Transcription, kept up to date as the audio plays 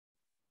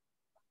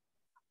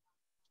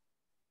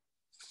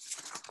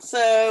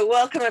So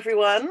welcome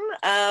everyone.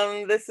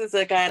 This is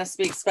a Guyana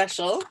Speaks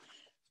special.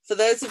 For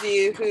those of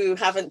you who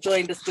haven't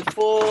joined us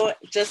before,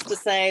 just to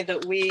say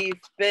that we've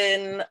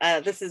been,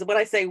 this is when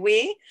I say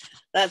we,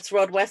 that's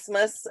Rod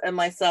Westmaas and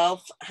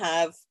myself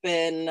have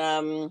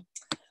been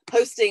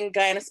hosting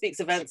Guyana Speaks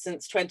events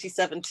since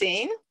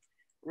 2017.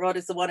 Rod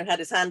is the one who had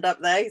his hand up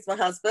there, he's my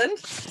husband.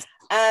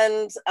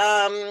 And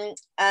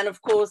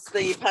of course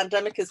the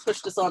pandemic has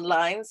pushed us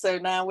online, so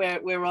now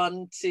we're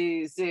on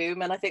to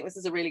Zoom, and I think this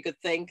is a really good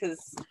thing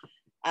because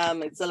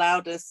it's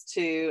allowed us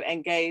to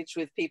engage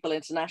with people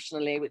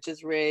internationally, which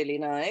is really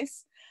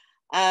nice.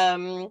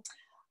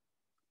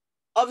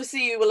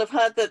 Obviously you will have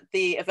heard that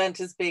the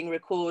event is being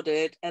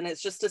recorded, and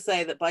it's just to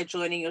say that by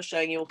joining you're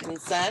showing your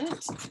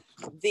consent.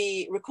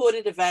 The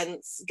recorded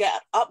events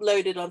get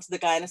uploaded onto the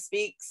Guyana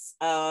Speaks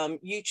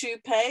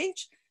YouTube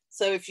page.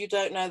 So if you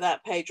don't know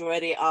that page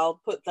already, I'll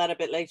put that a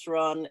bit later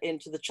on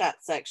into the chat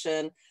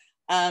section.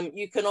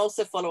 You can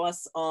also follow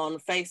us on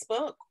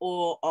Facebook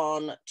or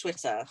on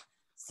Twitter.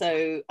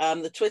 So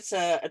the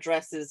Twitter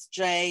address is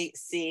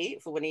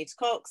JC for Juanita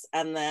Cox,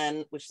 and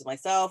then, which is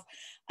myself,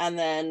 and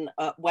then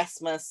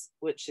Westmaas,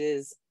 which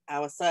is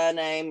our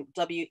surname,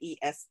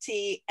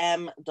 WESTMAAS.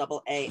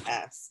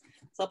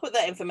 So I'll put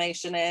that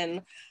information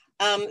in.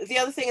 The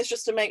other thing is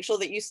just to make sure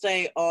that you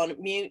stay on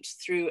mute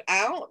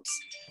throughout.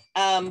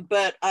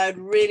 But I'd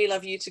really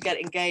love you to get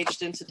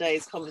engaged in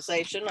today's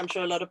conversation. I'm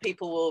sure a lot of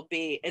people will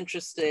be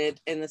interested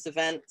in this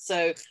event.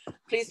 So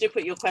please do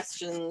put your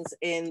questions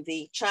in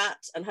the chat,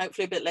 and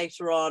hopefully a bit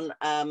later on,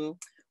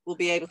 we'll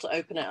be able to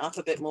open it up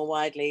a bit more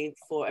widely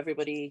for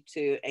everybody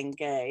to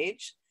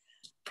engage.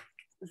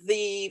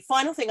 The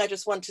final thing I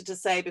just wanted to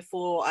say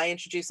before I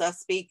introduce our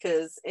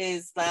speakers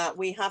is that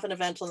we have an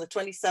event on the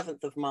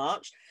 27th of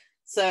March.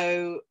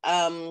 So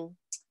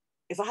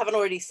if I haven't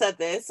already said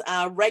this,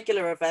 our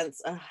regular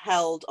events are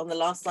held on the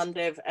last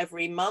Sunday of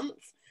every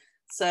month.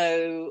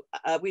 So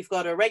we've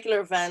got a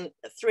regular event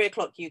at 3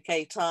 o'clock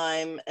UK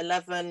time,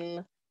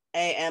 11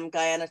 a.m.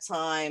 Guyana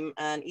time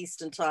and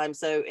Eastern time.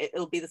 So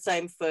it'll be the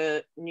same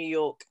for New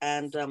York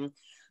and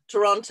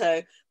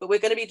Toronto, but we're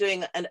going to be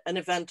doing an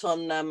event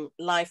on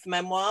life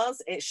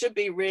memoirs. It should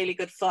be really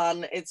good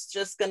fun. It's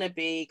just going to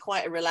be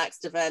quite a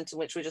relaxed event in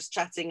which we're just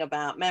chatting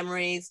about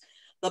memories.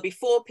 There'll be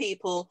 4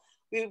 people.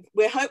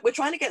 We're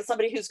trying to get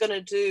somebody who's going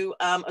to do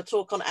a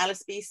talk on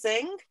Alice B.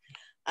 Singh,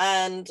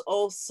 and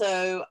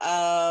also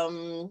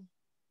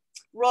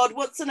Rod,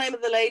 what's the name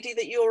of the lady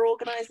that you're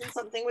organising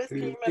something with?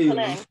 Can you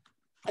remember her name?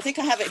 I think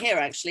I have it here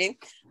actually.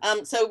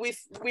 So we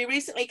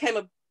recently came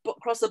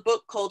across a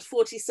book called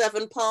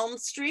 47 Palm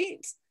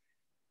Street.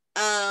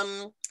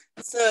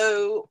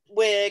 So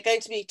we're going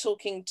to be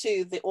talking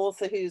to the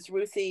author, who's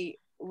Ruthie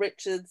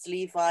Richards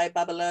Levi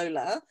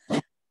Babalola.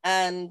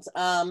 And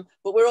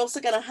but we're also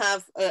going to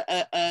have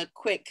a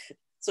quick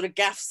sort of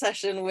gaff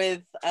session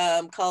with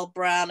Carl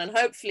Brown and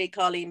hopefully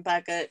Carleen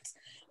Baggett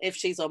if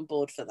she's on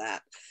board for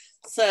that.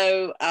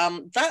 So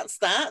that's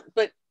that.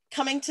 But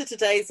coming to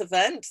today's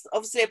event,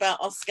 obviously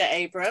about Oscar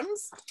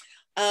Abrams.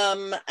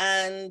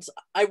 And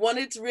I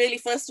wanted to really,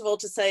 first of all,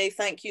 to say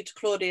thank you to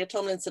Claudia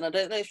Tomlinson. I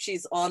don't know if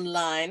she's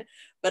online,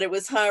 but it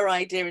was her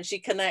idea, and she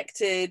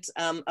connected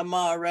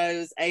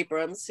Amah-Rose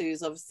Abrams,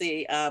 who's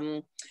obviously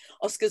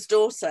Oscar's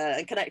daughter,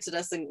 and connected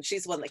us, and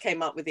she's the one that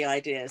came up with the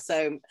idea.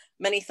 So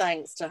many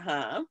thanks to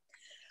her.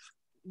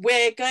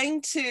 We're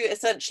going to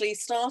essentially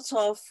start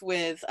off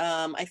with,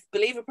 I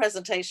believe, a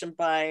presentation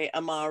by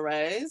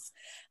Amah-Rose,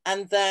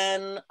 and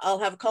then I'll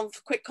have a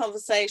quick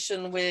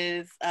conversation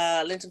with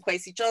Linton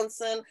Kwesi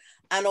Johnson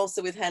and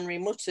also with Henry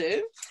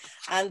Muttoo.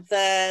 And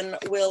then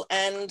we'll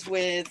end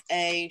with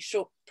a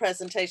short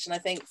presentation, I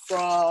think,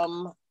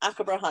 from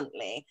Accabre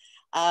Huntley.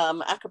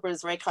 Accabre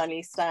is very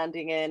kindly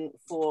standing in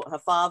for her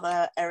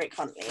father, Eric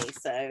Huntley.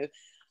 So,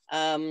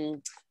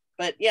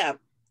 but yeah.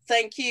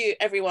 Thank you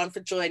everyone for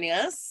joining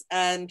us.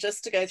 And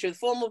just to go through the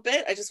formal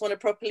bit, I just want to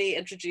properly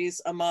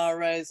introduce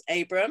Amah-Rose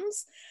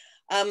Abrams.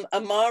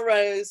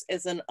 Amah-Rose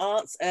is an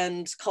arts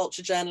and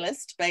culture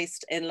journalist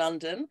based in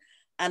London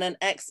and an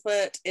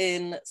expert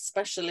in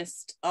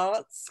specialist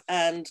arts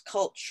and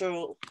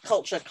culture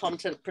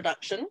content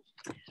production.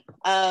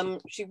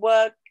 She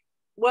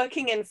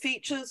working in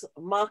features,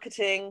 market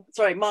and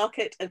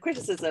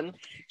criticism.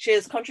 She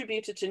has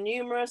contributed to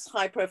numerous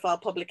high-profile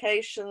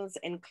publications,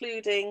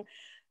 including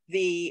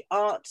the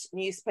art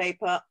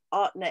newspaper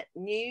ArtNet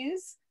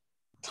News,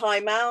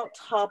 Time Out,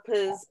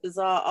 Harper's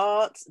Bazaar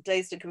Art,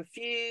 Dazed and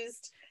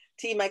Confused,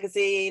 T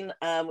Magazine,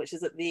 which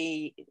is at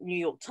the New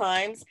York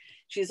Times.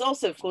 She's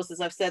also, of course,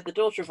 as I've said, the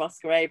daughter of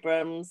Oscar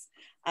Abrams.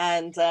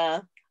 And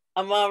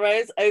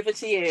Amah-Rose, over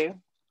to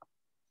you.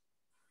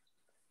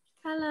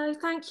 Hello,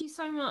 thank you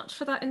so much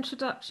for that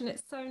introduction.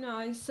 It's so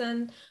nice.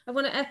 And I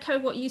want to echo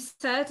what you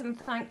said and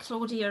thank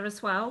Claudia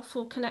as well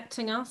for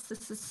connecting us.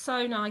 This is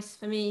so nice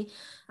for me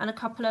and a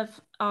couple of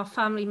our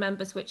family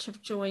members which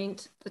have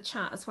joined the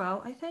chat as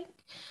well, I think.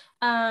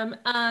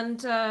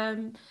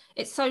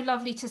 It's so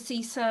lovely to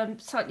see some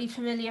slightly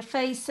familiar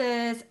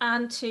faces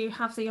and to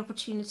have the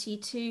opportunity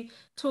to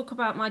talk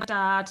about my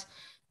dad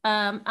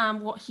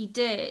and what he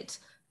did.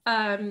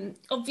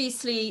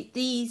 Obviously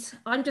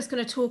I'm just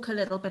going to talk a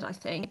little bit, I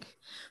think,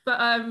 but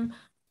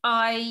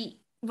I,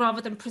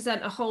 rather than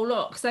present a whole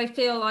lot, because I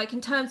feel like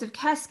in terms of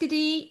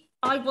Keskidee,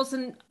 I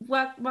wasn't,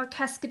 where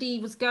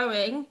Keskidee was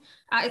going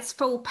at its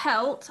full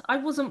pelt, I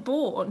wasn't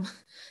born.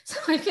 So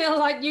I feel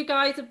like you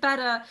guys are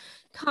better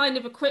kind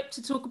of equipped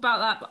to talk about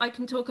that, but I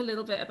can talk a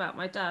little bit about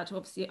my dad, who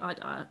obviously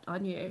I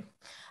knew.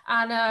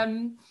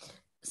 And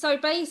so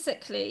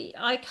basically,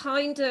 I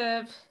kind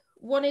of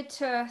wanted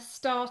to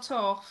start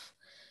off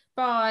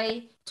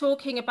by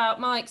talking about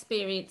my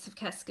experience of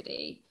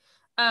Keskidee.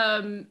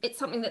 It's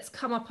something that's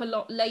come up a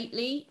lot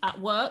lately at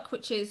work,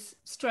 which is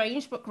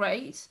strange but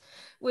great.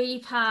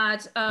 We've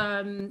had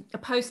a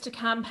poster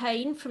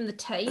campaign from the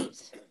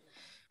Tate.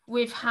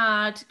 We've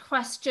had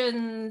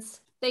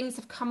questions, things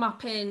have come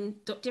up in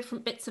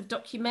different bits of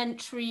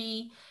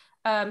documentary.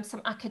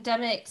 Some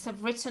academics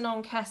have written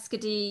on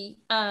Keskidee.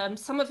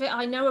 Some of it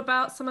I know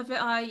about, some of it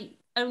I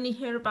only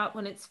hear about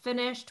when it's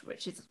finished,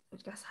 which is, I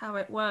guess, how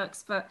it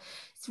works. But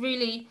it's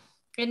really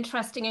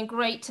interesting and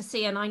great to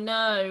see. And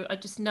I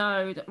just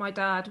know that my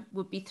dad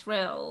would be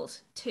thrilled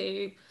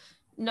to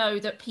know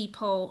that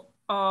people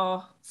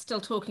are still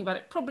talking about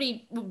it.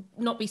 Probably will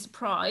not be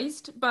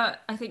surprised,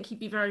 but I think he'd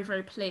be very,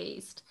 very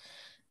pleased.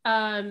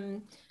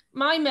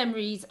 My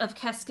memories of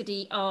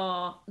Keskidee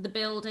are the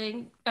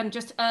building and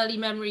just early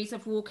memories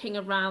of walking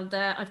around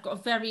there. I've got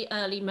a very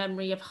early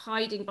memory of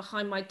hiding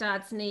behind my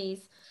dad's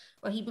knees,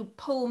 where he would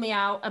pull me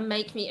out and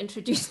make me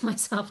introduce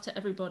myself to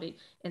everybody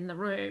in the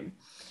room.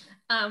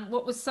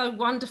 What was so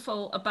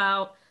wonderful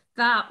about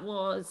that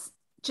was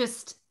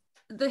just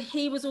that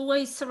he was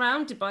always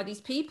surrounded by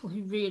these people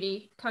who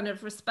really kind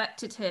of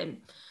respected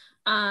him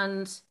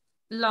and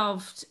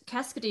loved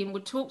Keskidee and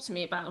would talk to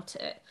me about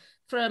it.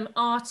 From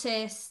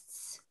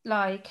artists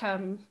like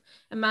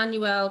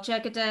Emmanuel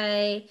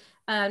Jagaday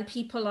and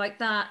people like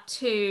that,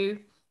 to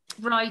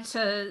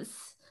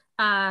writers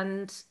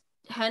and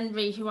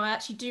Henry, who I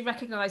actually do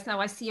recognize now,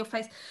 I see your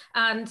face,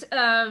 and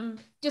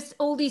just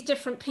all these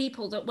different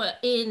people that were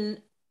in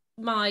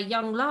my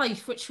young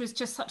life, which was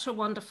just such a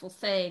wonderful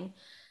thing.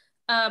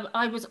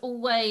 I was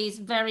always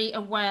very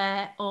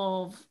aware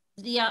of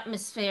the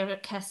atmosphere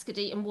at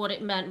Keskidee and what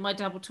it meant. My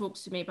dad would talk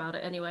to me about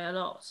it anyway a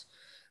lot.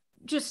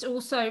 Just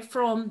also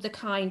from the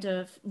kind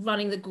of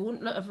running the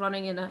gauntlet of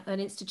running in an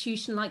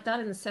institution like that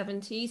in the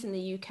 70s in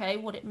the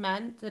UK, what it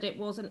meant, that it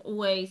wasn't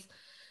always,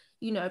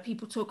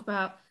 people talk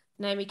about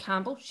Naomi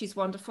Campbell, she's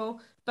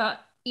wonderful, but,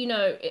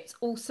 it's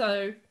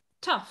also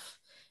tough.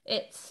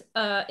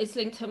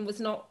 Islington was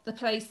not the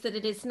place that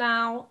it is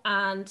now,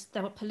 and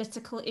there were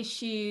political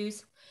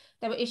issues,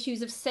 there were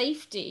issues of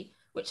safety,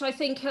 which I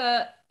think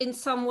are in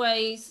some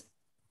ways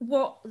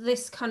what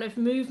this kind of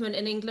movement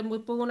in England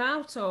was born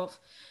out of.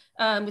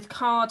 With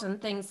card and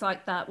things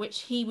like that,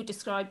 which he would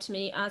describe to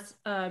me as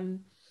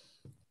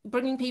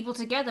bringing people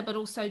together, but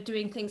also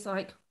doing things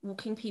like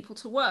walking people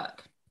to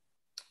work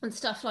and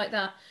stuff like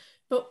that.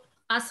 But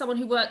as someone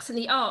who works in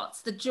the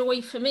arts, the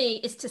joy for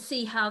me is to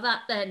see how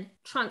that then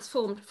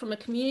transformed from a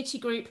community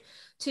group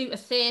to a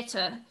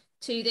theatre,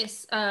 to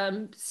this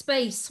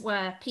space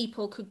where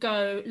people could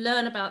go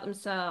learn about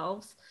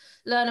themselves,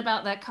 learn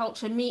about their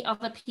culture, meet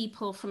other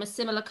people from a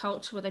similar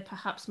culture where they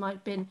perhaps might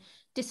have been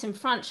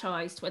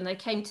disenfranchised when they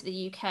came to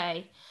the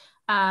UK,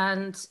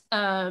 and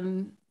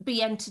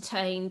be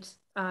entertained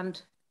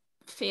and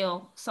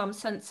feel some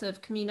sense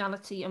of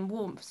communality and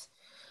warmth.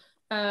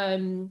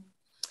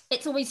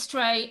 It's always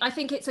strange. I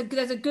think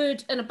there's a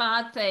good and a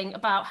bad thing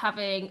about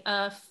having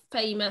a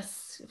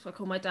famous, if I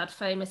call my dad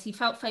famous, he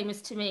felt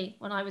famous to me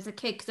when I was a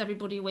kid because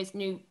everybody always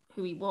knew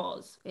who he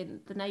was in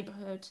the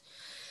neighborhood.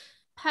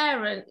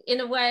 Parent,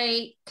 in a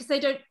way, because they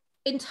don't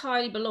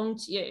entirely belong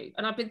to you.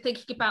 And I've been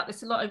thinking about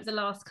this a lot over the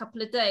last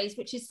couple of days,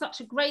 which is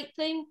such a great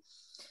thing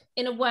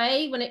in a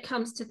way when it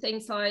comes to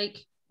things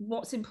like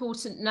what's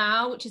important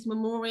now, which is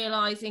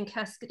memorializing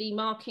Keskidee,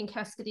 marking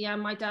Keskidee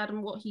and my dad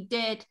and what he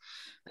did.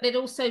 But it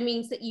also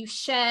means that you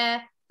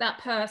share that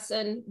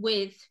person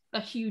with a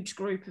huge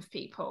group of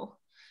people,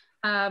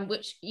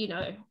 which,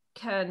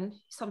 can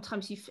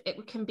sometimes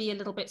it can be a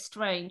little bit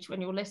strange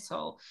when you're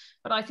little,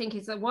 but I think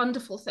it's a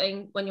wonderful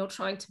thing when you're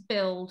trying to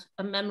build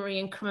a memory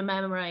and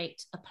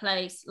commemorate a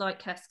place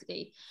like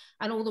Keskidee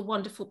and all the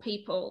wonderful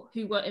people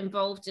who were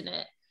involved in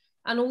it,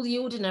 and all the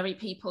ordinary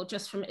people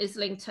just from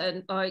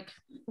Islington, like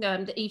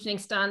the Evening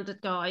Standard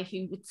guy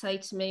who would say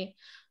to me,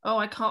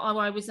 I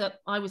was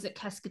at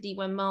Keskidee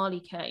when Marley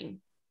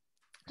came.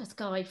 This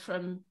guy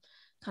from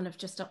kind of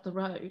just up the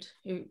road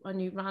who I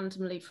knew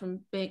randomly from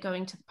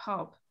going to the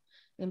pub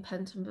in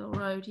Pentonville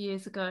Road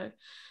years ago.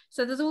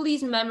 So there's all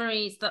these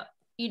memories that,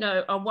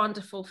 are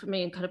wonderful for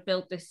me and kind of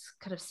build this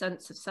kind of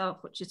sense of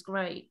self, which is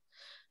great.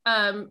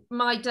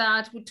 My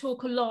dad would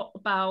talk a lot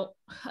about,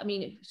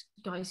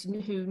 guys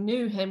who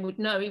knew him would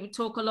know, he would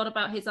talk a lot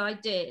about his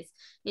ideas,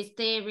 his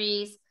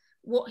theories,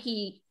 what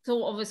he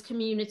thought of as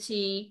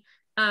community,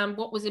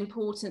 what was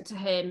important to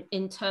him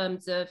in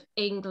terms of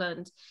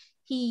England.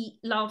 he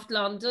loved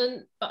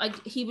London, but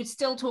he would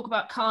still talk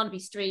about Carnaby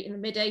Street in the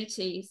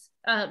mid-80s,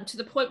 to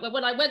the point where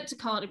when I went to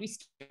Carnaby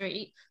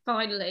Street,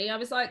 finally, I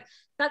was like,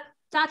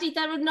 Daddy,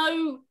 there are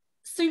no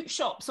suit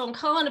shops on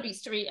Carnaby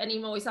Street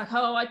anymore. He's like,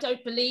 oh, I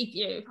don't believe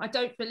you. I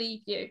don't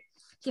believe you.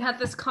 He had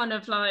this kind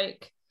of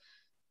like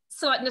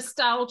slight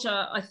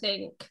nostalgia, I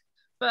think.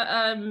 But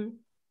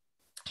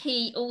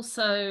he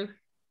also,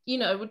 you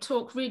know, would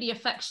talk really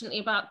affectionately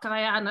about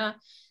Guyana.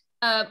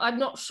 I'm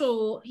not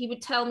sure, he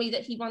would tell me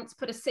that he once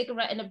put a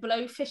cigarette in a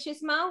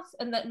blowfish's mouth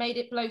and that made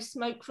it blow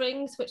smoke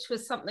rings, which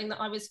was something that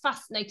I was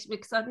fascinated with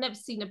because I'd never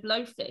seen a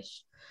blowfish.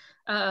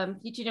 Do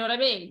you know what I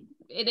mean?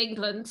 In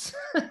England,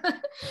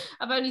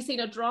 I've only seen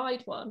a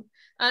dried one.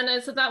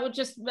 And so that would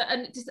just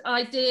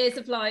ideas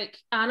of like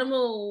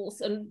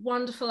animals and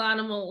wonderful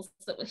animals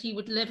that he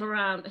would live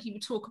around, that he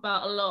would talk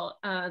about a lot,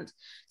 and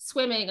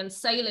swimming and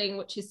sailing,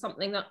 which is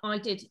something that I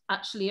did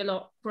actually a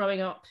lot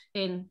growing up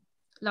in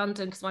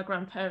London because my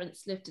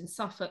grandparents lived in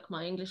Suffolk,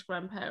 my English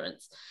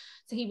grandparents.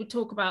 So he would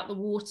talk about the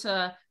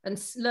water and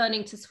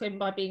learning to swim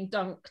by being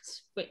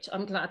dunked, which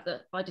I'm glad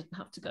that I didn't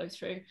have to go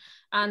through,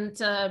 and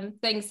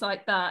things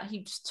like that.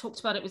 He just talked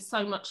about it with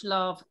so much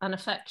love and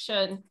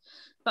affection.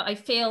 But I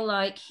feel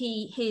like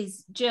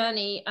his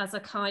journey as a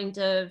kind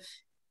of,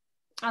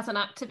 as an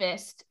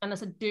activist and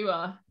as a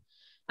doer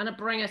and a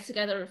bringer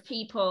together of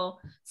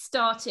people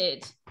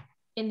started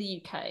in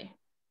the UK.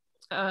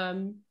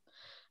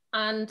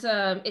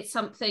 It's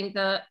something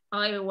that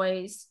I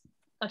always,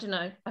 I don't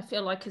know, I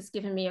feel like has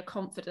given me a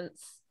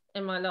confidence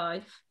in my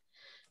life.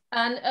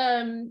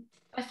 And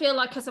I feel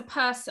like as a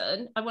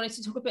person, I wanted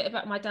to talk a bit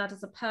about my dad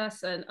as a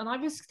person. And I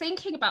was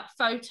thinking about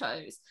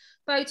photos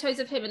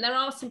of him. And there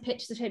are some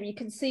pictures of him. You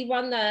can see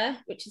one there,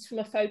 which is from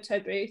a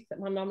photo booth that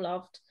my mum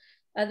loved.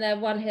 And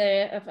then one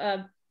here of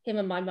him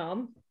and my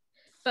mum.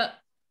 But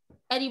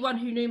anyone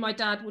who knew my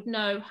dad would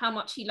know how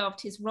much he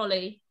loved his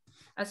Rolly,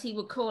 as he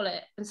would call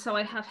it. And so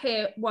I have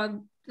here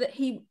one that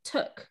he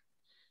took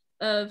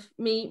of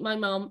me, my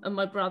mum, and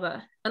my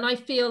brother. And I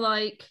feel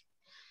like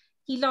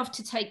he loved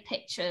to take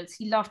pictures.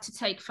 He loved to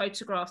take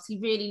photographs. He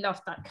really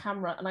loved that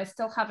camera. And I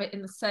still have it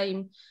in the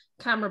same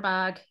camera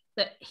bag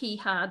that he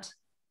had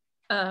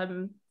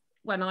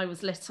when I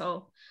was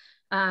little.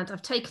 And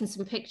I've taken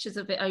some pictures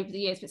of it over the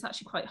years, but it's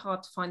actually quite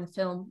hard to find the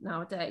film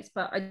nowadays,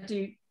 but I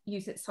do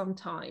use it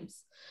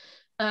sometimes.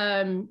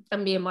 And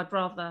me and my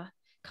brother,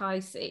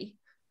 Kaisi.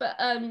 But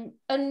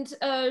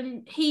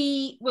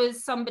he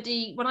was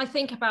somebody, when I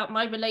think about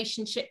my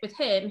relationship with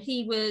him,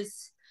 he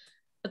was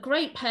a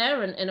great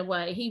parent in a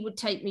way. He would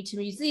take me to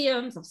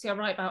museums. Obviously, I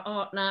write about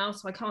art now,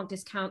 so I can't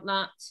discount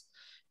that.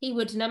 He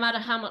would, no matter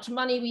how much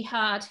money we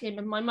had, him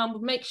and my mum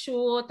would make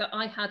sure that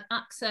I had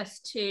access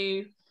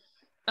to,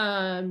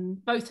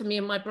 both of me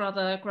and my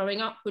brother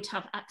growing up would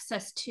have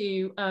access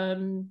to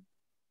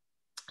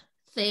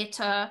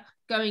theatre,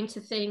 going to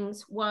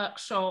things,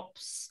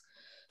 workshops,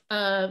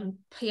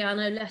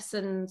 piano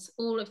lessons,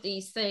 all of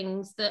these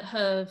things that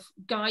have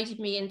guided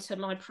me into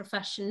my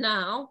profession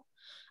now.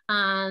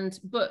 And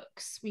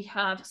books, we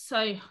had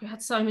so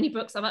many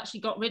books. I've actually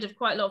got rid of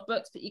quite a lot of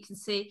books, but you can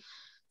see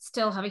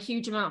still have a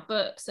huge amount of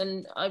books.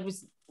 And I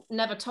was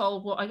never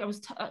told what I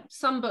was,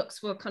 some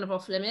books were kind of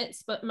off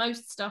limits, but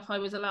most stuff I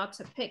was allowed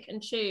to pick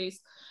and choose.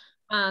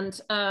 And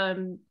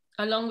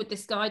along with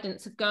this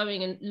guidance of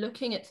going and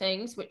looking at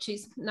things, which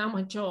is now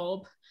my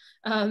job,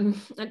 and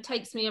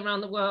takes me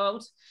around the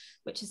world,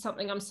 which is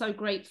something I'm so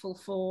grateful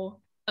for,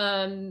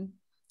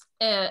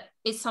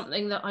 is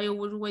something that I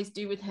would always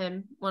do with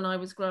him when I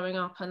was growing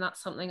up. And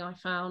that's something I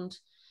found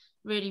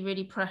really,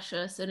 really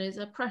precious, and is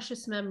a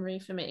precious memory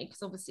for me,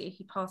 because obviously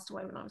he passed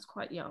away when I was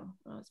quite young.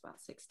 I was about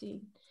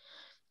 16.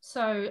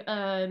 So,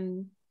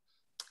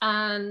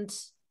 and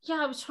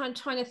yeah, I was trying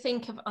to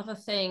think of other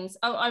things.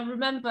 Oh, I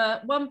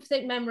remember one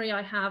memory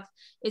I have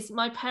is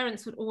my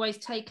parents would always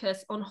take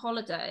us on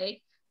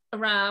holiday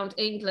around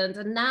England.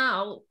 And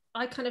now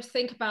I kind of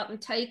think about them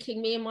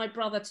taking me and my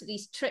brother to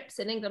these trips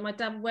in England. My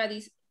dad would wear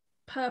these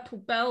purple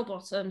bell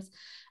bottoms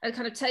and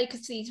kind of take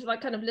us to these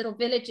like kind of little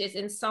villages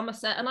in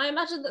Somerset. And I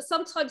imagine that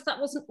sometimes that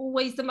wasn't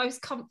always the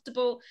most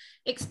comfortable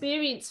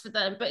experience for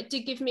them, but it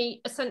did give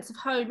me a sense of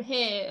home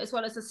here, as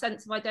well as a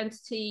sense of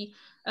identity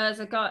as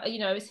a guy, you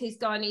know, as his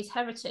Guyanese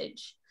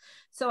heritage.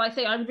 So I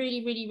think I'm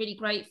really, really, really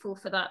grateful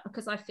for that,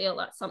 because I feel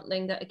that's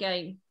something that,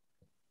 again,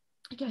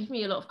 gave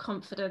me a lot of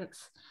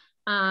confidence,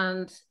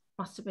 and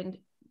must have been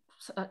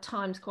at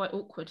times quite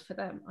awkward for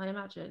them, I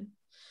imagine.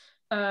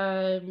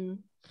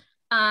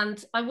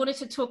 And I wanted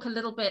to talk a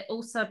little bit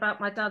also about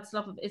my dad's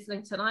love of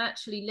Islington. I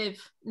actually live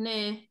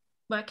near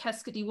where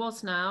Keskidee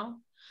was now,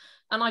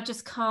 and I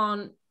just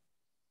can't,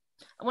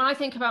 when I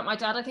think about my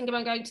dad, I think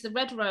about going to the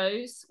Red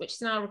Rose, which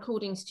is now a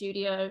recording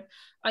studio.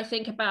 I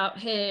think about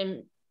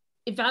him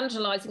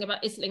evangelizing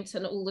about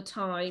Islington all the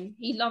time.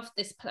 He loved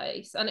this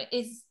place, and it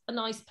is a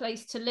nice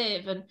place to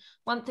live. And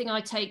one thing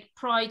I take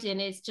pride in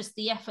is just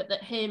the effort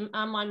that him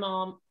and my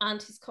mom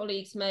and his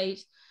colleagues made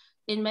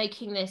in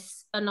making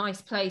this a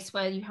nice place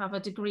where you have a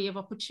degree of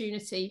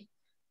opportunity.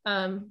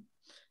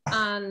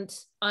 And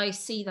I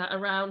see that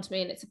around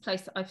me, and it's a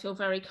place that I feel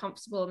very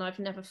comfortable, and I've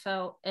never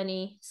felt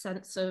any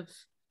sense of,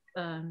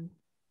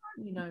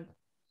 you know,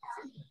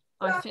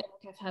 I feel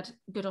like I've had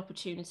good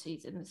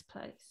opportunities in this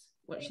place,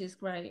 which is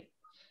great.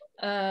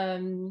 I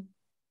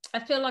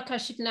feel like I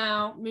should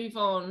now move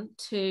on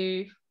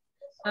to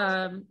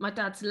my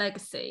dad's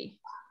legacy.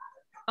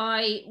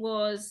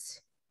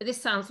 This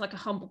sounds like a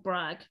humble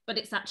brag, but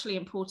it's actually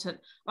important.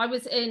 I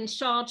was in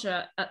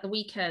Sharjah at the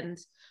weekend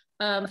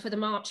for the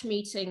March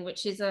meeting,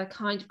 which is a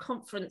kind of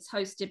conference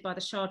hosted by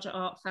the Sharjah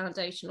Art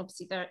Foundation.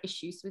 Obviously, there are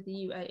issues with the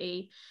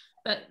UAE,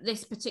 but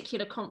this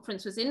particular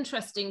conference was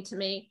interesting to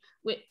me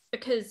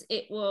because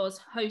it was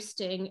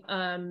hosting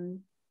a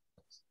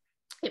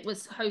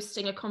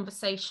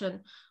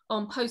conversation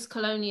on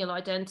post-colonial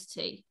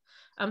identity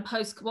and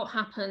what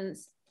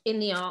happens in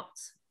the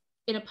arts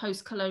in a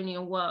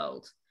post-colonial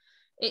world.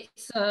 It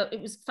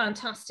was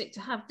fantastic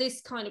to have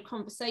this kind of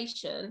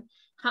conversation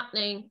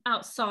happening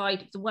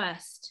outside of the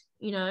West,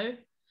 you know,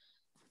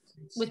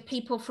 with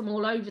people from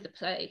all over the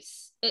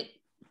place. It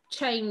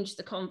changed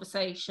the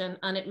conversation,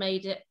 and it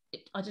made it,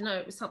 I don't know,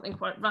 it was something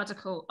quite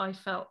radical, I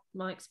felt,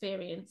 my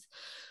experience.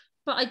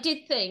 But I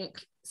did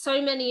think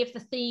so many of the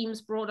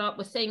themes brought up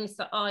were things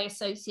that I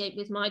associate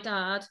with my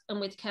dad and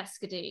with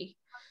Keskidee,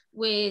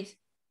 with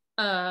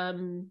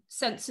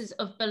senses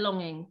of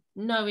belonging,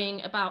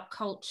 knowing about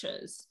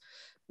cultures,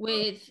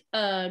 with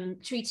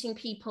treating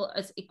people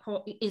as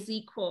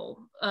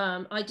equal,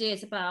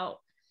 ideas about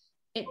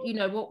it, you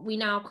know, what we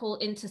now call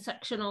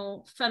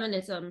intersectional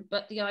feminism,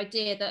 but the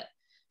idea that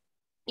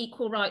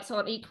equal rights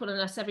aren't equal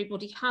unless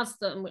everybody has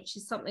them, which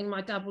is something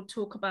my dad would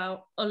talk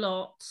about a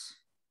lot,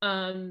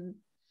 and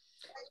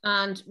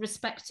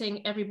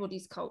respecting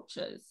everybody's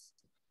cultures.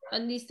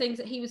 And these things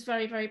that he was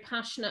very, very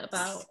passionate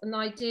about, and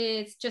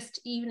ideas,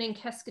 just even in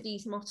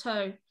Keskidee's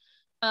motto,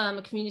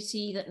 a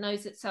community that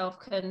knows itself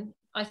can,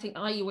 I think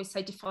I always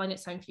say, define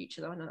its own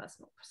future, though I know that's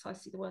not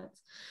precisely the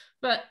words,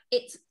 but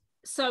it's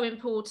so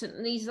important.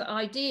 And these are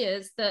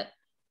ideas that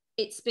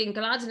it's been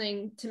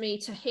gladdening to me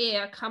to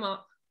hear come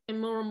up in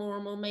more and more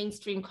and more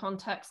mainstream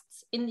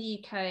contexts in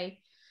the UK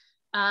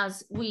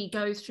as we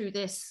go through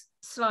this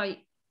slight,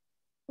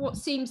 what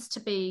seems to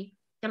be,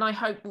 and I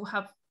hope will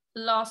have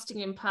lasting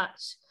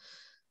impact,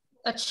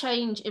 a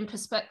change in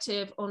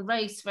perspective on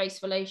race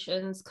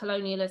relations,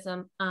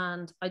 colonialism,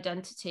 and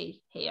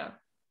identity here.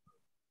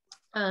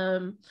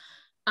 And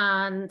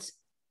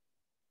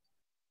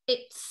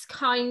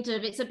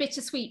it's a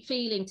bittersweet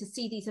feeling to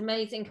see these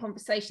amazing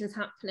conversations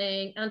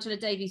happening. Angela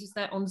Davies was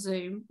there on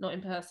Zoom, not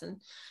in person.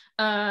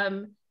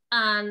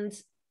 And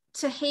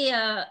to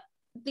hear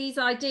these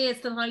ideas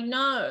that I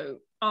know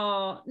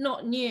are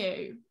not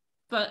new,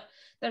 but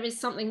there is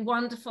something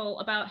wonderful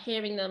about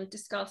hearing them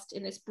discussed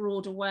in this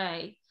broader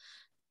way.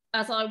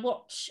 As I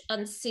watch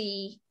and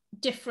see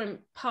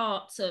different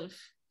parts of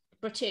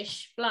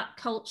British Black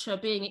culture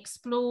being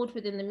explored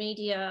within the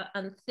media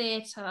and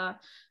theatre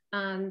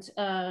and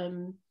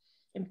in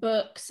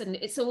books, and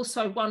it's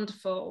also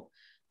wonderful.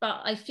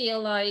 But I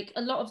feel like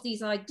a lot of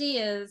these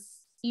ideas,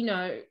 you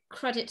know,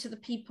 credit to the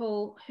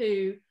people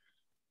who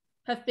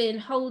have been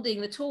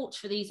holding the torch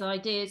for these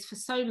ideas for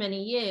so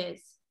many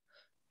years.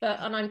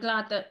 And I'm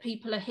glad that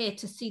people are here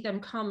to see them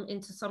come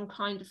into some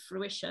kind of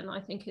fruition. I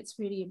think it's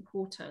really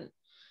important.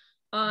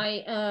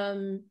 I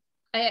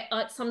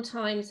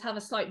sometimes have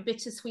a slight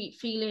bittersweet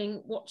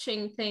feeling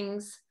watching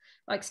things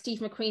like Steve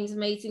McQueen's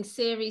amazing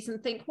series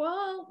and think,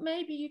 well,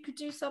 maybe you could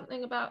do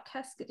something about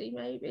Keskidee,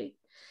 maybe,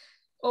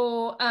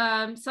 or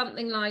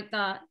something like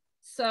that.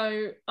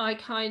 So I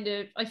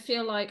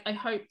feel like, I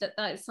hope that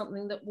is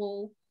something that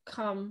will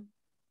come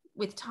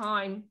with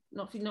time,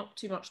 not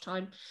too much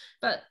time,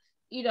 but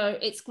you know,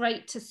 it's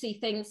great to see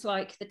things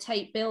like the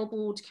Tape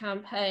Billboard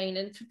campaign,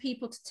 and for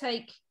people to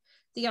take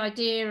the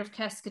idea of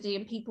Keskidee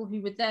and people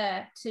who were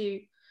there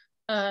to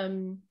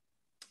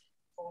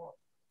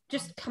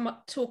just come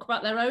up, talk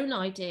about their own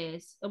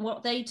ideas and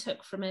what they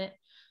took from it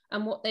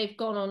and what they've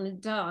gone on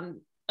and done.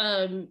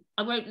 I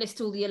won't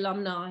list all the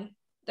alumni.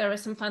 There are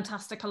some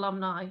fantastic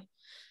alumni,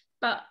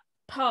 but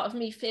part of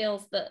me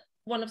feels that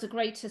one of the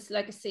greatest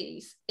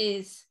legacies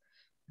is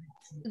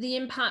the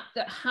impact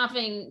that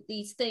having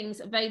these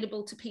things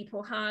available to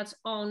people had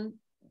on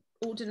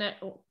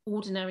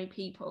ordinary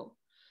people,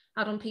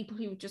 had on people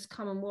who would just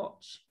come and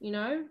watch, you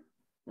know?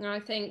 And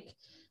I think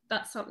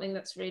that's something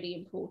that's really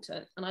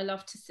important. And I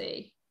love to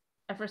see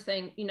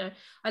everything, you know,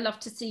 I love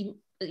to see,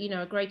 you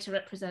know, a greater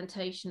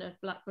representation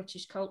of Black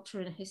British culture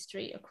and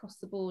history across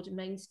the board and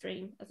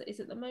mainstream as it is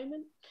at the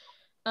moment.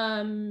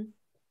 I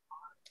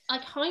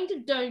kind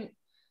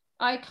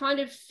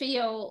of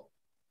feel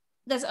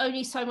there's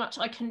only so much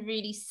I can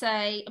really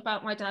say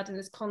about my dad in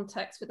this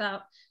context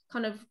without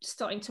kind of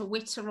starting to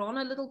witter on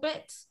a little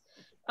bit.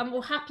 I'm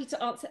more happy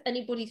to answer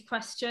anybody's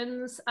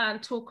questions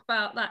and talk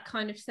about that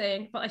kind of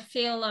thing, but I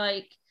feel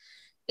like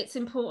it's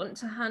important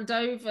to hand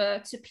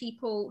over to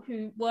people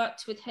who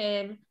worked with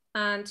him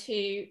and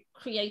who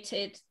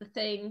created the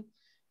thing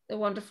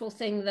wonderful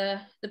thing,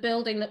 the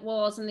building that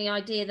was, and the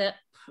idea that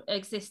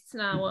exists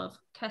now of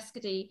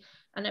Keskidee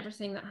and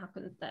everything that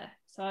happened there.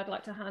 So I'd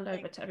like to hand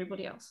over to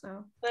everybody else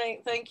now.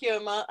 Thank you,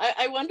 Amah.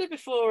 I wondered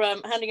before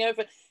handing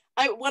over,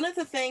 one of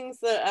the things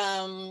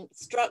that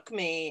struck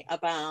me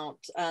about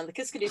the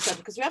Keskidee Centre,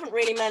 because we haven't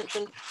really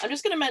mentioned, I'm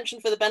just going to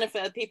mention for the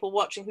benefit of people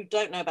watching who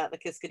don't know about the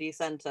Keskidee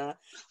Centre.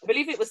 I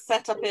believe it was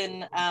set up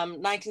in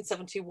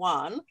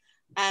 1971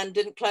 and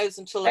didn't close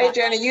until... Hey,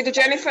 Jen, are you the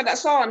Jennifer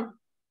that's on?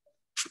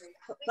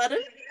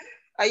 Pardon?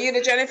 Are you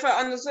the Jennifer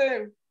on the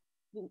Zoom?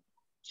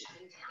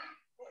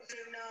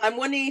 I'm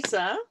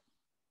Juanita.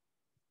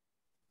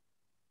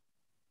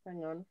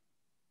 Hang on.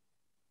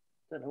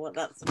 Don't know what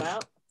that's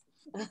about.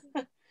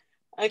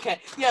 Okay,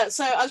 yeah,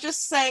 so I was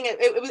just saying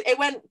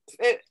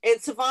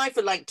it survived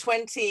for like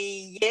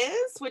 20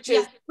 years, which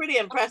is pretty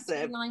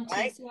impressive, 90s,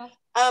 right?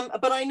 Yeah.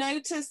 But I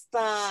noticed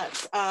that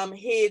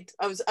I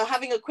was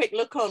having a quick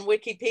look on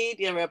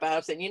Wikipedia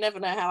about it, and you never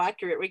know how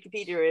accurate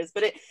Wikipedia is,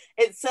 but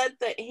it said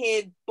that he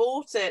had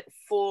bought it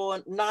for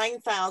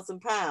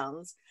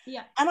 £9,000.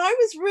 Yeah. And I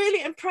was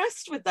really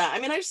impressed with that. I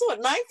mean, I just thought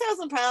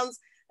 £9,000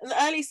 in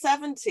the early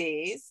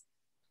 70s.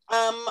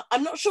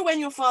 I'm not sure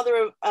when your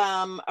father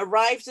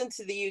arrived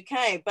into the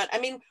UK, but I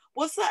mean,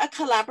 was that a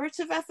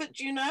collaborative effort,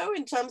 do you know,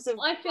 in terms of...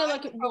 I feel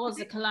like it was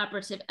a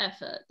collaborative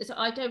effort.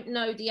 I don't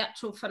know the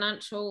actual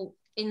financial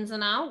ins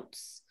and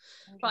outs,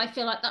 but I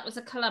feel like that was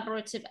a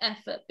collaborative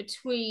effort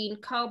between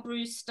Carl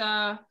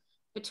Brewster,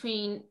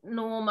 between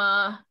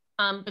Norma,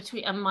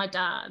 and my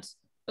dad,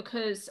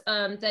 because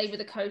they were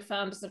the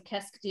co-founders of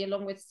Keskidee,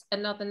 along with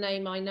another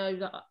name I know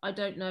that I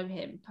don't know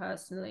him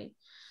personally.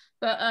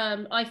 But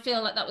I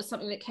feel like that was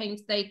something that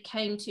they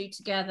came to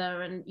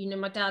together. And, you know,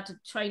 my dad had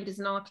trained as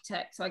an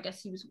architect, so I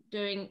guess he was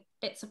doing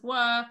bits of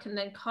work. And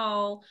then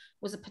Carl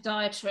was a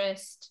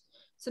podiatrist.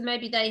 So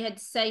maybe they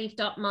had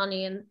saved up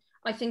money. And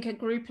I think a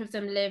group of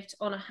them lived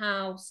on a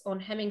house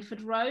on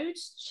Hemmingford Road,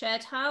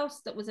 shared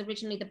house, that was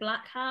originally the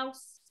Black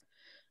House,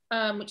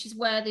 which is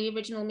where the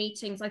original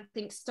meetings, I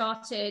think,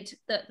 started,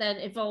 that then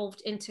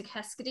evolved into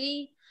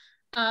Keskidee.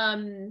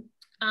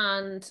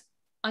 And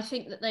I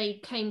think that they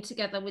came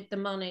together with the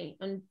money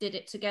and did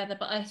it together.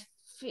 But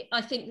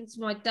I think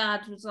my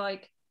dad was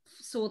like,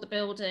 saw the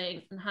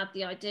building and had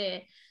the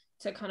idea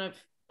to kind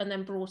of, and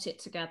then brought it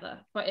together.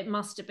 But it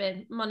must have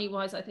been,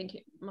 money-wise, I think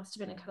it must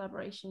have been a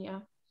collaboration, yeah.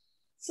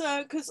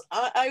 So, because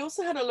I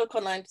also had a look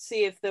online to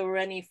see if there were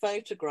any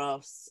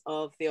photographs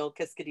of the old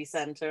Keskidee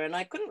Centre, and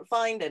I couldn't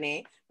find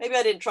any. Maybe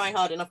I didn't try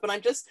hard enough, but I'm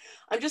just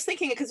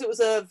thinking, because it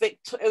was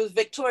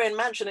Victorian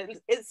mansion.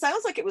 It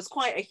sounds like it was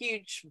quite a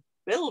huge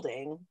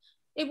building.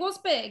 It was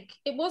big.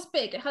 It was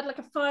big. It had like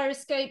a fire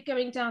escape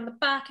going down the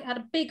back. It had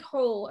a big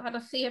hall. It had a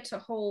theatre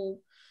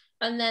hall.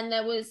 And then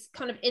there was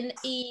kind of, in the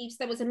eaves,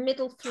 there was a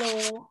middle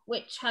floor,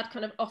 which had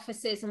kind of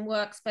offices and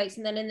workspace.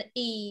 And then in the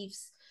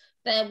eaves,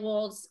 there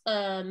was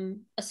a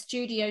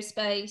studio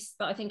space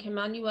that I think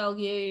Emmanuel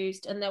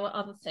used. And there were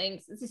other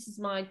things. This is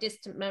my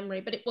distant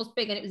memory, but it was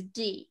big and it was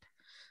deep,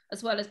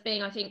 as well as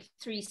being, I think,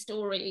 3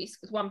 stories,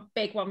 with one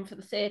big one for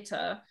the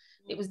theatre.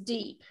 It was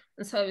deep,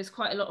 and so it was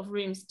quite a lot of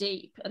rooms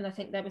deep. And I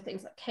think there were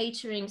things like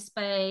catering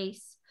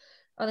space.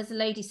 Oh, there's a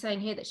lady saying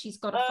here that she's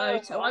got a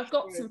photo. I've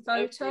got some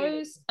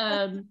photos.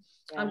 I'm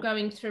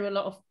going through a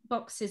lot of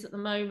boxes at the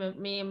moment.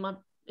 Me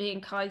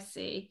and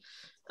Kaisi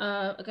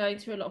are going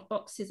through a lot of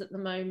boxes at the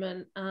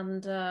moment,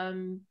 and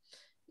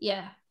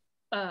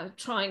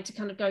trying to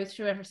kind of go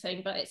through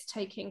everything, but it's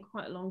taking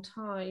quite a long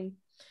time.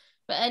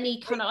 But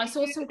I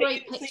saw some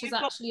great pictures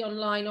actually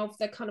online of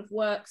the kind of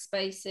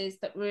workspaces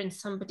that were in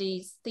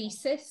somebody's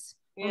thesis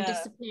on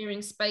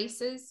disappearing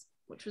spaces,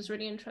 which was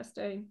really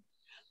interesting.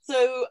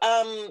 So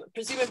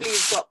presumably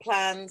you've got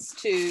plans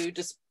to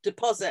just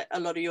deposit a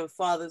lot of your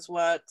father's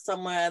work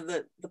somewhere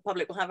that the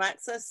public will have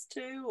access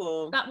to,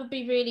 or? That would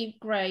be really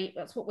great.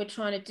 That's what we're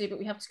trying to do, but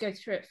we have to go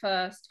through it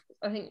first.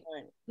 I think,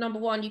 number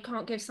one, you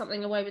can't give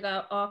something away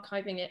without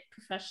archiving it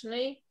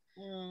professionally.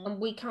 And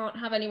we can't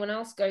have anyone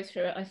else go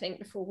through it, I think,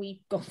 before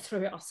we've gone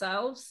through it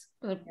ourselves.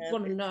 I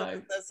want to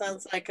know. That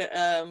sounds like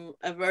a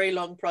very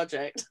long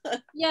project.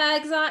 Yeah,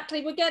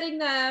 exactly. We're getting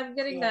there. We're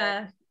getting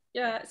there.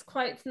 Yeah, it's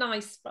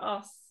nice for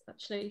us,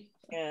 actually.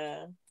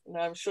 Yeah.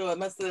 No, I'm sure it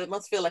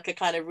must feel like a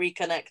kind of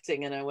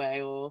reconnecting in a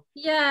way, or...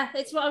 Yeah,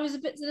 it's what I was a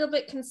little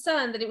bit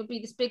concerned that it would be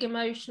this big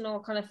emotional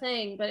kind of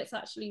thing, but it's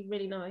actually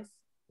really nice.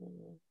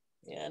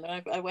 Yeah, no,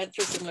 I went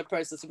through a similar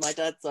process with my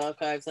dad's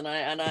archives, and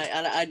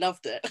I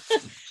loved it.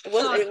 It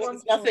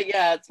was nothing.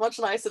 Yeah, it's much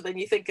nicer than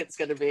you think it's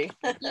going to be.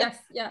 Yes,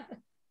 yeah.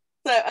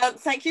 So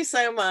thank you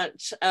so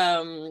much.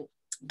 And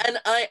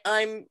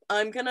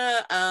I'm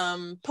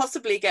gonna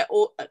possibly get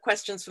all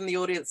questions from the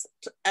audience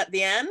at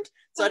the end.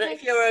 So I don't know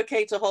if you're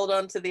okay to hold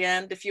on to the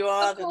end. If you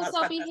are, then that's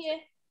fantastic. I'll be here.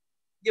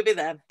 You'll be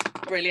there.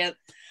 Brilliant.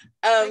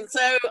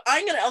 So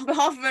I'm going to, on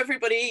behalf of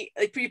everybody,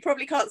 you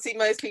probably can't see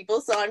most people,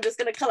 so I'm just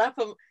going to clap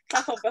on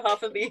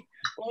behalf of the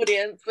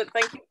audience, but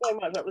thank you so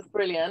much. That was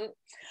brilliant.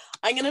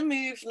 I'm going to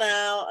move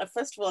now.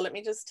 First of all, let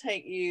me just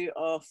take you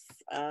off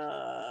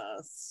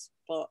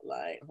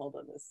spotlight. Hold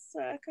on a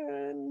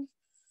second.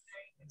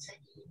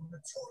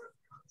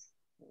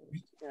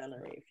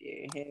 Gallery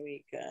view, here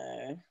we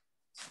go.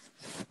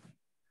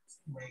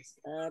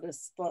 Add a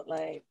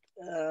spotlight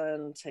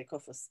and take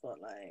off a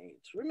spotlight.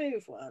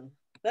 Remove one.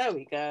 There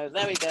we go.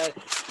 There we go.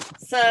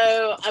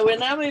 So we're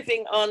now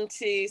moving on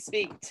to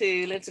speak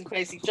to Linton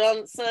Kwesi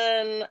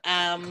Johnson,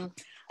 and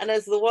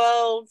as the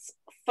world's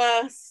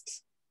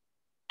first,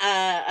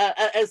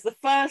 as the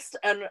first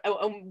and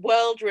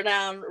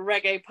world-renowned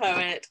reggae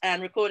poet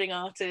and recording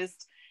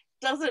artist,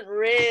 doesn't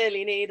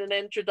really need an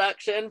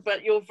introduction,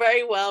 but you're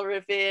very well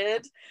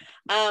revered.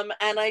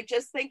 And I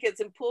just think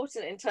it's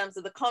important in terms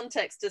of the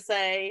context to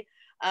say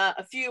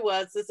a few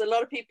words. There's a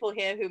lot of people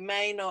here who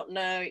may not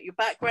know your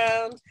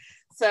background.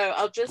 So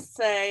I'll just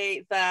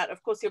say that,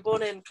 of course, you're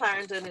born in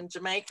Clarendon in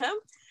Jamaica,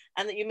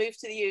 and that you moved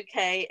to the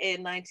UK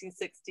in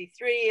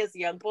 1963 as a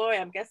young boy,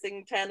 I'm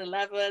guessing 10,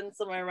 11,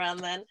 somewhere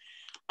around then.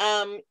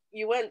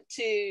 You went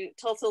to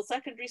Tulse Hill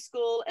Secondary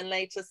School and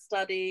later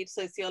studied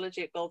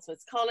sociology at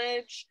Goldsmiths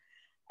College.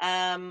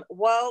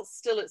 While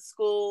still at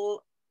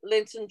school,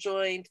 Linton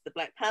joined the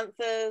Black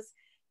Panthers.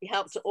 He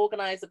helped to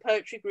organize a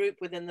poetry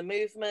group within the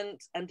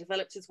movement and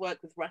developed his work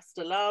with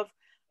Rasta Love,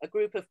 a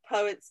group of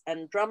poets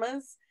and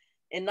drummers.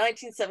 In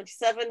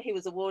 1977, he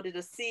was awarded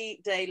a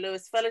C.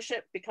 Day-Lewis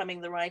Fellowship,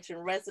 becoming the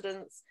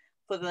writer-in-residence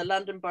for the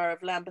London Borough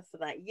of Lambeth for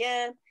that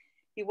year.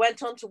 He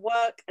went on to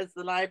work as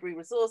the Library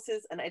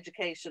Resources and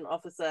Education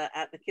Officer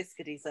at the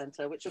Keskidee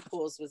Centre, which of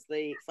course was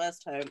the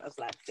first home of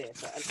Black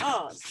theatre and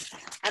art.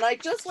 And I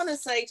just want to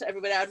say to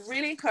everybody, I'd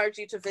really encourage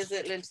you to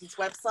visit Linton's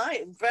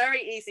website.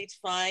 Very easy to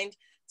find.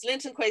 It's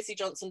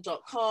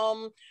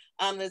lintonkwesijohnson.com.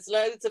 There's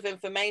loads of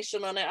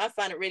information on it. I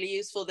found it really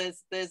useful.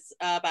 There's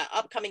about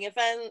upcoming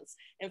events,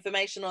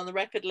 information on the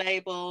record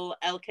label,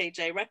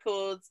 LKJ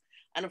Records.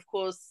 And of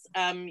course,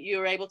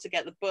 you're able to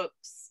get the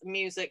books,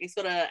 music. He's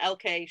got a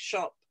LKJ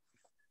shop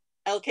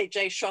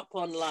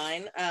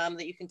online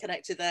that you can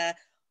connect to there.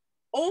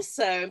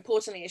 Also,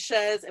 importantly, it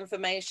shares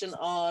information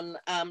on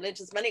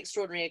Linton's many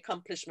extraordinary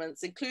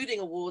accomplishments, including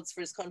awards for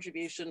his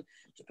contribution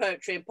to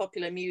poetry and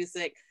popular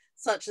music,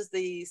 such as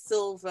the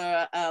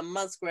Silver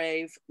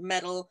Musgrave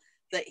Medal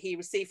that he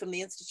received from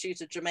the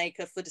Institute of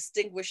Jamaica for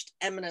distinguished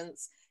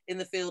eminence in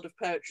the field of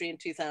poetry in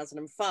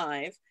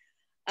 2005.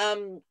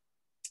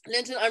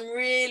 Linton, I'm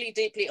really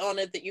deeply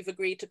honored that you've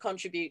agreed to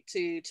contribute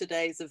to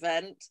today's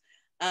event.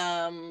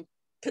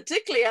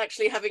 Particularly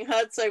actually having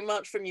heard so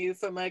much from you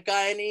from a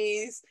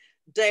Guyanese,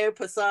 Deo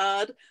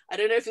Passad. I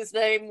don't know if his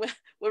name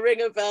will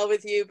ring a bell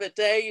with you, but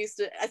Deo used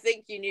to, I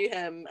think you knew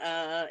him.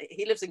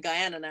 He lives in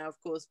Guyana now,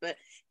 of course, but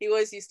he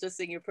always used to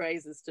sing your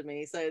praises to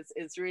me. So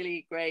it's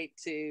really great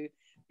to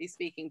be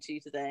speaking to you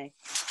today.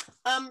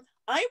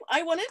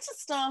 I wanted to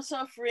start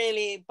off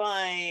really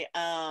by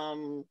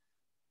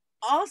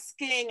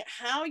asking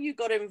how you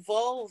got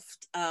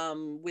involved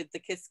with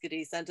the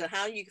Keskidee Centre,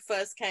 how you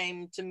first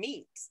came to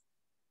meet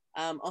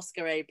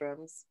Oscar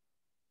Abrams.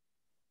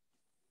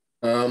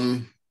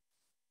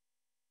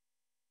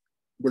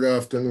 Good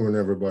afternoon,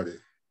 everybody.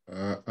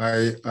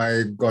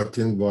 I got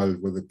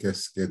involved with the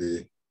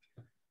Keskidee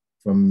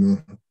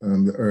from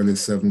the early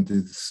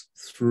 70s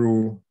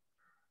through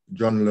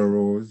John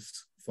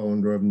LaRose,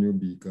 founder of New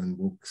Beacon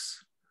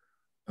Books,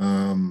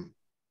 and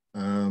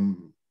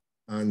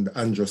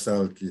Andrew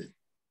Salke,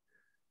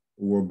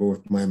 who were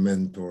both my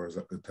mentors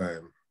at the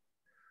time.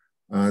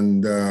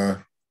 And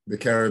the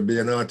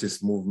Caribbean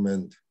Artist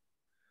Movement,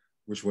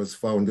 which was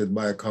founded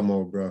by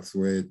Accabre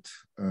Huntley,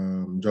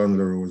 John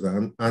LaRose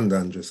and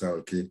Andrew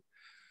Salke,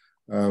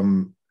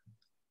 in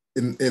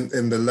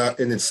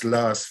its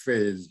last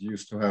phase,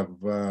 used to have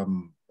a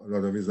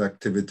lot of his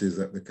activities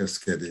at the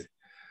Keskidee.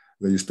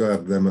 They used to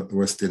have them at the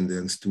West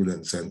Indian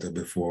Student Center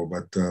before,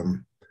 but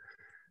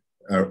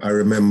I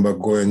remember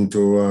going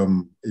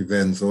to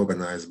events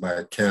organized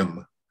by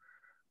CAM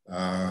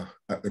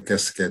at the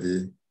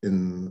Keskidee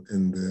in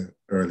the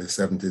early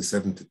 70s,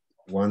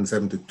 71,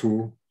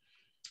 72,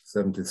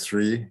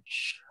 73.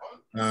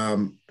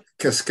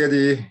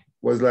 Keskidee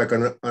was like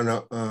a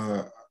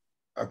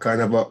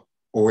kind of an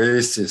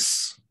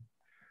oasis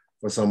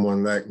for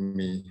someone like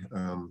me,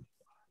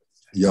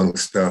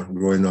 youngster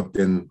growing up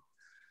in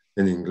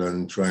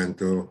England, trying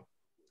to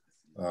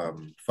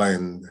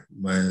find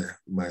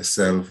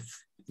myself,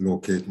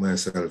 locate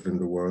myself in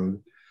the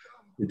world.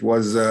 It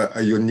was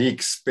a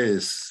unique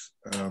space,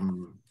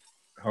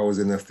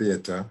 housing a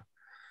theater.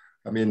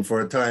 I mean,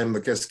 for a time,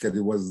 the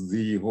Keskidee was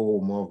the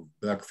home of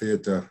Black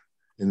theater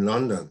in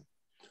London,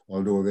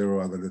 although there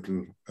were other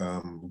little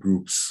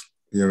groups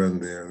here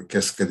and there.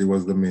 Keskidee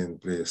was the main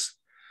place.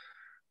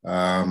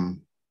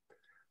 And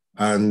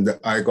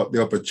I got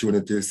the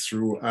opportunity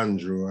through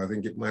Andrew. I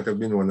think it might have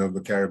been one of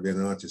the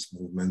Caribbean Artist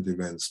Movement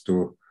events,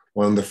 to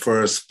one of the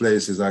first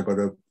places I got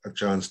a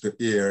chance to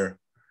hear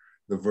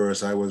the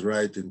verse I was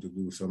writing, to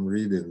do some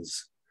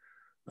readings.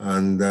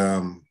 And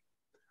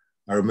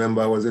I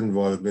remember I was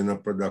involved in a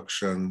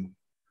production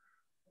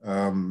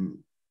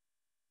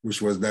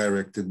which was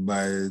directed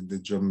by the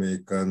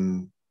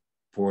Jamaican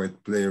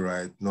poet,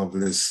 playwright,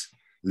 novelist,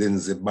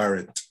 Lindsay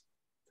Barrett.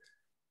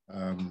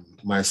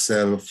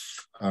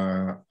 myself,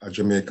 a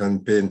Jamaican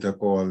painter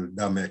called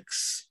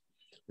Damex.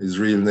 His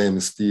real name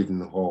is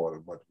Stephen Hall,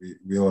 but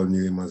we all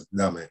knew him as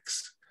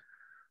Damex.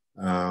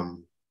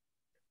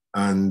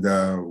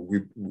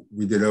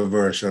 We did a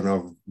version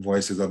of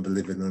Voices of the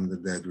Living and the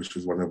Dead, which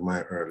was one of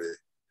my early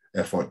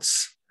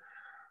efforts,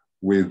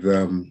 with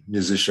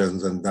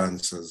musicians and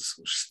dancers,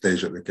 which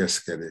staged at the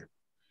Keskidee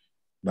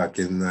back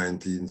in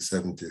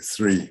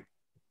 1973.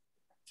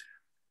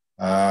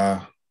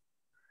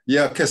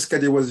 Yeah,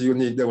 Keskidee was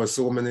unique. There was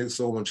so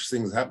much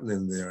things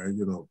happening there,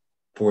 you know,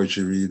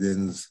 poetry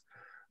readings,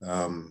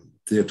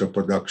 theater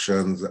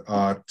productions,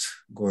 art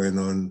going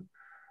on.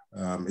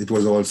 It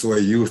was also a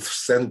youth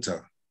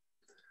center.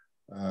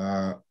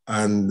 I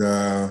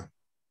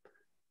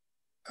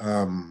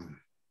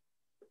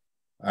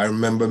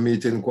remember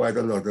meeting quite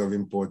a lot of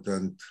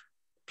important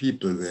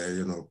people there,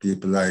 you know,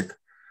 people like,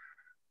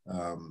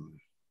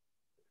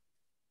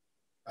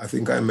 I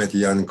think I met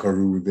Jan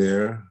Carew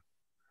there.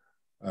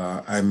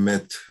 I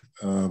met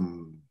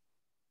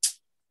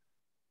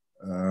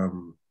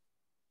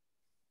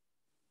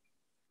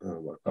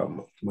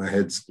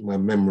my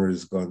memory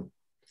is gone.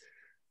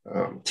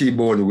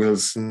 T-Bone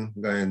Wilson,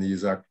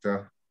 Guyanese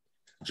actor.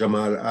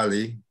 Jamal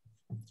Ali,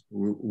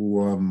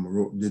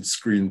 who did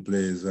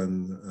screenplays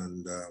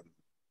and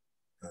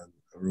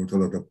wrote a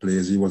lot of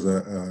plays. He was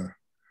a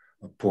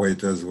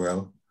poet as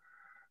well.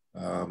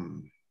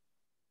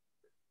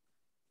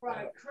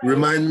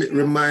 Remind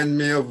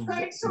me of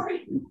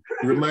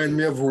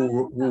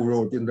who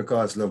wrote In the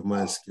Castle of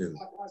My Skin.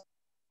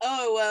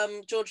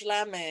 Oh, George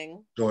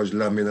Lamming. George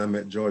Lamming. I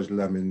met George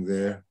Lamming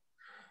there.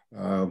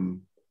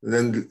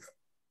 Then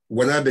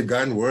when I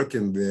began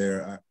working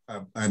there,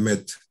 I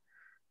met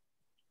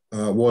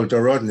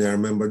Walter Rodney. I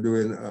remember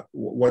doing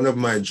one of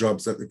my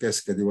jobs at the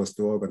Keskidee was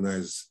to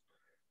organize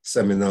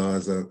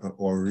seminars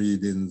or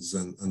readings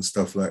and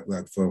stuff like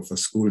that for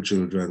school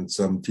children,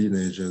 some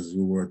teenagers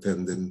who were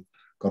attending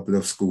a couple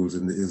of schools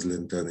in the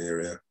Islington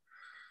area.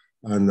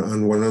 And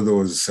on one of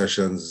those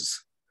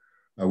sessions,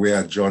 we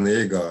had John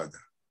Agard.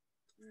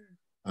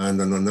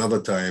 And on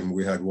another time,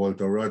 we had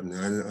Walter Rodney.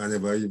 I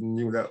never even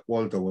knew that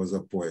Walter was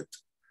a poet,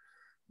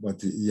 but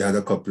he had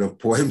a couple of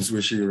poems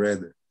which he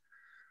read.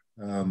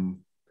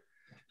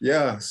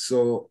 Yeah,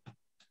 so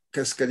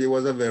Keskidee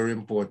was a very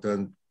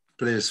important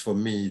place for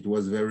me. It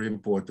was very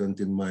important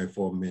in my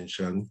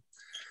formation.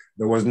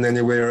 There wasn't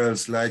anywhere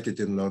else like it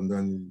in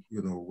London,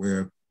 you know,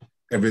 where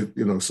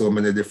so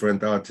many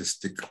different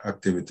artistic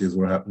activities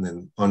were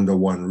happening under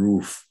one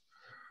roof.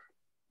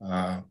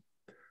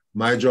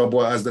 My job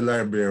as the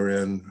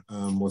librarian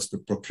was to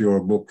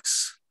procure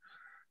books,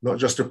 not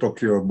just to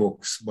procure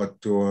books, but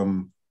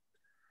to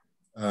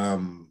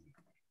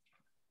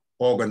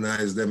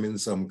organize them in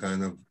some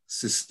kind of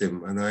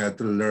system. And I had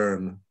to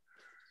learn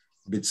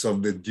bits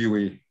of the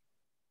Dewey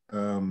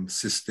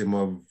system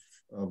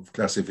of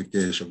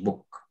classification.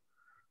 Book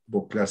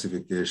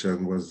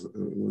classification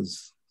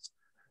was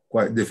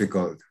quite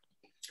difficult.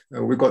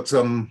 We got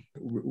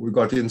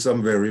in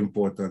some very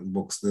important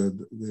books, and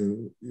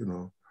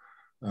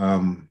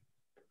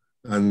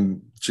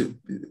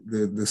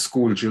the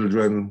school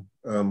children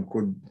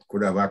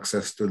could have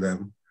access to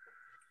them.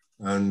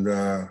 And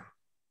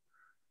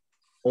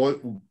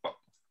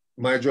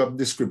my job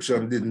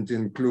description didn't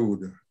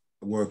include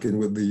working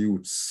with the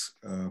youths,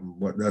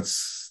 but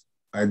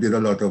I did a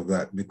lot of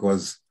that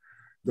because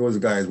those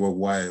guys were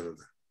wild.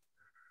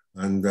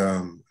 And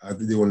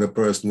the only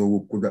person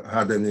who could have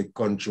had any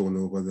control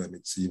over them,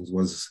 it seems,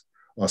 was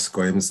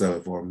Oscar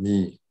himself or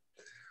me,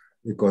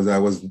 because I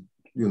was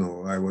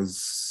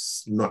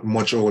not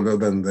much older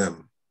than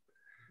them.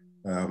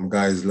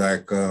 Guys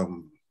like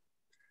the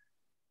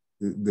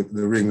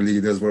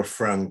ringleaders were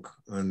Frank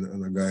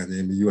and a guy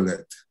named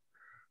Hewlett,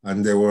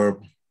 and they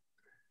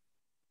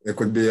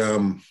could be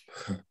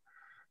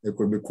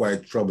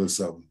quite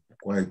troublesome.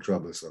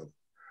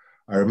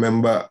 I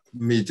remember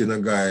meeting a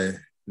guy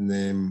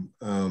named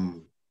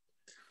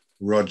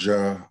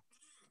Roger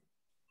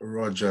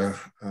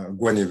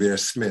Guinevere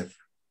Smith,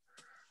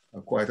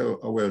 quite a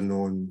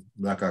well-known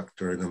Black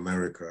actor in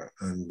America.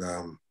 And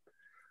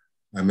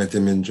I met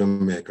him in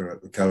Jamaica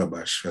at the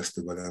Calabash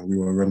Festival, and we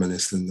were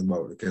reminiscing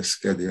about the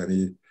Keskidee,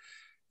 and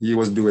he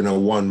was doing a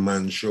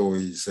one-man show,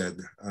 he said.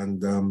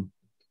 And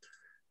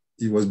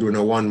he was doing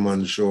a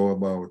one-man show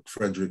about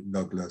Frederick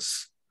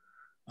Douglass.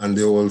 And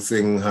the whole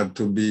thing had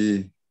to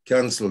be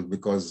canceled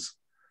because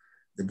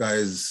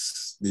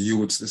the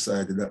youths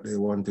decided that they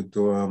wanted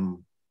to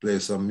play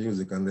some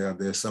music, and they had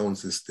their sound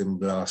system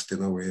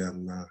blasting away,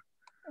 and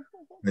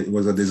it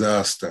was a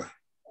disaster.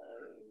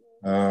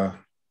 I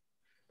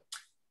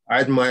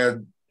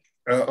admired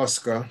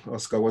Oscar.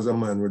 Oscar was a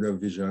man with a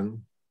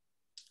vision,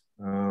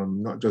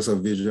 not just a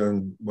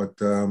vision, but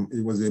he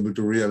was able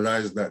to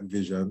realize that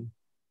vision.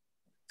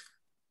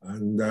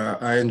 And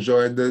I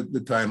enjoyed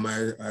the time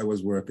I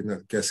was working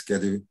at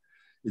Keskidee.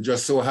 It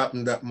just so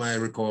happened that my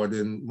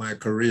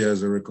career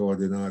as a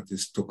recording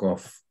artist took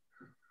off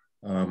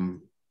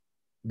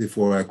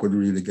before I could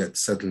really get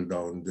settled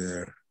down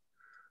there.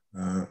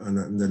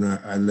 And then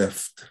I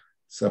left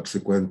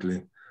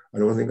subsequently. I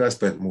don't think I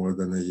spent more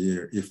than a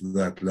year, if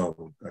that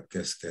long, at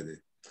Keskidee.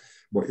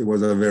 But it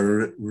was a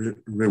very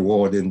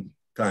rewarding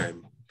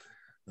time,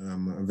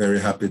 a very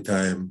happy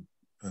time.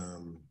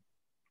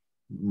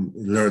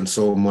 Learned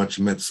so much,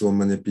 met so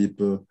many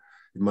people.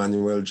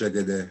 Emmanuel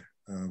Jegede,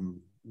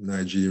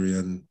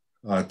 Nigerian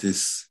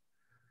artists,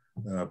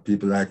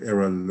 people like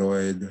Errol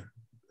Lloyd,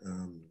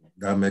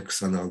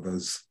 Damex and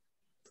others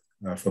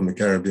from the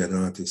Caribbean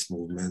artist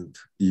movement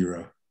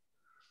era.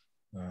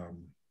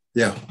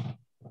 Yeah.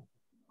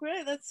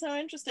 Great, that's so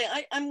interesting.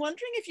 I'm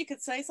wondering if you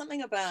could say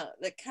something about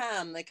the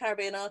CAM, the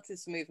Caribbean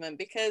Artists Movement,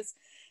 because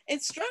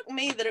it struck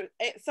me that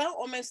it felt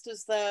almost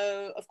as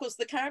though, of course,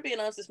 the Caribbean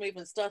Artists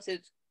Movement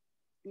started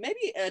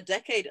maybe a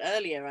decade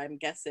earlier, I'm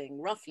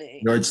guessing,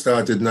 roughly. No, it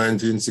started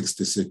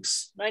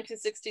 1966.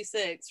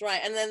 1966,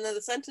 right. And then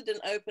the center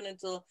didn't open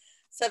until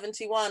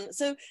 71.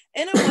 So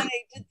in a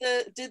way,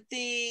 did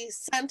the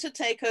center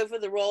take over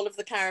the role of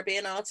the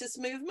Caribbean Artists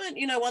Movement?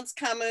 You know, once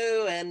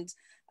Camus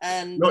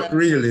and not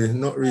really.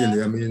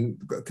 I mean,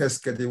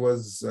 Keskidee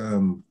was,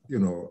 you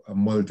know, a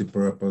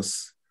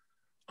multi-purpose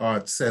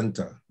art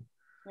center,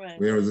 right.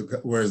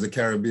 Whereas the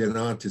Caribbean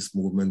Artist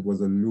Movement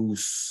was a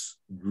loose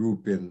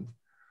grouping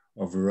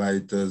of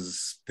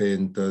writers,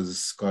 painters,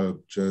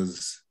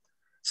 sculptors,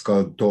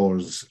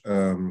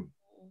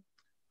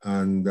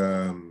 and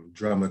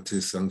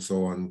dramatists and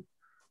so on,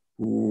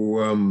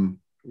 who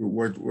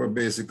were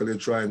basically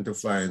trying to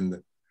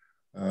find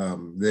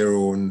their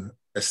own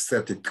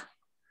aesthetic,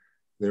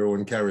 their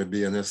own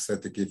Caribbean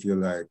aesthetic, if you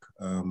like,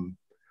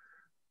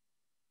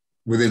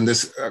 within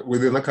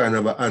a kind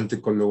of an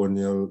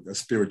anti-colonial,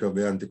 spirit of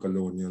the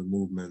anti-colonial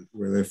movement,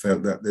 where they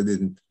felt that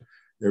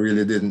they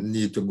really didn't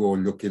need to go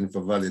looking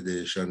for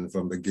validation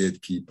from the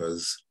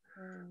gatekeepers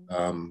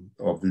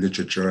of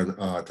literature and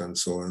art and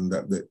so on.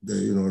 That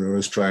they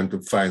were trying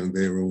to find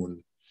their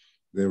own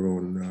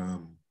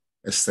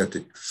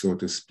aesthetic, so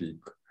to speak.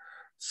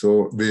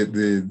 So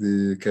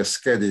the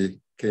Keskidee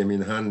came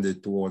in handy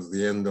towards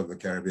the end of the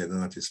Caribbean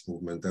Artist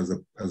Movement as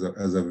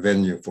a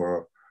venue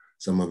for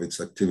some of its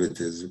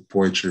activities,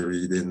 poetry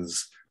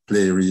readings,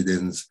 play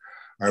readings.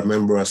 I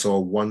remember I saw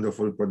a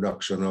wonderful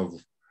production of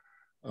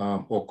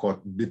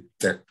Okot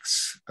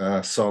Biptek's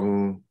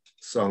Song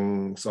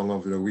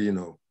of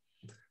Lewino,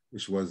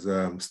 which was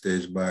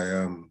staged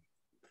by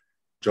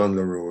John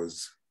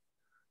LaRose.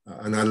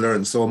 And I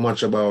learned so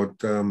much about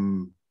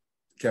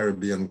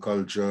Caribbean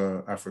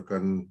culture,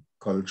 African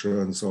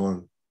culture, and so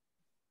on.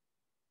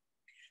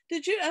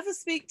 Did you ever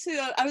speak to,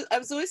 I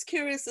was always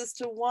curious as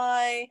to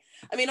why,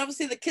 I mean,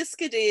 obviously the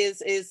Keskidee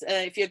is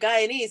if you're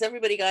Guyanese,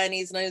 everybody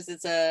Guyanese knows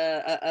it's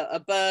a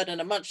bird,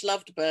 and a much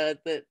loved bird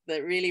that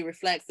really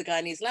reflects the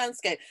Guyanese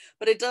landscape,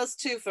 but it does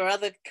too for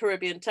other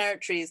Caribbean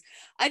territories.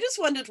 I just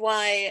wondered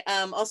why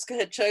Oscar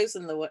had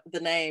chosen the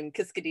name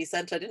Keskidee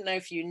Center. I didn't know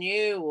if you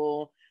knew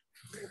or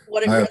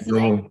what it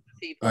resonated with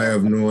people. I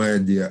have no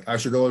idea. I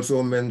should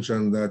also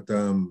mention that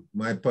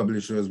my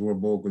publishers were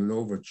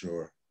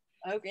Bogle-L'Ouverture.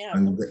 Oh yeah.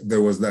 And there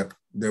was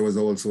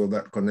also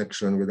that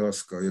connection with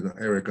Oscar, you know,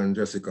 Eric and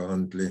Jessica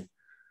Huntley,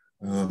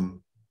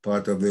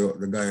 part of the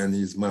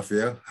Guyanese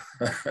mafia.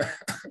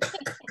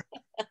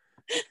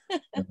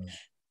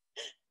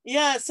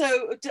 Yeah,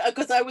 so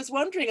because I was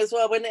wondering as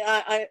well, when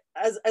I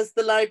as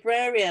the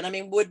librarian, I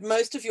mean, would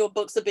most of your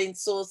books have been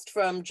sourced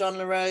from John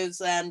LaRose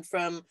and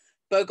from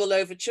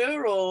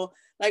Bogle-L'Ouverture, or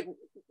like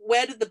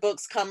where did the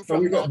books come from?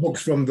 Well, we got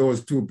books from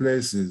those two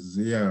places,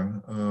 yeah.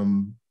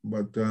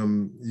 But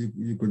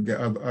you could get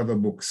other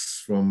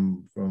books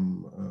from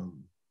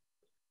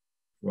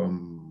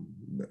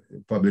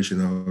publishing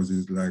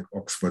houses like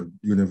Oxford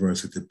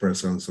University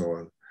Press and so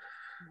on.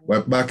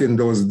 But back in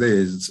those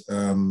days,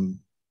 New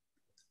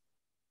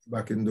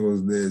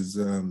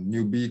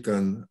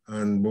Beacon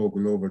and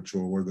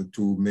Bogle-L'Ouverture were the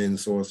two main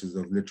sources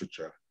of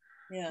literature.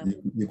 Yeah.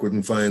 You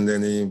couldn't find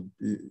any,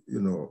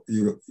 you know,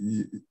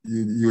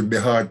 you'd be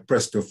hard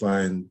pressed to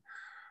find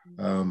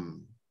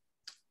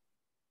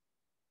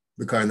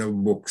the kind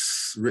of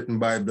books written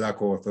by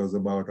Black authors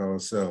about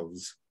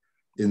ourselves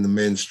in the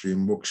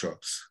mainstream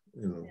bookshops,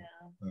 you know.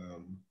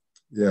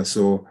 Yeah,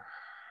 so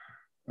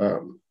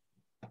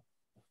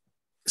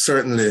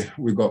certainly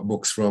we got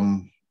books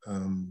from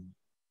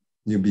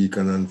New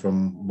Beacon and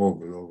from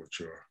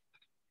Bogle-L'Ouverture.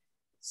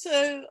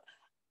 So,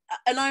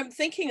 and I'm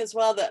thinking as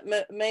well that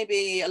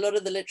maybe a lot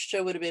of the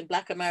literature would have been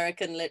Black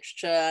American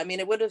literature. I mean,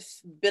 it would have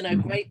been a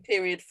great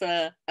period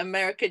for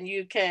American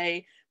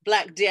UK,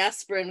 Black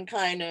diasporan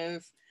kind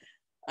of.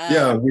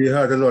 Yeah, we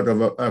had a lot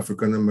of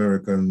African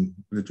American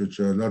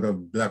literature, a lot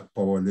of Black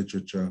power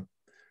literature,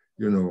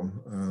 you know,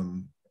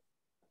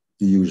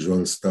 the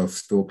usual stuff,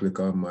 Stokely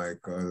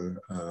Carmichael,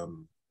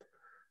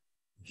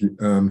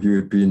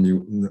 Huey P.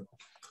 Newton,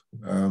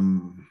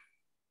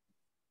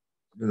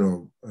 you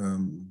know,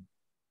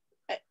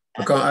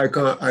 I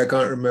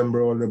can't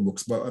remember all the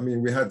books, but I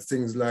mean, we had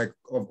things like,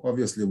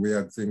 obviously we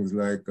had things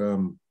like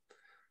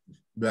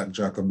Black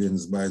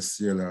Jacobins by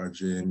C.L.R.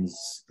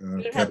 James.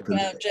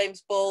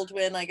 James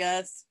Baldwin, I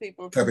guess.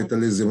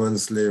 Capitalism and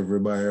Slavery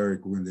by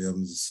Eric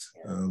Williams.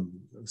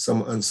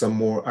 Some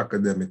more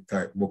academic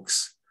type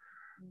books,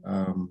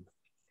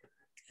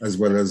 as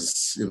well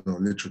as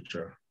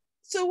literature.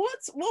 So what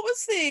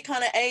was the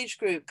kind of age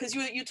group? Because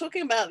you're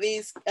talking about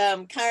these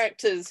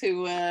characters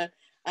who were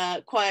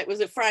quite,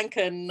 was it Frank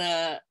and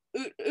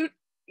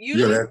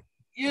Hewlett?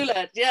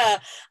 Yeah.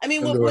 I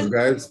mean,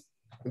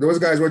 those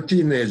guys were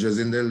teenagers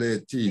in their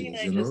late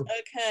teens. Teenagers,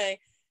 okay.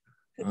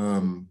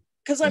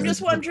 Because I'm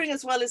just wondering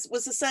as well,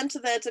 was the center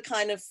there to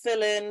kind of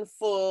fill in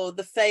for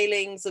the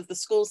failings of the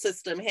school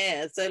system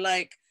here? So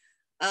like,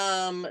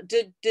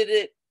 did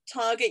it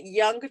target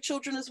younger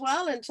children as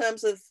well, in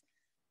terms of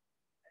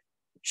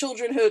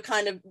children who are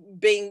kind of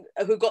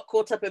who got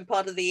caught up in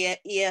part of the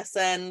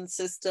ESN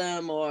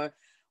system, or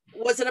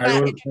was it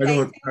about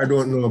I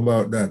don't know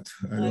about that.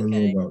 I don't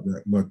know about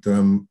that. But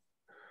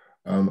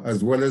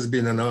as well as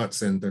being an art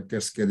center,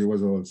 Keskidee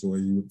was also a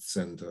youth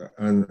center.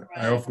 And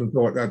I often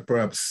thought that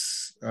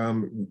perhaps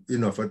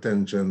enough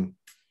attention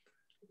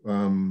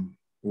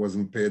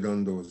wasn't paid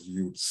on those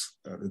youths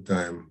at the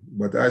time.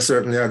 But I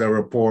certainly had a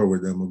rapport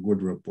with them, a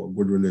good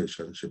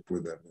relationship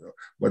with them.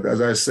 But as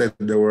I said,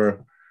 there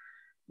were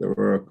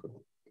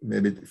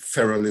maybe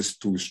feral is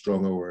too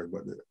strong a word,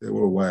 but they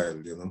were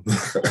wild,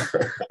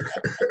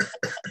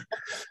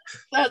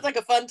 Sounds like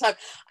a fun time.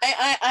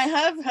 I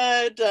have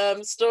heard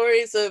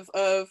stories of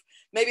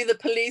maybe the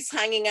police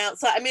hanging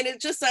outside. I mean,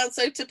 it just sounds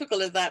so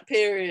typical of that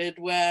period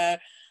where,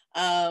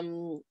 I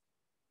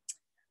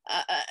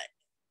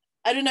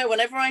don't know,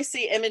 whenever I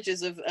see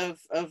images of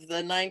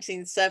the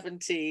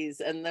 1970s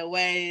and the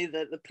way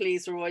that the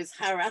police were always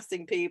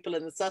harassing people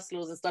and the sus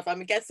laws and stuff,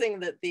 I'm guessing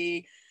that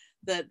the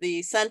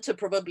center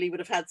probably would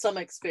have had some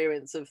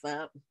experience of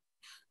that.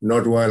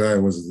 Not while I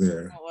was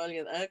there. Oh, well,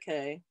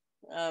 okay.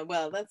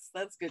 Well,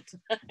 that's good to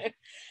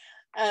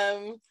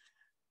know.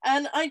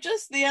 And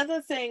the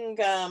other thing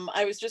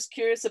I was just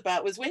curious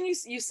about was when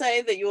you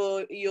say that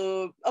your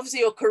obviously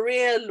your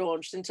career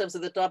launched in terms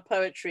of the dub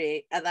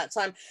poetry at that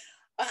time.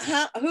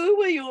 Who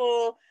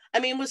were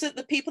was it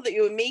the people that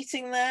you were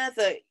meeting there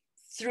that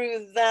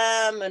through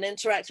them and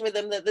interacting with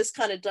them that this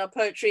kind of dub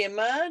poetry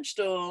emerged,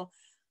 or?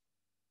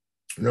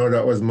 No,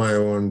 that was my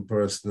own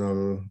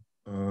personal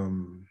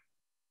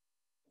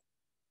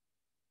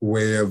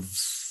way of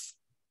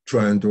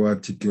trying to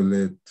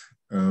articulate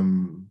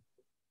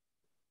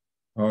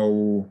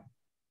how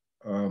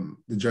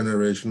the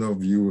generation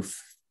of youth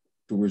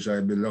to which I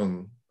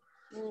belong,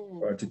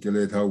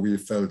 articulate how we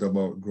felt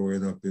about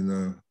growing up in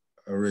a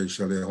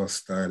racially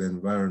hostile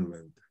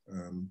environment.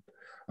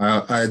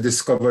 I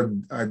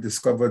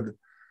discovered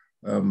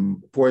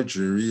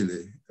poetry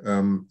really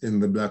in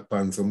the Black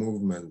Panther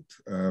movement.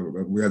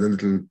 We had a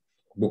little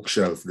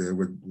bookshelf there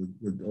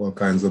with all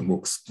kinds of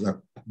books,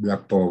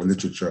 Black Power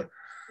literature.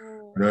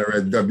 And I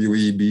read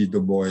W.E.B. Du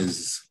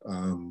Bois'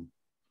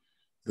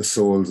 The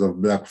Souls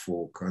of Black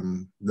Folk,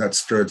 and that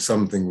stirred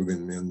something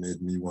within me and made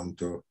me want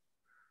to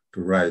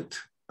write.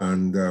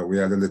 And we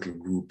had a little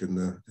group in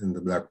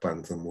the Black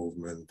Panther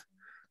movement.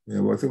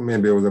 Yeah, I think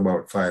maybe it was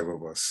about 5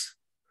 of us.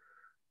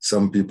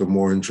 Some people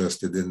more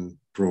interested in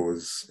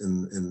prose,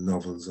 in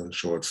novels and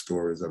short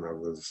stories, and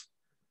others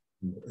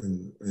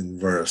in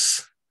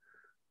verse.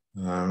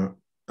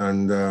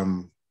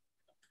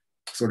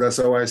 So that's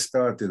how I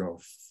started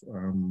off.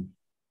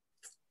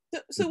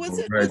 So was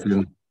it?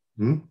 Writing.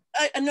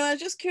 I was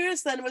just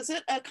curious then, was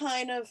it a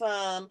kind of,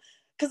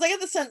 because I get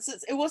the sense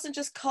that it wasn't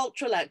just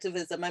cultural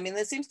activism. I mean,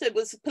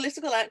 was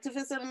political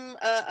activism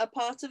a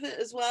part of it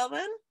as well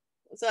then?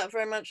 Was that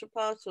very much a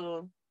part,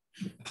 or?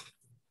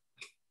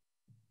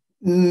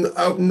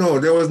 No,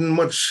 there wasn't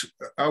much.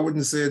 I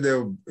wouldn't say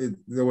there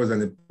was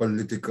any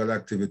political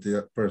activity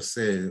per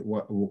se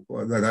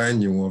that I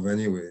knew of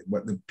anyway.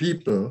 But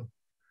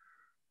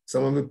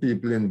some of the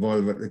people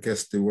involved at the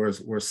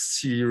Keskidee were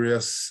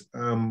serious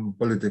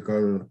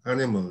political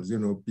animals.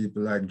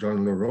 People like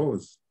John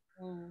LaRose,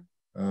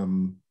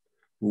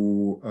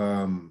 who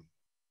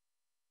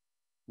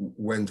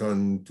went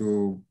on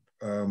to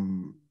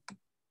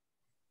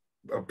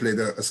played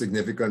a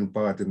significant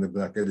part in the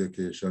Black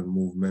education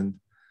movement.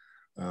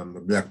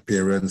 The Black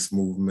Parents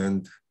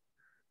Movement,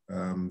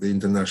 the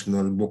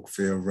International Book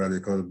Fair of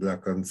Radical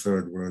Black and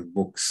Third World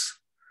Books,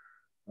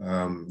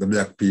 the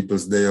Black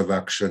People's Day of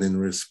Action in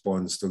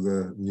response to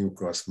the New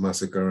Cross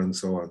Massacre, and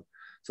so on.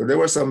 So there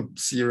were some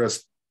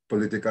serious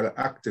political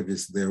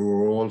activists there who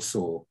were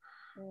also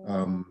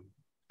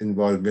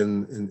involved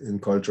in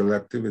cultural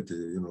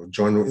activity.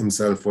 John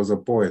himself was a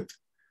poet.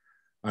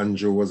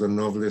 Andrew was a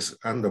novelist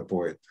and a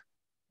poet.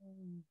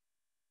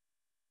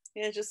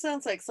 Yeah, it just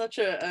sounds like such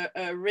a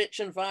rich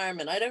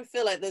environment. I don't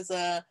feel like there's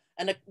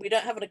we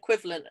don't have an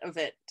equivalent of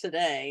it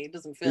today. It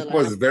doesn't feel like. It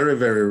was very,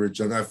 very rich,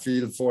 and I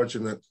feel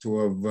fortunate to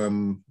have,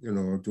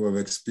 to have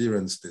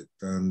experienced it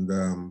and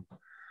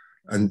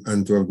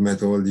to have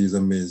met all these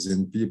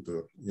amazing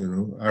people.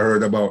 I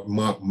heard about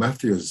Mark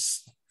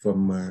Matthews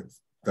from my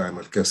time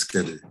at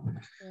Keskidee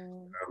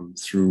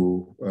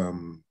through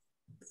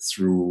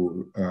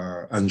through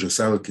Andrew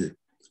Salke,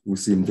 who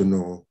seemed to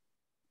know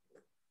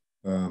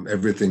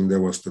everything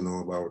there was to know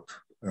about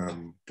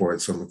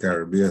poets from the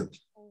Caribbean.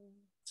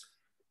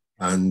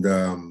 And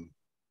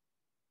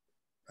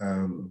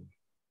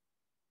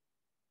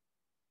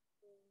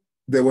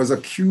there was a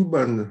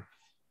Cuban,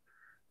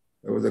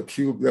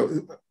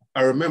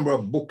 I remember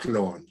a book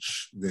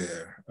launch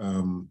there.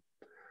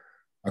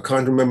 I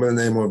can't remember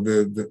the name of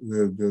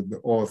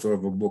the author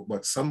of a book,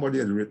 but somebody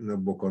had written a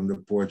book on the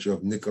poetry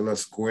of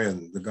Nicholas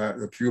Gwen,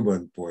 the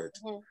Cuban poet.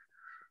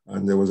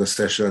 And there was a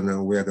session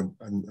and we had a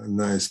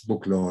nice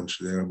book launch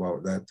there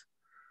about that.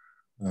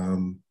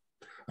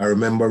 I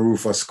remember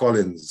Rufus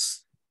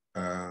Collins,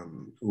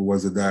 who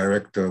was the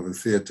director of the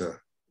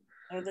theater.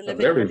 Oh, the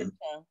Living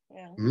Theatre,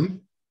 yeah.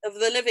 Of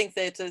the Living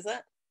Theatre, is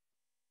that?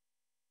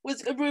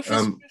 Was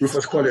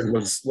Rufus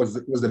Collins was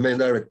the main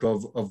director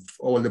of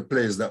all the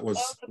plays that was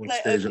on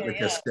stage at the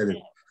Keskidee.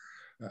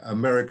 A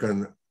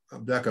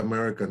Black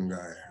American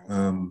guy.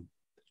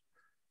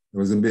 He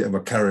was a bit of a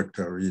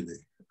character,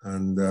 really.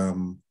 And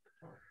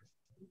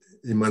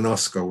him and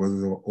Oscar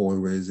was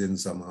always in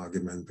some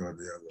argument or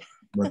the other.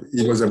 But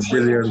he was a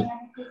brilliant,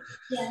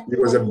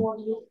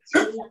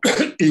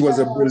 he was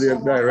a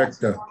brilliant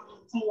director.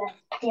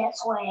 Wait a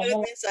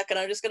second,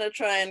 I'm just going to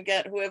try and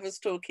get whoever's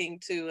talking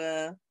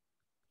to.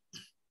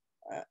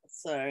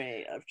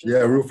 Sorry.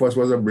 Yeah, Rufus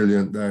was a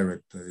brilliant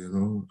director, you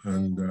know,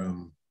 and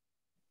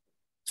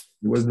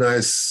it was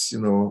nice, you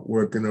know,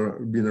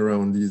 being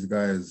around these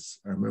guys.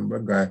 I remember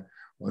a guy,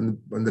 when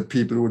the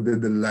people who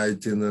did the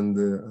lighting and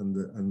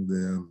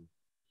the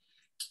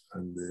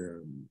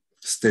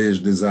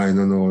stage design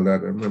and all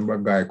that. I remember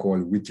a guy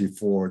called Whitty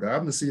Ford. I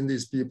haven't seen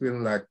these people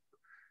in like,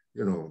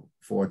 you know,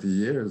 40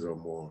 years or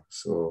more.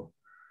 So,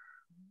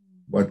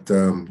 but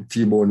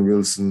T-Bone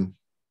Wilson,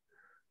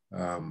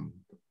 who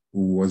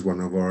was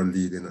one of our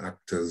leading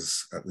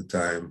actors at the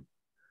time,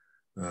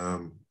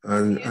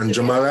 and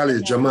Jamal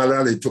Ali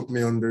took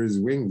me under his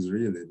wings,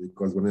 really,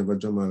 because whenever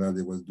Jamal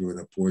Ali was doing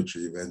a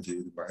poetry event, he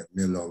would invite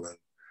me along, and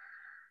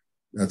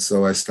that's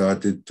how I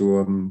started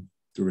to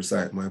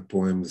recite my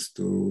poems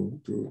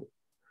to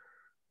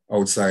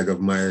outside of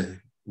my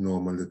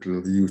normal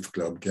little youth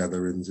club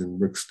gatherings in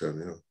Brixton,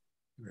 you know.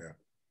 Yeah.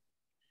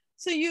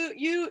 So you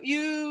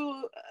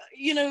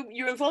know,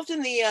 you're involved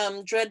in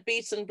the Dread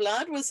Beat and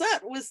Blood. Was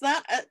that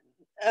at,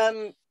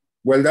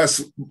 Well,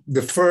 that's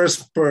the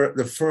first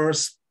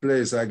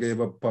place I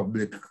gave a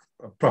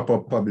proper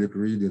public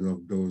reading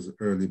of those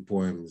early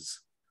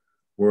poems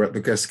were at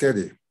the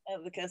Keskidee.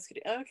 At the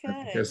Keskidee, okay.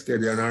 At the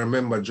Keskidee, and I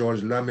remember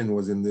George Lamin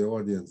was in the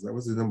audience. That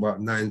was in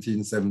about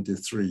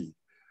 1973.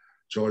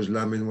 George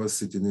Lamin was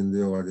sitting in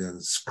the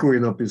audience,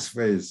 screwing up his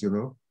face, you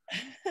know.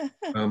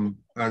 And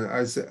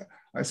I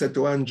said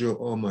to Andrew,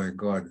 oh my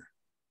God,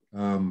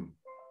 the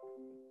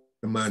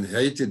man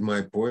hated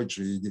my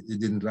poetry. He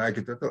didn't like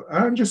it at all.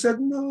 Andrew said,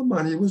 no,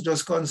 man, he was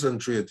just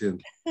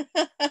concentrating.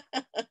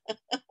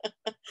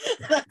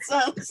 That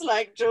sounds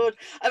like George.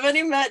 I've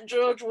only met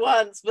George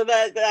once, but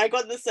I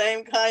got the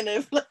same kind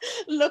of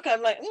look.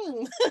 I'm like,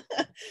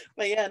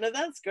 But yeah, no,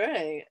 that's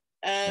great.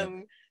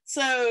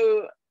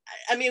 So,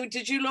 I mean,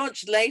 did you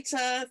launch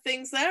later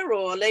things there,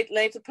 or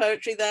later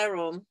poetry there,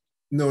 or?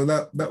 No,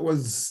 that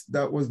was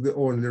the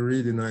only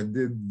reading I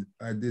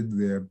did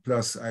there.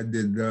 Plus, I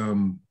did,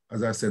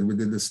 as I said, we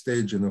did the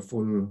staging, a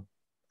full,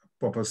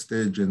 proper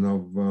staging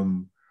of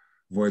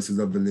Voices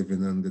of the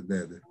Living and the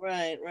Dead.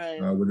 Right.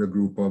 With a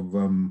group of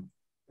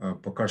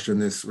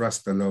percussionists,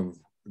 Rastalove,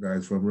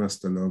 guys from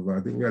Rastalove.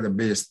 I think we had a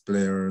bass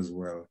player as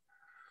well,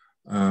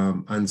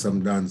 and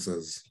some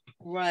dancers.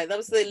 Right, that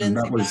was the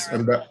Lindsay Barrett.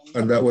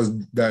 And that was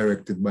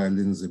directed by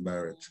Lindsay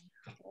Barrett,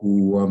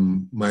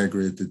 who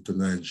migrated to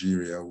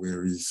Nigeria,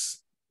 where he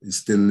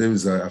still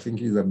lives. I think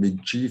he's a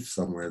big chief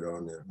somewhere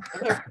down there.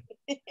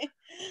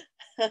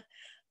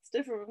 It's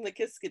different from the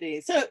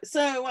Keskidee. So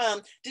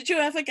did you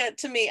ever get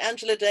to meet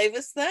Angela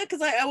Davis there?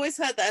 Because I always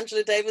heard that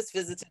Angela Davis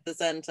visited the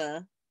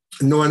center.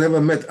 No, I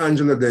never met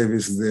Angela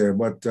Davis there,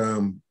 but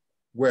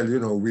well, you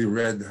know, we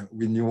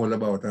knew all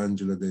about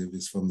Angela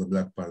Davis from the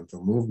Black Panther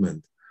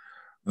movement.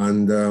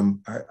 And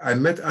I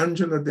met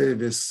Angela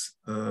Davis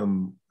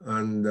and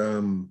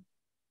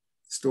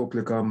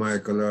Stokely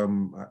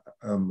Carmichael,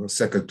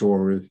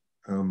 secretary,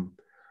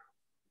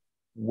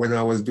 when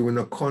I was doing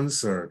a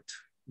concert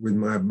with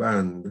my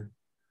band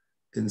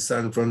in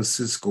San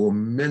Francisco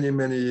many,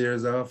 many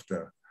years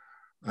after.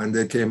 And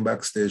they came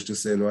backstage to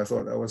say, "Oh, I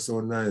thought that was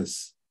so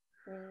nice."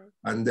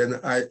 And then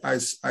I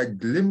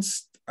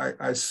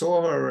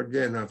saw her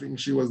again. I think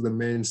she was the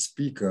main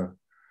speaker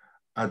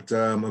at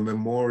a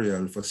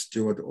memorial for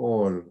Stuart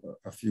Hall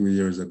a few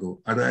years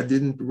ago. And I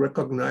didn't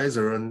recognize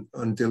her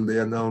until they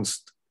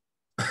announced,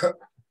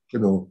 you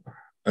know,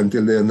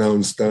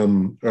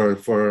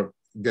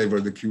 gave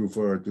her the cue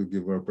for her to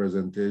give her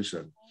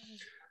presentation.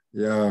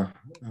 Yeah,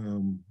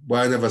 but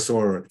I never saw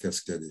her at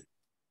Keskidee.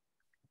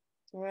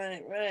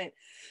 Right.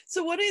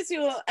 So what is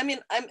your, I mean,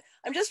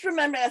 I'm just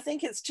remembering, I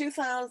think it's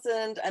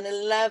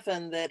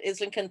 2011 that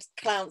Islington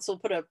Council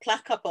put a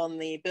plaque up on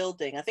the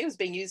building. I think it was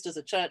being used as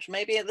a church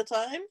maybe at the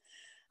time.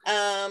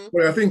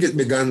 Well, I think it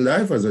began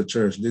life as a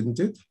church, didn't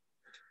it?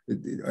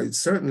 It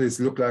certainly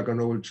looked like an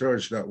old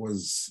church that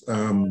was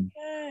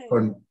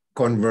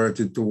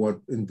converted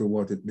to into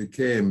what it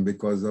became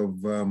because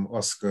of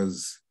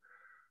Oscar's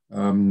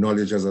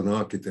knowledge as an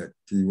architect.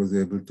 He was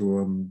able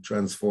to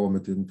transform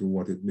it into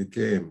what it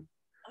became.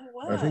 Oh,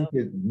 wow. I think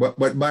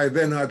but by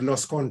then I'd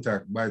lost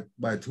contact. By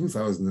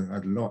 2000,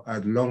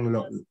 I'd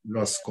long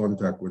lost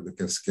contact with the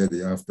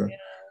Keskidee after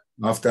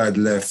I'd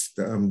left.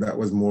 That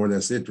was more or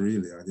less it,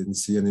 really. I didn't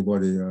see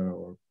anybody.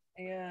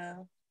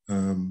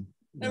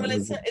 No, well,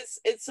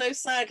 it's so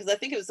sad because I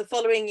think it was the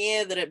following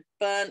year that it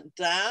burnt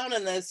down,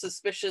 and there's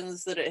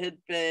suspicions that it had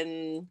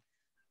been,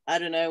 I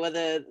don't know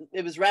whether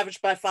it was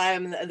ravaged by fire,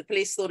 and the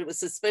police thought it was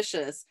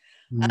suspicious.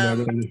 I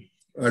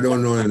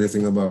don't know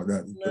anything about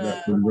that. No. But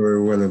that could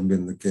very well have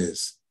been the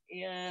case.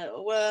 Yeah,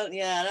 well,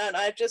 yeah,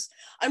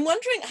 I'm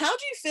wondering, how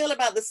do you feel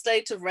about the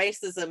state of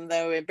racism,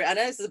 though? I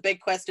know this is a big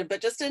question, but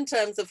just in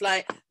terms of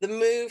like the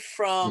move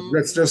from...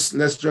 Let's just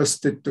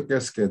stick to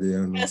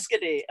Keskidee.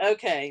 Keskidee,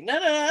 okay.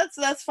 No,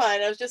 that's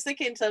fine. I was just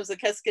thinking in terms of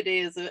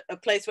Keskidee as a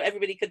place where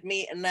everybody could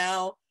meet, and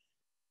now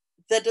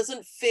there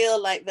doesn't feel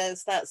like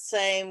there's that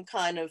same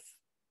kind of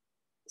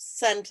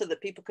center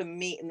that people can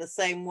meet in the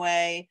same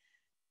way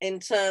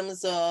in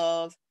terms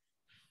of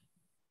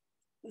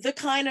the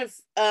kind of,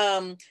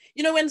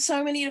 when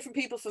so many different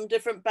people from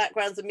different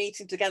backgrounds are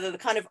meeting together, the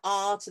kind of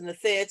art and the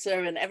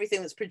theater and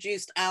everything that's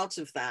produced out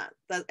of that.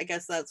 I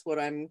guess that's what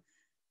I'm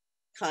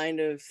kind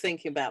of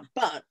thinking about.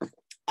 But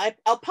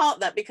I'll part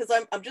that because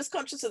I'm just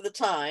conscious of the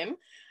time.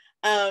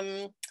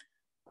 And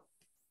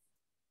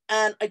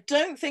I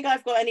don't think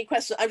I've got any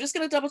questions. I'm just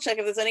going to double check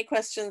if there's any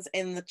questions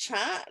in the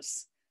chat.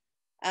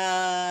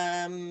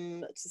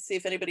 To see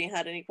if anybody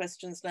had any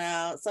questions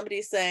now.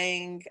 Somebody's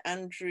saying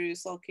Andrew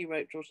Solke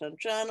wrote Georgetown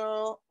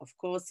Journal. Of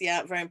course,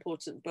 yeah, very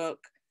important book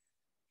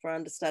for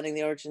understanding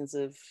the origins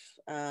of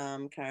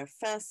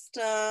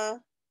Carafesta.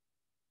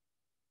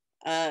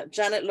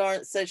 Janet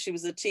Lawrence said she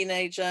was a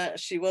teenager.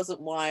 She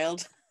wasn't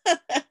wild.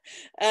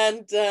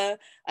 And then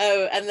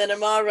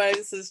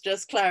Amah-Rose has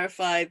just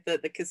clarified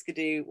that the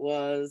Keskidee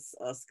was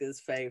Oscar's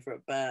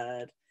favorite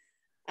bird.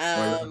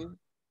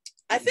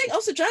 I think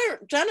also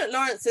Janet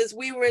Lawrence says,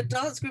 we were a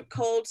dance group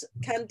called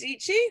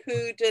Kandichi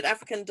who did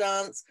African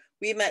dance.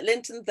 We met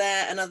Linton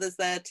there and others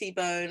there,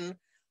 T-Bone,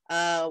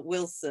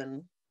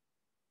 Wilson.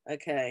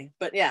 Okay,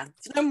 but yeah,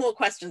 no more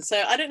questions.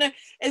 So I don't know,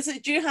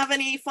 do you have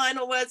any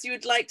final words you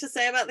would like to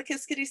say about the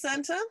Keskidee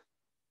Center?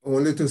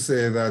 Only to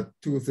say that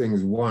two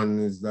things. One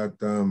is that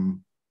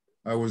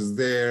I was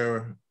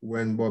there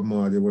when Bob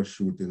Marley was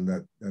shooting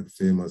that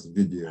famous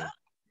video.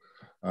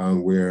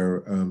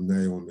 Where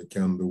Naomi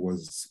Campbell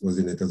was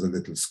in it as a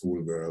little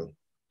schoolgirl.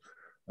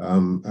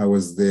 I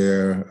was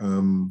there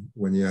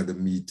when he had a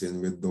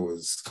meeting with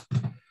those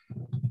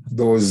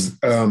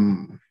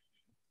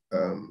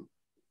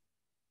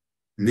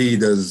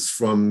leaders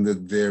from the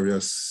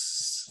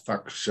various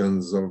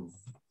factions of,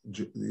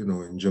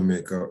 in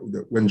Jamaica,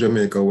 when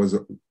Jamaica was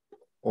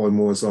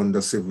almost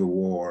under civil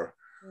war,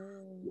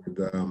 with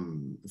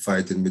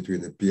fighting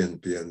between the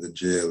PNP and the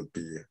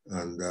JLP,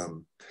 and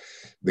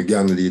the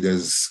gang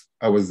leaders.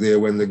 I was there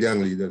when the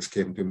gang leaders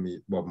came to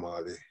meet Bob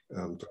Marley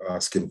to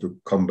ask him to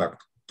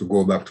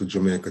go back to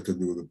Jamaica to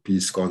do the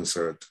peace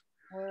concert.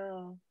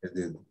 Wow.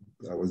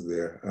 I was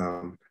there.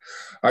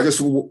 I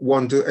just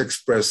want to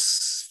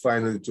express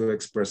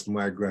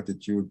my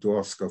gratitude to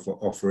Oscar for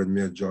offering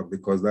me a job,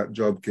 because that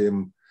job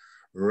came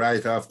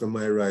right after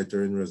my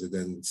writer in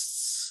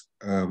residence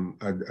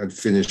I'd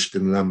finished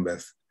in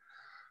Lambeth.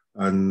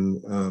 And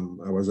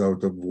I was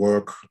out of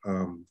work,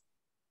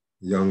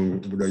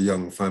 with a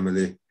young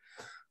family,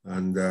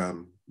 and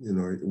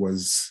it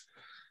was.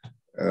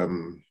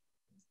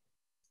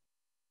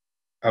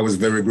 I was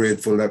very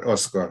grateful that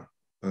Oscar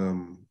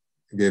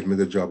gave me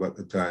the job at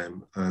the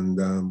time, and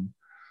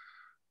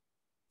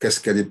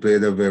Keskidee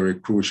played a very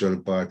crucial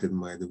part in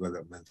my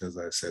development, as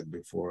I said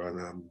before, and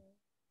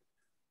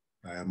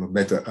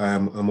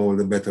I'm all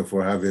the better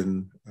for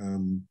having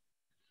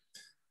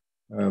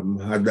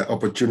had the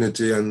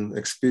opportunity and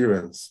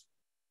experience.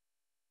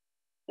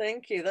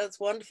 Thank you. That's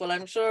wonderful.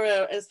 I'm sure,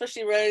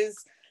 especially Rose,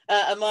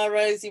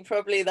 Amah-Rose,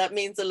 that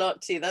means a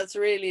lot to you. That's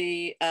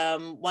really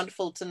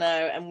wonderful to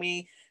know. And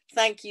we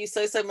thank you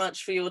so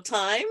much for your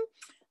time,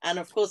 and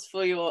of course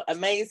for your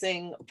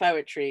amazing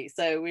poetry.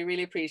 So we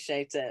really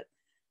appreciate it.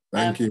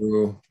 Thank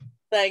you.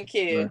 Thank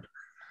you.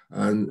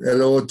 And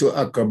hello to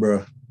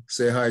Accabre.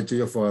 Say hi to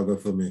your father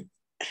for me.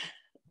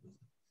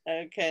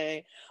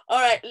 Okay. All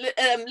right,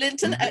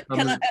 Linton.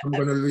 I'm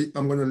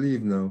gonna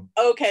leave now.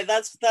 Okay,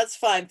 that's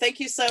fine. Thank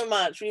you so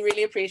much. We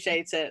really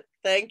appreciate it.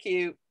 Thank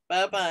you.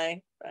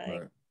 Bye-bye.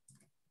 Bye.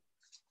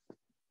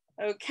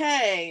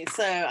 Okay,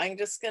 so I'm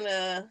just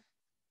gonna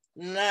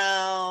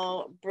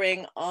now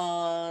bring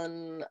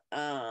on.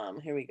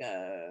 Here we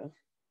go.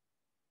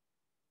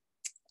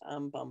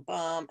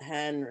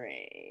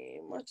 Henry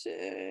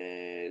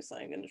Muttoo. So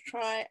I'm going to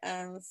try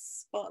and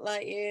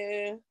spotlight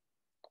you.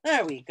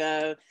 There we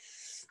go.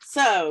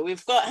 So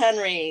we've got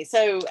Henry.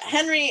 So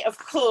Henry, of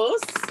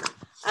course,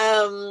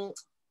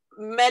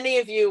 many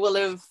of you will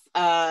have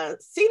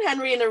seen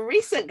Henry in a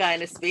recent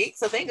Guyana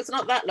Speaks. I think it's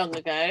not that long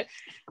ago.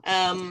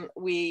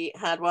 We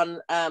had one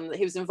that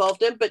he was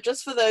involved in, but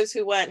just for those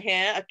who weren't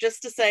here,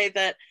 just to say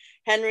that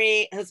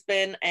Henry has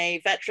been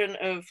a veteran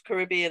of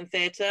Caribbean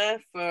theatre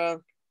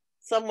for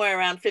somewhere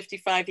around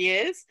 55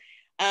 years.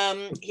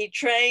 He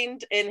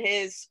trained in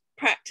his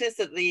practice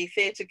at the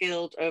Theatre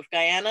Guild of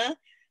Guyana,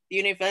 the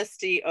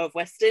University of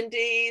West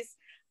Indies,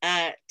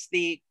 at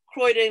the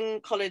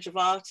Croydon College of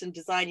Art and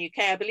Design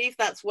UK. I believe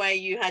that's where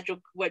you had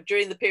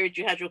during the period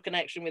you had your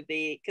connection with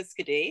the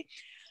Keskidee,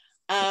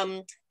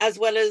 as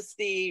well as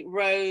the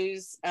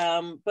Rose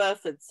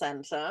Burford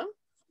Centre.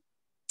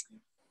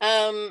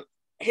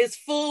 His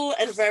full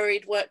and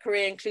varied work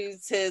career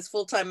includes his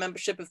full-time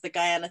membership of the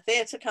Guyana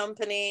Theatre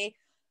Company,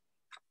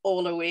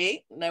 all are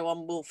we, no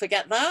one will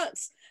forget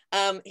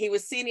that. He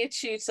was senior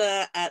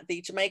tutor at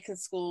the Jamaican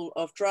School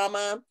of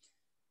Drama,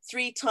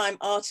 3-time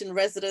art in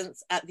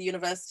residence at the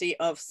University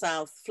of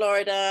South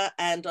Florida,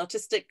 and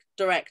artistic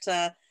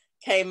director,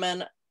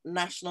 Cayman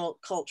National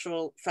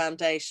Cultural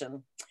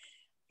Foundation.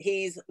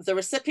 He's the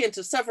recipient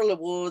of several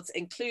awards,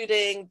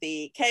 including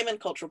the Cayman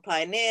Cultural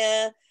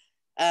Pioneer,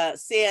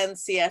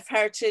 CNCF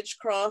Heritage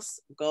Cross,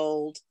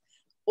 Gold,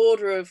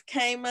 Order of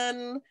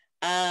Cayman,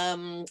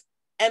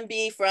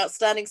 MBE for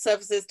Outstanding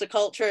Services to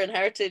Culture and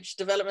Heritage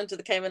Development of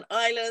the Cayman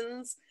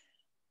Islands.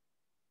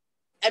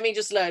 I mean,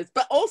 just loads,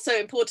 but also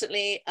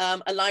importantly,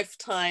 a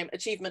Lifetime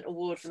Achievement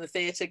Award from the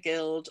Theatre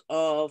Guild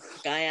of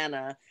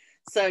Guyana.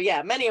 So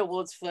yeah, many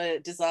awards for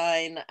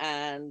design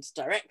and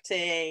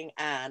directing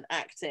and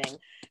acting. So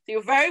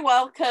you're very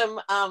welcome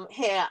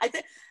here. I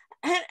think,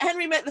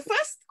 Henry, the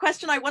first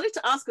question I wanted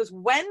to ask was,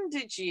 when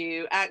did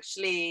you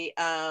actually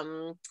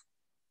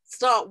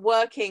start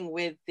working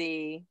with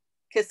the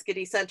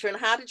Keskidee Centre, and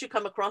how did you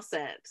come across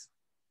it?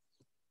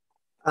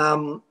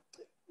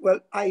 Well,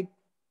 I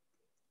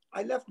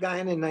left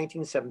Guyana in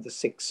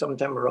 1976,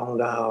 sometime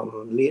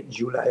around late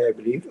July, I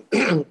believe,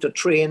 to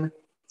train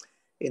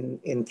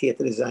in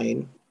theatre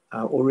design.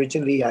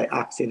 Originally, I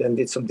acted and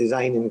did some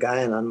design in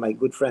Guyana, and my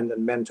good friend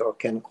and mentor,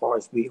 Ken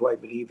Corsby, who I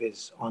believe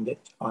is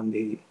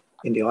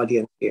in the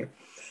audience here.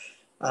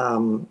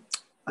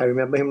 I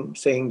remember him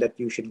saying that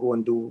you should go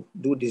and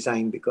do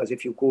design, because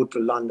if you go to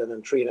London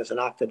and train as an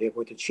actor, they're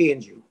going to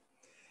change you.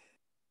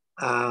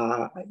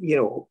 You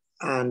know,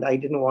 and I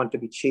didn't want to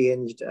be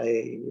changed.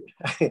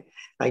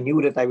 I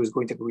knew that I was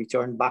going to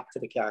return back to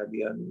the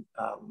Caribbean,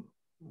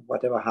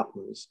 whatever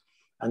happens.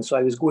 And so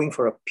I was going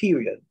for a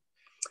period.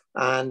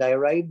 And I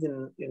arrived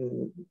in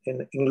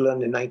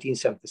England in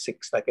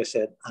 1976, like I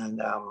said,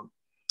 and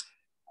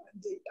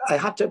I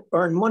had to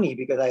earn money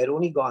because I had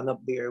only gone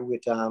up there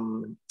with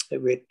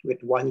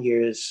 1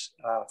 year's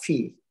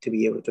fee to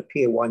be able to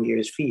pay 1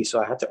 year's fee.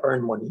 So I had to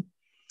earn money.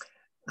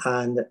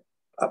 And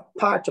a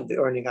part of the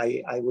earning,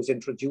 I was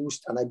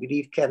introduced, and I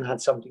believe Ken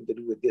had something to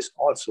do with this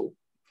also.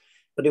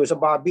 But there was a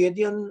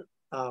Barbadian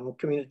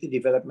community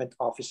development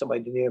officer by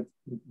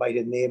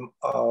the name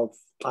of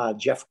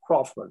Jeff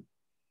Crawford.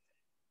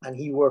 And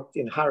he worked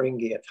in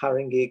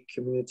Haringey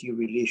Community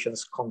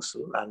Relations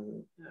Council.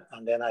 And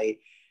then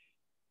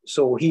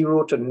so he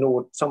wrote a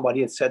note. Somebody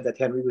had said that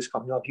Henry was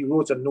coming up. He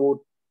wrote a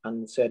note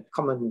and said,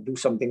 come and do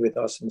something with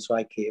us. And so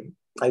I came.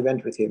 I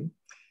went with him.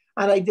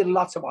 And I did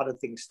lots of other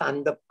things,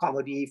 stand-up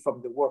comedy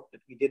from the work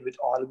that we did with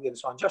Ollie and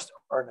so on, just to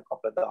earn a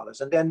couple of dollars.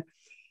 And then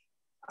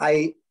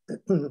I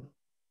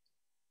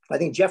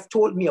think Jeff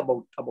told me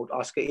about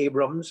Oscar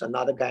Abrams,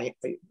 another guy,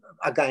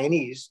 a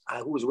Guyanese,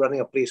 who was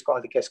running a place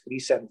called the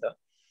Keskidee Centre.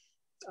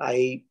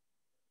 I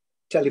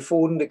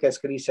telephoned the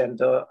Keskidee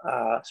Centre,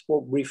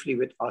 spoke briefly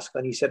with Oscar,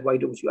 and he said, why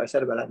don't you? I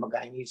said, well, I'm a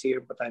Guyanese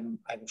here, but I'm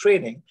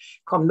training.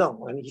 Come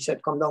down. And he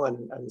said, come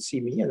down and see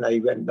me. And I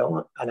went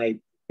down, and I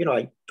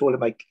told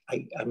him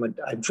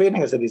I'm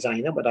training as a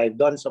designer, but I've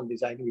done some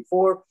designing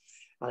before,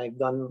 and I've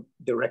done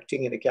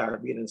directing in the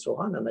Caribbean and so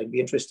on, and I'd be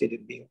interested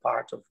in being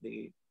part of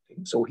the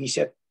thing. So he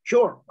said,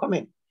 sure, come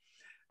in.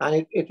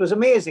 And it was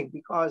amazing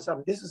because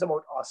this is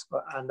about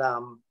Oscar. And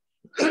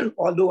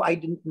although I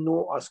didn't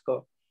know Oscar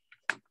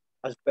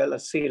as well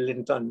as, say,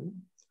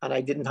 Linton, and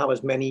I didn't have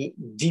as many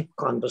deep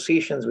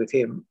conversations with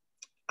him,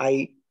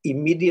 I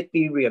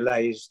immediately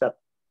realized that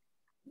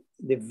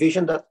the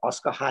vision that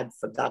Oscar had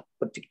for that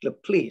particular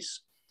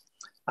place,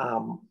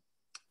 for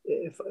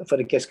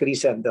the Keskidee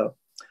Centre,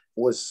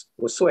 was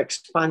so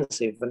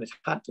expansive, and it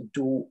had to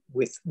do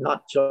with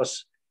not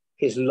just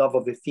his love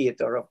of the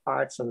theatre, of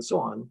arts and so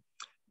on,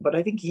 but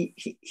I think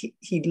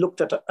he looked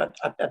at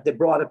the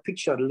broader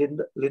picture.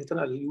 Linton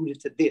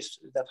alluded to this,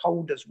 that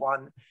how does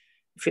one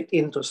fit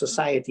into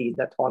society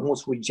that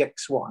almost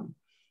rejects one?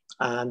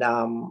 And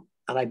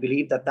I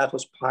believe that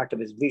was part of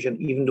his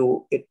vision, even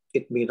though it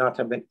may not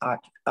have been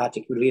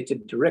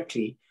articulated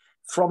directly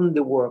from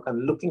the work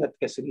and looking at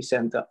Keskidee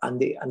Centre and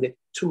the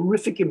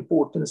terrific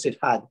importance it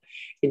had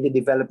in the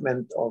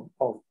development of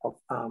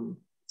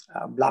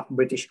Black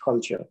British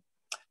culture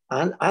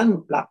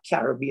and Black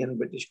Caribbean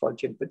British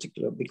culture in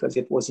particular, because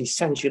it was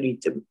essentially,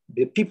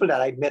 the people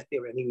that I met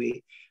there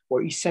anyway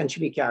were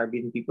essentially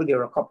Caribbean people. There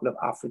were a couple of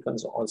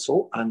Africans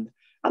also, and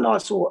And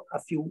also a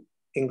few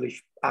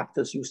English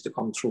actors used to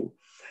come through.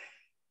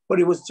 But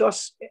it was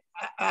just,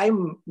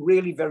 I'm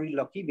really very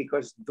lucky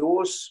because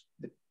those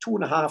the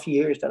 2.5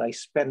 years that I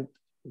spent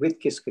with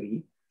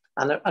Keskidee,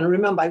 and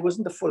remember, I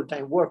wasn't a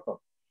full-time worker.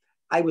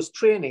 I was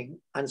training,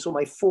 and so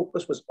my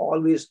focus was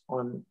always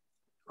on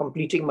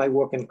completing my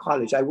work in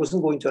college. I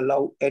wasn't going to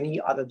allow any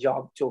other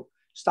job to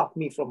stop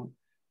me from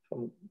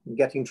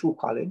getting through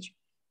college.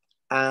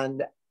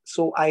 And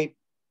so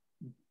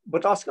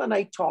but Oscar and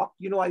I talked,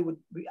 you know, I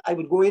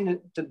would go in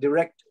to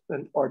direct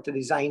or to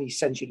design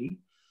essentially.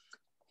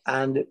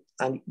 And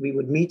we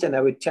would meet and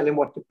I would tell him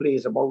what the play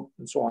is about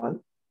and so on.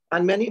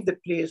 And many of the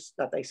plays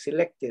that I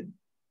selected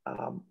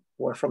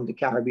were from the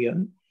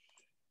Caribbean.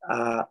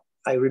 I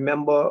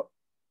remember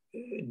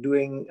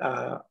doing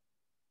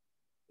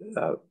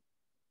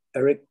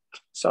Eric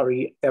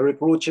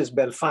Roach's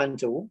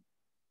Belfanto.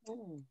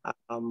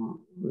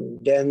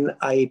 Then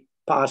I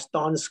passed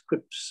on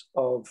scripts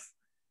of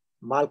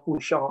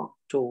Malcouchon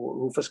to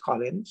Rufus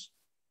Collins,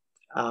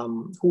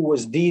 who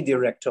was the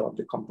director of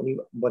the company,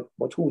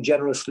 but who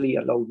generously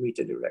allowed me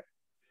to direct.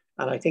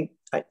 And I think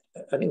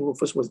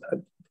Rufus was,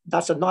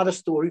 that's another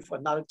story for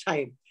another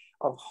time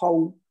of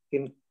how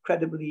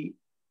incredibly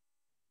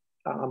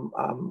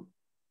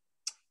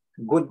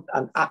good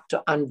an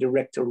actor and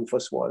director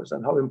Rufus was,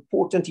 and how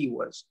important he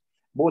was,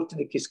 both to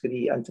the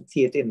Keskidee and to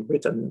theatre in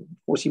Britain.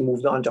 Of course, he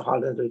moved on to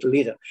Holland a little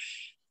later.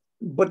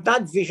 But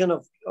that vision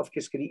of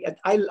Keskidee,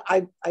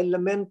 I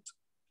lament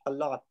a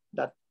lot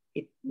that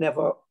it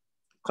never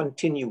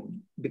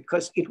continued,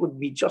 because it would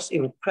be just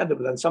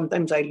incredible. And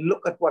sometimes I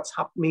look at what's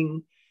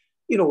happening,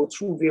 you know,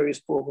 through various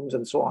programs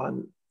and so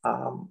on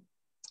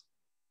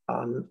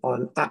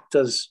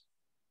actors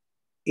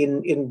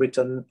in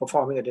Britain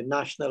performing at the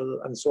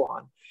national and so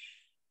on.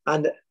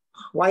 And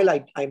while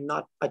I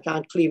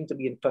can't claim to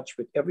be in touch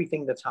with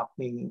everything that's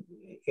happening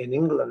in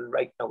England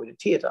right now with the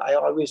theatre, I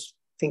always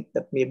think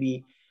that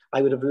maybe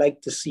I would have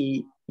liked to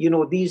see, you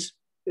know, these,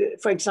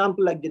 for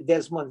example, like the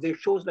Desmonds, there are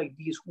shows like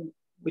these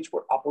which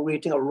were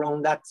operating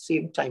around that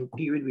same time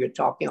period we are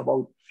talking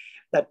about,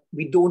 that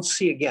we don't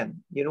see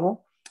again, you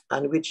know,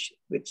 and which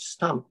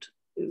stamped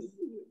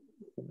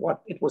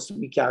what it was to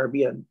be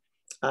Caribbean,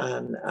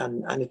 and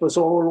it was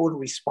our own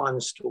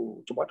response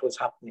to what was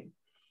happening.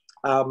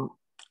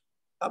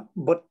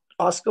 But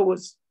Oscar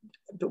was,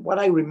 what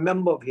I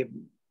remember of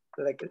him,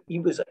 like he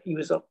was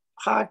a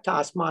hard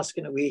taskmaster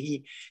in a way.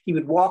 He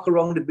would walk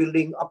around the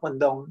building up and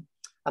down,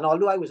 and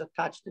although I was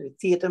attached to the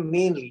theatre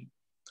mainly,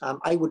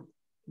 I would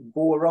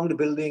go around the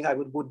building. I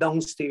would go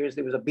downstairs.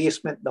 There was a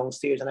basement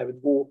downstairs, and I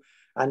would go,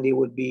 and there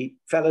would be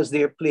fellas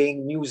there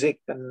playing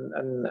music and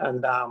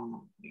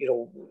you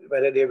know,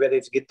 whether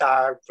it's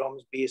guitar,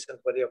 drums, bass, and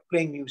whether they're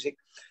playing music.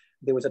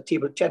 There was a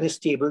tennis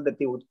table that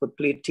they could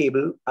play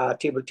table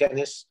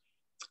tennis.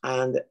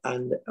 And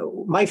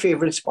my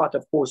favorite spot,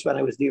 of course, when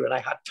I was there and I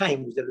had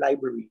time, was the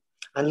library.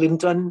 And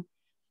Linton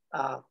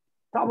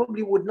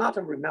probably would not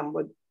have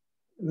remembered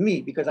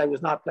me, because I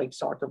was not like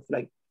sort of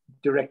like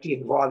directly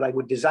involved. I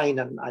would design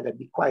and I'd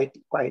be quiet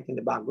in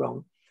the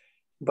background.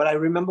 But I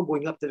remember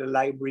going up to the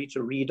library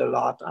to read a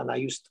lot, and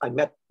I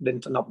met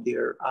Linton up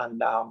there,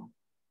 and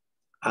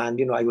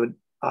you know, I would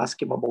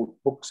ask him about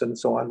books and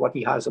so on, what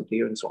he has up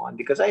there and so on,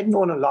 because I had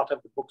known a lot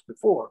of the books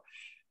before,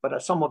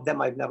 but some of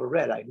them I've never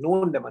read. I've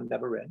known them and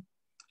never read.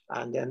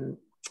 And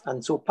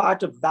so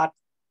part of that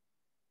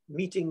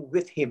meeting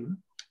with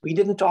him, we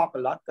didn't talk a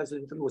lot, because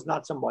Linton was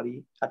not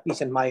somebody, at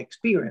least in my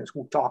experience,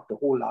 who talked a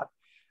whole lot.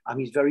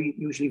 He's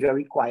usually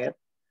very quiet.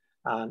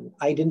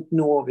 I didn't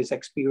know of his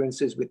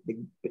experiences with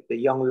the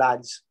young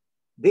lads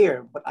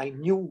there, but I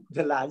knew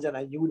the lads, and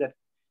I knew that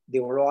they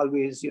were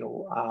always, you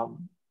know,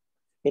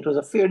 it was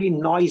a fairly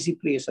noisy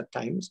place at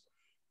times.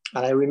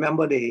 And I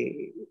remember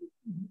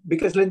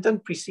because Linton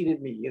preceded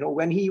me, you know,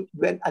 when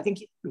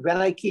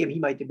I came, he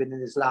might have been in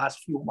his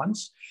last few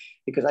months,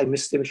 because I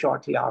missed him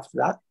shortly after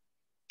that.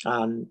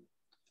 And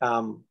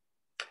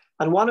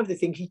one of the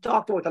things he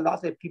talked about, a lot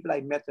of the people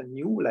I met and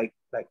knew, like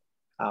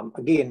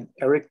again,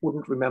 Eric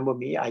wouldn't remember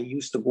me. I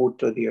used to go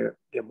to their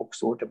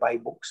bookstore to buy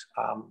books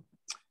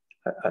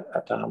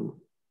at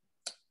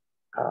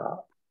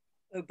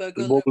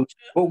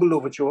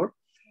Bogle-L'Ouverture.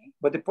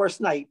 But the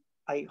person I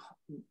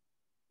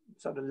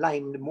sort of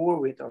lined more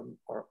with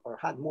or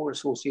had more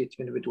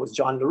association with was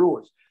John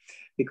LaRose,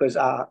 because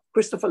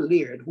Christopher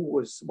Laird, who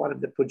was one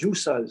of the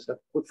producers, a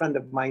good friend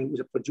of mine who was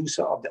a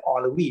producer of the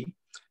All-A-Wee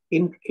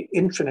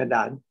in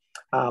Trinidad,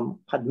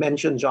 had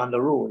mentioned John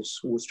LaRose,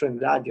 who was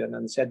Trinidadian,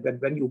 and said,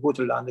 when you go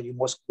to London, you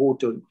must go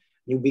to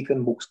New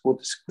Beacon Books, go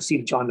to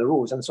see John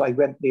LaRose. And so I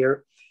went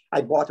there.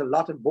 I bought a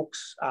lot of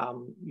books.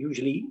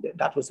 Usually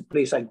that was the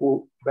place I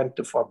went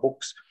to for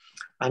books.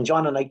 And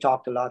John and I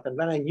talked a lot. And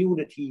when I knew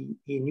that he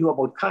knew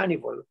about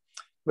Carnival,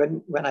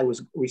 when I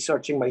was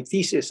researching my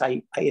thesis,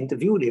 I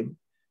interviewed him.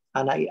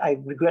 And I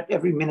regret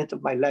every minute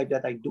of my life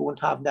that I don't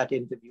have that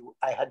interview.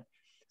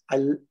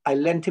 I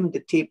lent him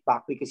the tape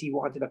back because he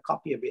wanted a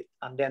copy of it.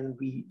 And then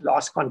we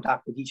lost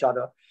contact with each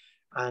other.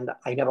 And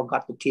I never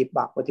got the tape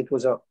back, but it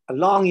was a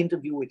long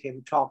interview with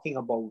him talking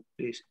about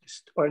this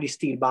early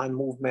steel band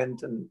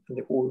movement and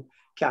the whole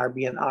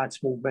Caribbean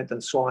arts movement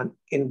and so on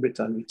in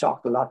Britain. We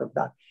talked a lot of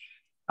that,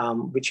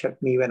 which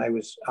helped me when I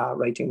was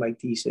writing my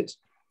thesis.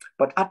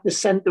 But at the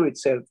center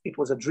itself, it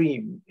was a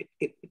dream.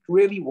 It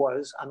really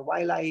was. And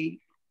while I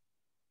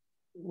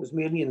was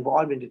mainly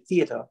involved in the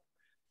theater,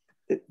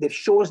 the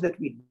shows that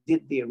we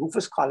did there,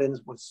 Rufus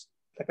Collins was,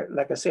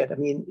 like I said, I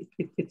mean,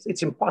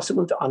 it's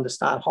impossible to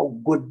understand how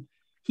good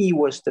he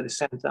was to the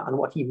center and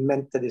what he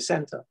meant to the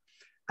center.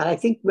 And I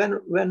think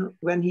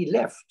when he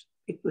left,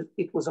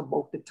 it was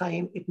about the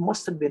time, he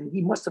must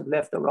have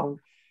left around,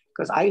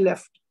 because I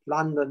left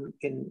London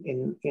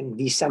in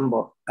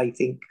December, I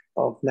think,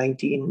 of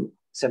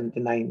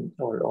 1979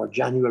 or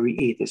January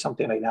 8th or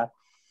something like that.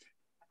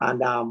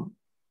 And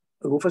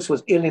Rufus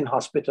was ill in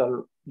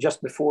hospital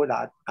just before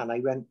that, and I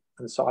went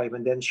and saw him.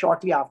 And then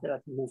shortly after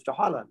that, he moved to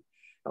Holland.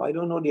 Now, I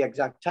don't know the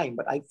exact time,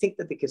 but I think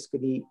that the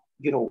Keskidee,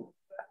 you know,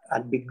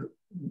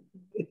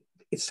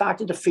 it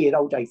started to fade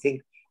out, I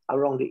think,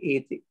 around the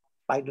 80s,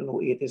 I don't know,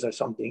 80s or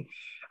something.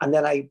 And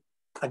then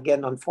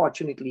again,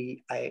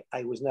 unfortunately,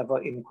 I was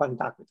never in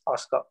contact with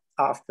Oscar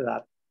after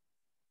that.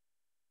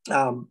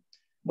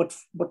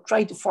 But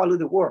tried to follow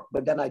the work.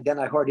 But then I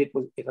heard it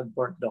had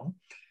burnt down.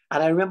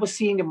 And I remember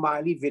seeing the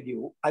Marley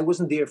video. I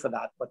wasn't there for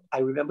that, but I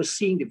remember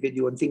seeing the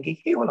video and thinking,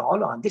 hey, hold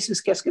on, this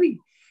is Keskidee.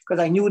 Because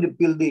I knew the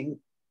building,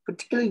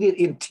 particularly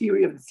the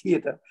interior of the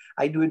theater.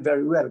 I knew it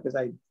very well because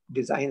I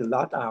designed a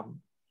lot.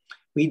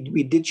 We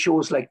did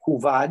shows like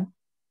Huvad,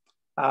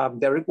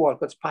 Derek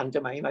Walcott's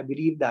pantomime, I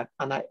believe that.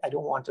 And I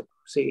don't want to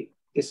say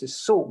this is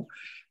so,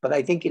 but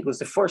I think it was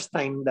the first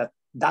time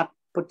that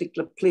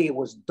particular play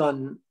was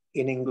done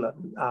in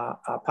England,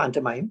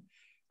 pantomime.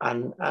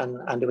 And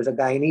there was a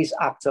Guyanese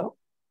actor.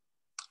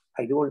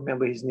 I don't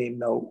remember his name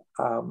now.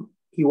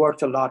 He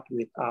worked a lot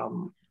with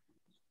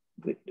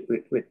the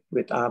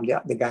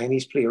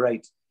Guyanese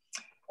playwright.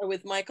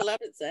 With Michael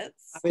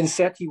Abinsetts.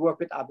 Abinsetts, he worked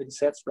with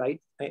Abinsetts,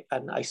 right?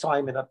 And I saw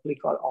him in a play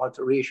called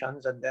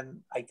Alterations, and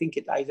then I think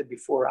it either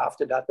before or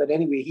after that. But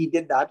anyway, he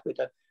did that with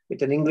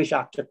an English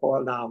actor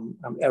called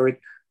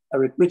Eric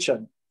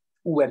Richard,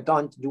 who went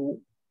on to do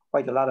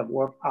quite a lot of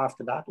work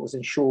after that, was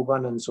in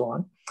Shogun and so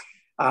on.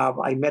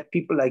 I met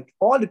people like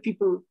all the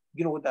people,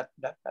 you know, that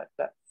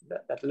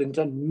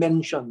Linton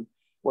mentioned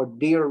were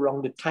there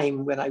around the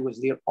time when I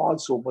was there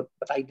also, but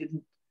I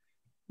didn't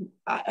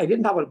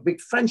have a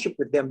big friendship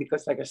with them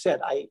because, like I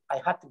said, I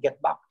had to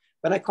get back.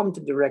 When I come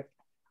to direct,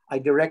 I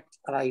direct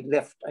and I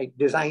left. I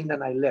designed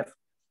and I left.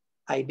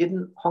 I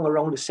didn't hang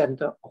around the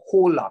center a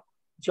whole lot,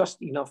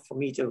 just enough for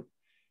me to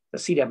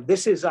see them.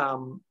 This is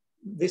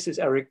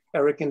Eric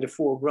in the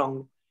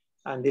foreground,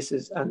 and this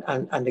is and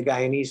the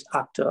Guyanese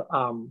actor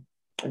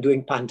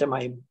doing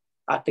pantomime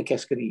at the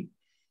Keskidee.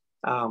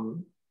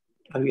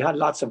 And we had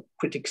lots of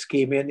critics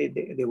came in.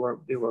 There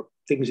were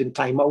things in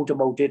Time Out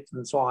about it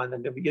and so on.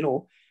 And, you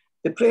know,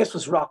 the place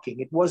was rocking.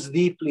 It was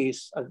the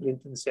place, as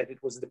Linton said,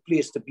 it was the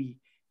place to be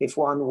if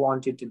one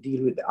wanted to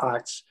deal with the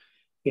arts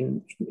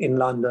in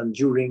London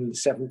during the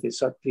 70s,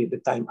 certainly at the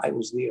time I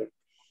was there.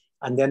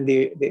 And then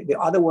the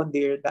other one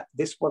there,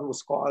 this one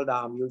was called,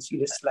 you'll see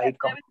this slide.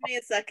 Bear with me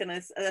a second.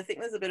 I think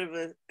there's a bit of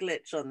a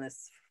glitch on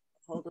this.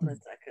 Hold on a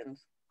second.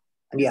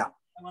 Yeah.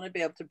 I want to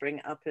be able to bring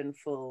it up in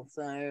full,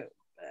 so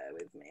bear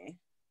with me.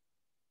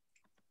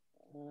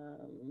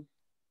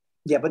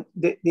 Yeah, but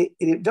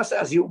just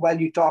as while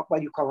you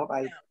come up,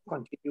 I'll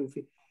continue.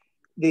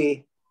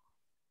 The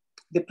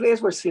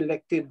plays were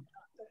selected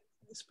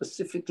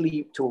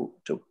specifically to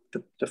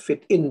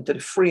fit into the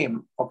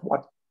frame of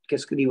what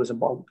Keskidee was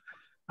about,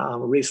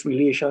 race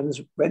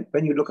relations.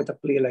 When you look at a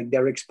play like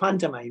Derek's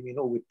pantomime, you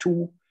know, with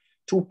two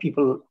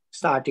people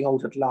starting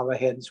out at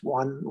loggerheads,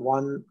 one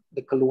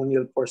the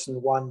colonial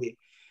person, one the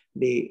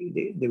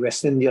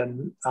West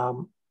Indian.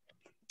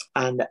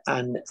 And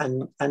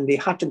they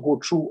had to go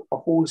through a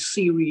whole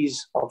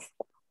series of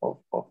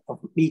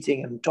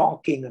meeting and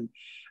talking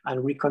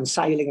and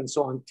reconciling and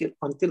so on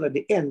until at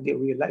the end they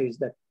realized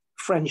that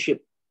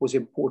friendship was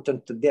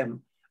important to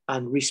them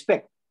and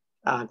respect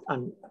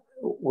and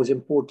was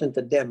important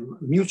to them,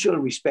 mutual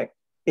respect,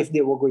 if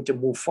they were going to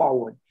move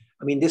forward.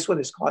 I mean, this one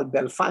is called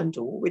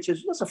Belfanto, which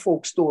is just a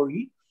folk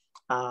story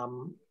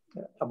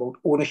about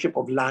ownership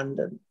of land.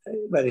 And,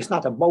 well, it's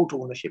not about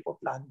ownership of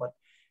land, but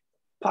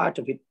part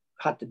of it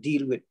had to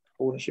deal with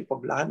ownership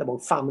of land,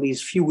 about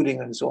families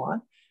feuding and so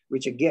on,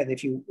 which again,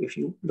 if you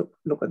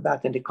look at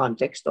that in the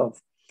context of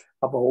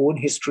our own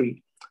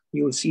history,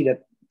 you will see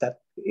that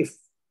if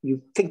you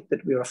think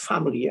that we're a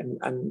family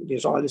and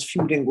there's all this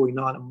feuding going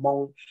on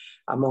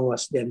among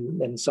us,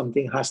 then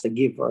something has to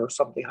give or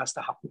something has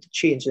to happen to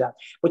change that.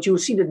 But you'll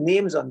see the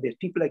names on this,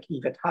 people like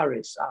Yvette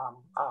Harris,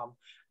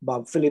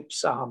 Bob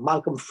Phillips,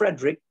 Malcolm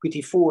Frederick,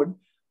 Quitty Ford,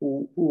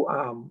 who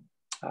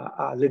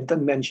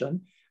Linton mentioned,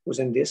 was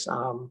in this.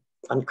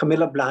 And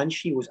Camilla Blanche,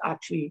 she was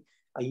actually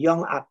a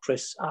young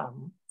actress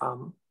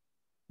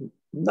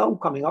now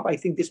coming up. I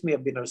think this may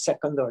have been her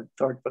second or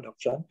third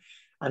production.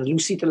 And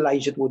Lucita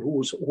Lightwood,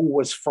 who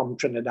was from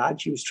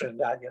Trinidad, she was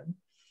Trinidadian.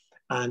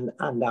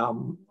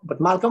 But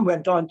Malcolm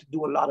went on to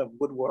do a lot of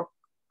good work,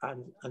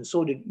 and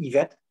so did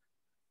Yvette.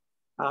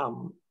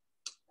 You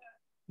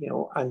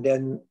know, and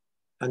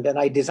then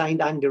I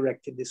designed and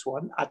directed this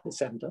one at the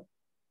center.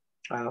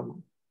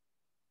 I'm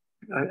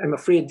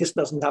afraid this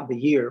doesn't have the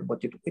year,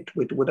 but it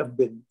would have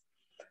been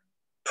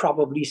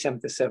probably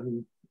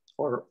 77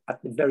 or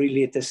at the very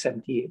latest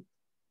 78.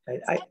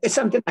 It's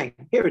 79.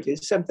 Here it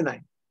is,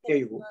 79. Here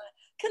you go.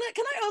 Can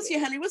I ask you,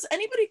 Henry, was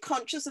anybody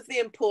conscious of the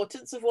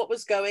importance of what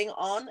was going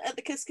on at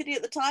the Keskidee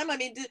at the time? I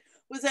mean,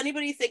 was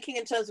anybody thinking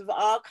in terms of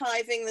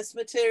archiving this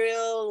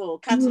material or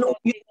cataloging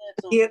it?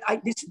 Or... Yeah,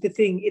 this is the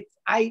thing.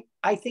 I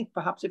think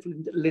perhaps if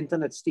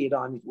Linton had stayed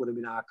on, it would have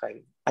been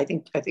archived. I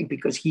think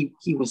because he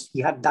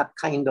had that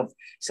kind of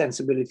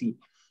sensibility.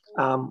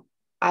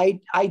 I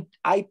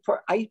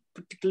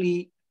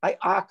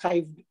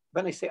archived.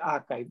 When I say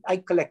archived, I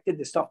collected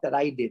the stuff that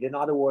I did. In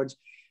other words,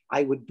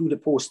 I would do the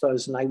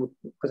posters, and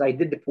because I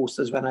did the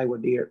posters when I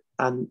was there,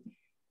 and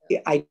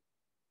I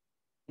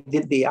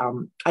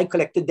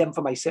collected them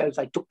for myself.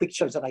 I took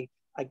pictures and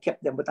I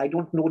kept them, but I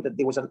don't know that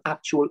there was an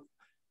actual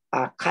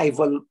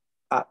archival,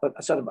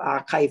 sort of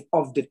archive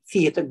of the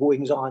theater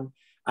goings on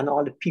and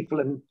all the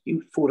people and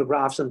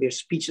photographs and their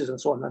speeches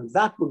and so on. And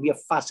that would be a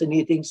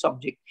fascinating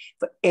subject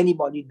for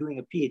anybody doing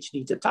a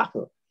PhD to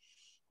tackle.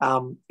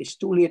 It's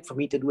too late for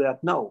me to do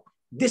that now.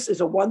 This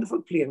is a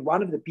wonderful play, and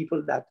one of the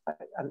people that,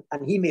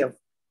 and he may have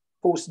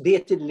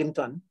post-dated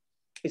Linton,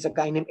 is a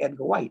guy named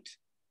Edgar White.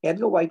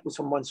 Edgar White was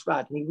from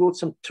Montserrat, and he wrote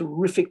some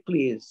terrific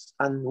plays.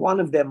 And one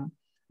of them,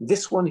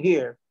 this one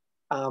here,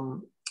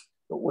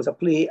 was a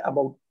play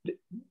about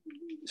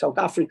South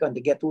Africa and the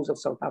ghettos of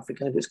South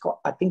Africa. And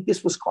I think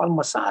this was called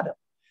Masada.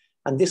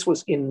 And this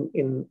was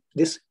in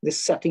this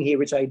setting here,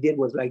 which I did,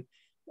 was like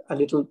a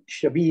little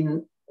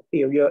Shabin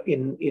area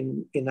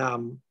in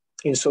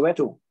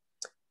Soweto.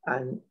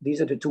 And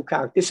these are the two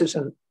characters. This is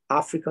an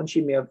African.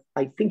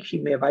 I think she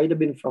may have either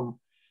been from,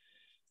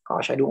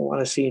 gosh, I don't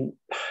want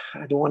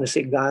to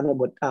say Ghana,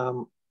 but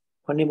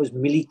her name was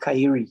Millie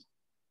Kairi.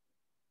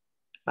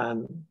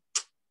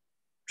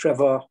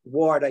 Trevor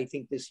Ward, I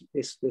think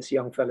this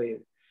young fellow,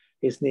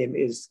 his name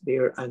is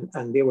there,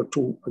 and they were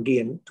two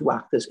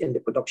actors in the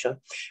production.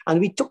 And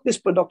we took this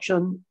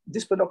production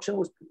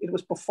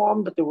was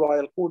performed at the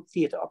Royal Court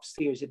Theatre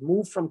upstairs. It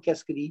moved from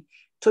Keskidee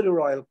to the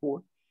Royal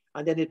Court,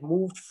 and then it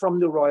moved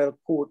from the Royal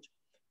Court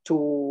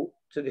to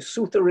the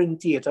Souterrain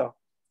Theatre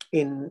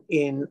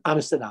in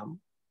Amsterdam,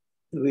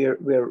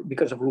 where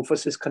because of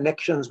Rufus's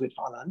connections with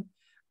Holland,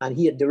 and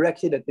he had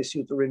directed at the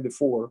Souterrain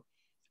before,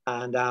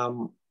 and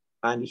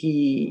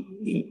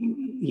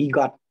he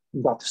got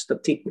us to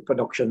take the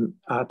production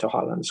to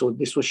Holland. So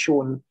this was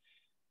shown,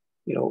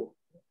 you know,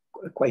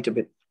 quite a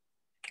bit,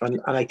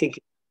 and I think.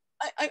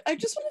 I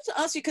just wanted to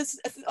ask you, because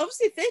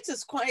obviously theatre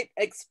is quite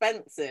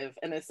expensive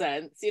in a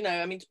sense, you know,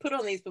 I mean, to put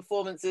on these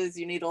performances,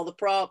 you need all the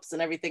props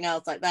and everything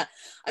else like that.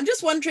 I'm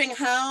just wondering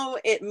how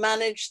it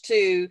managed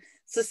to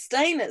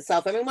sustain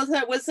itself. I mean, was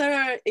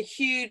there a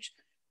huge,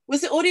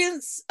 was the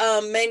audience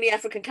mainly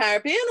African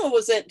Caribbean,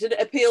 or did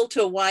it appeal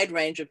to a wide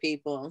range of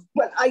people?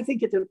 Well, I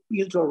think it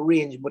appealed to a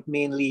range, but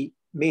mainly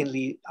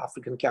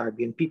African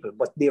Caribbean people,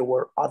 but there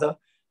were other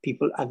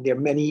people, and there are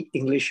many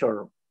English,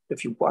 or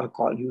if you want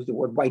to use the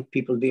word white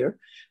people there.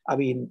 I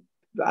mean,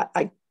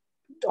 I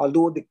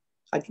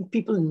think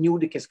people knew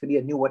the Keskidee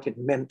and knew what it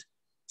meant.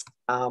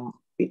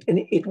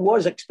 It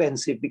was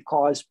expensive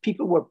because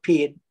people were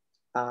paid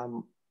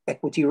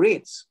equity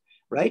rates,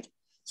 right?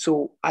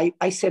 So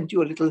I sent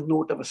you a little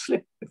note of a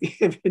slip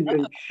if you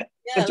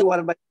want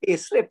to buy pay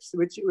slips,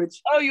 which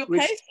oh, your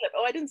pay slip.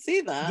 Oh, I didn't see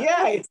that.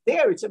 Yeah, it's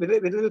there. It's a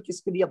little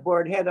Keskidee, a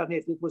bird head on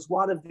it. It was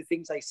one of the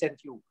things I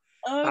sent you.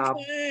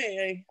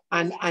 Okay.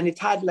 And it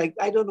had, like,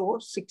 I don't know,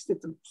 60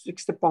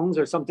 pounds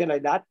or something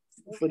like that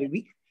for the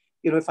week.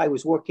 You know, if I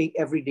was working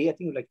every day, I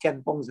think like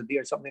 10 pounds a day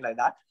or something like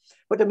that.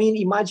 But I mean,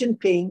 imagine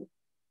paying,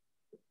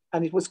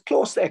 and it was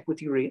close to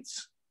equity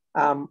rates,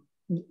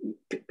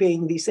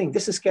 paying these things.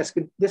 This is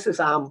Keskidee.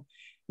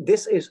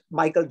 This is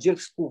Michael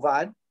Gilles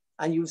Couvard,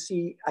 and you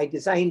see I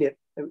designed it,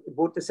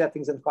 both the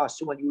settings and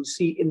costume, and you'll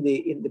see in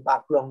the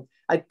background,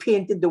 I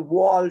painted the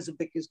walls of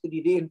the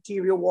Keskidee, the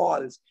interior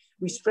walls.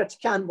 We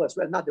stretched canvas,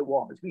 well, not the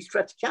walls, we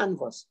stretched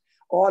canvas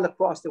all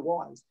across the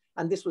walls.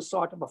 And this was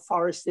sort of a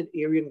forested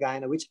area in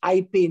Guyana, which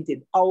I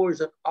painted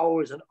hours and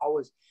hours and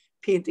hours,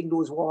 painting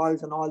those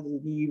walls and all the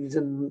leaves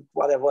and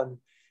whatever.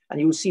 And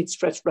you'll see it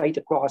stretched right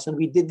across. And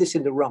we did this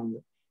in the round.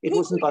 It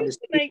wasn't on the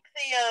stage. Make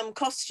the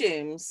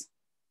costumes?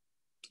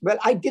 Well,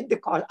 I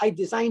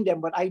designed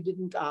them, but I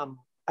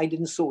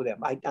didn't sew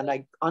them.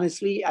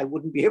 Honestly, I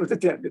wouldn't be able to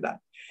tell you that.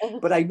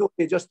 But I know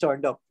they just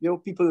turned up. You know,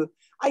 people,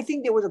 I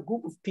think there was a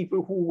group of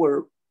people who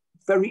were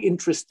very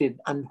interested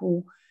and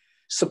who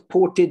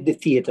supported the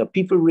theater.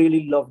 People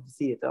really loved the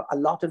theater. A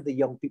lot of the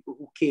young people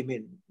who came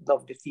in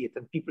loved the theater,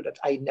 and people that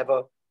I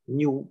never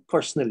knew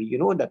personally, you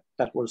know,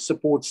 that were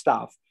support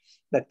staff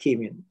that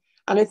came in.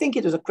 And I think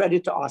it is a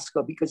credit to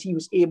Oscar because he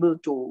was able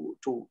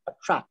to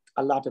attract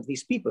a lot of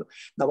these people.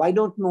 Now, I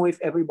don't know if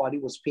everybody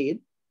was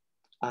paid.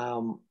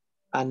 And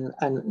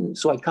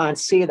so I can't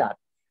say that,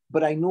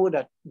 But I know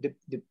that the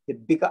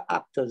bigger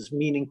actors,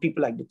 meaning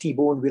people like the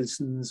T-Bone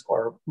Wilsons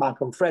or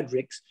Malcolm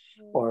Fredericks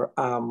or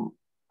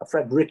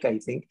Frederick, I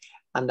think,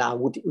 and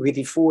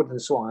Whitty Ford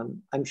and so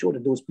on, I'm sure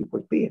that those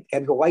people paid.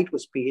 Edgar White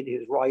was paid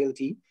his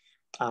royalty,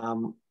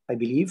 I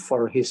believe,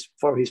 for his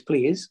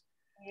plays.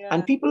 Yeah.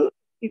 And people,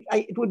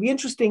 it would be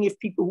interesting if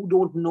people who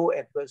don't know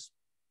Edgar's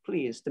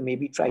plays to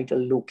maybe try to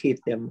locate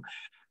them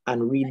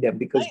and read them,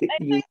 because I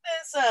think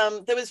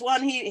there was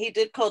one he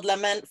did called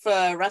Lament for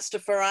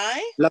Rastafari.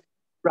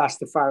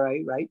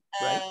 Rastafari, right?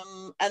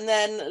 And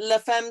then La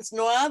Femmes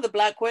Noires, the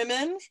Black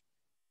Women.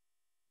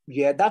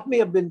 Yeah, that may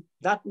have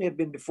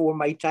been before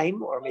my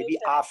time, or maybe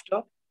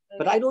after.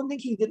 But I don't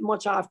think he did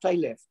much after I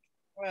left.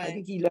 Right. I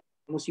think he left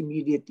almost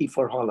immediately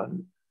for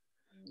Holland,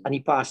 and he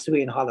passed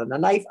away in Holland.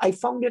 And I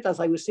found it, as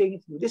I was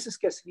saying, this is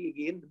Keskidee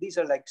again. These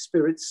are like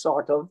spirits,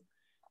 sort of.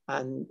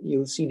 And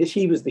you'll see that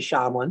he was the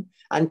shaman.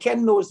 And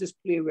Ken knows this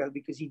play well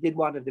because he did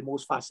one of the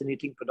most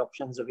fascinating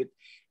productions of it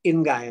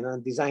in Guyana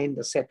and designed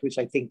a set which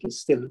I think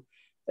is still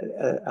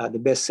the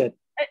best set.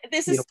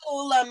 This is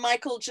still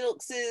Michael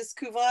Gilks's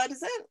Couvard,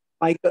 is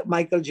it?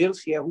 Michael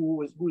Gilks, yeah,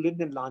 who lived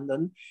in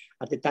London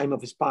at the time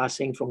of his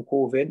passing from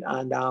COVID.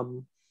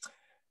 And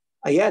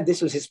yeah,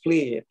 this was his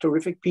play, a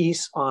terrific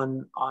piece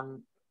on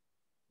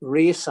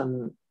race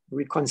and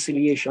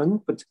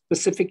reconciliation, but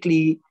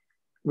specifically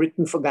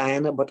written for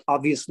Guyana, but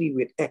obviously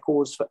with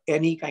echoes for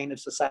any kind of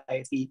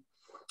society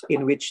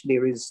in which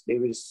there is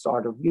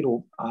sort of,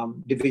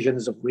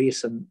 divisions of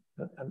race and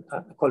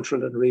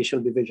cultural and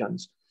racial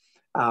divisions.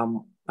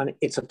 And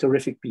it's a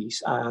terrific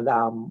piece. And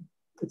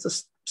it's a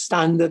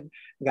standard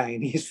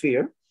Guyanese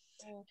fare.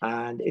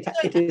 And it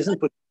isn't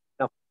put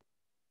enough.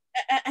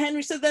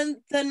 Henry, so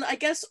then I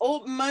guess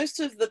most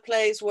of the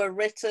plays were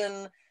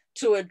written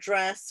to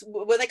address,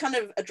 were they kind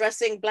of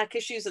addressing Black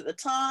issues at the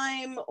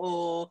time,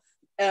 or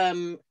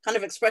kind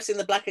of expressing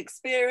the Black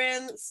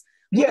experience?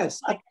 Yes,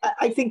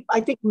 I think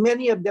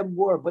many of them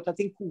were, but I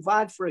think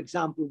Couvard, for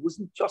example,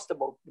 wasn't just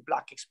about the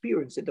Black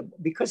experience,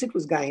 because it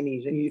was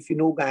Guyanese. And if you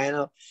know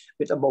Guyana,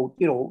 with about,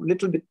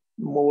 little bit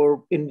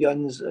more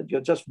Indians,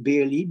 just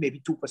barely, maybe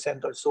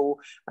 2% or so,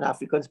 and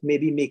Africans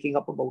maybe making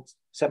up about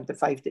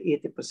 75 to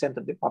 80%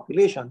 of the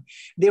population.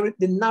 The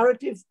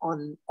narrative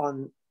on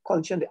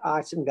culture and the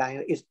arts in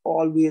Guyana is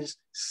always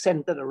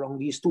centered around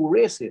these two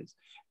races,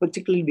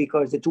 particularly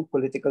because the two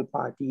political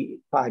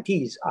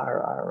parties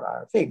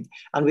are a thing.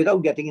 And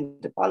without getting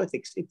into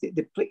politics,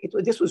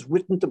 this was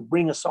written to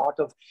bring a sort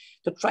of,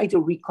 to try to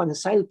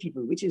reconcile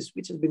people, which has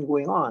been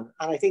going on.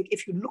 And I think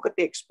if you look at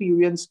the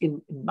experience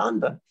in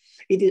London,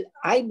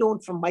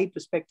 from my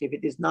perspective,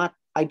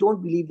 I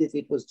don't believe that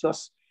it was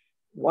just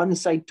one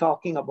side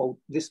talking about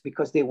this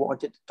because they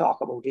wanted to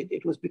talk about it.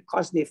 It was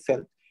because they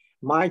felt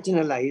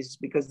marginalized,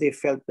 because they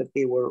felt that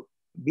they were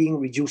being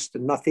reduced to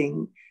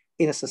nothing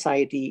in a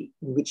society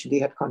in which they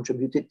had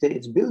contributed to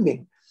its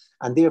building.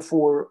 And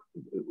therefore,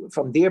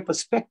 from their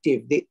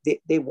perspective,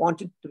 they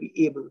wanted to be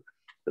able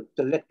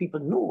to let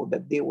people know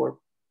that they were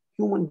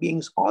human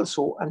beings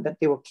also, and that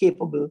they were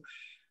capable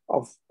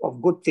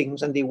of good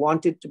things, and they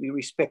wanted to be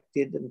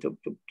respected and to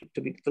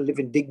live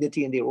in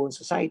dignity in their own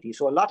society.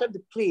 So a lot of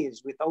the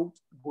plays, without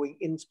going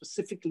in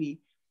specifically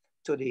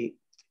to the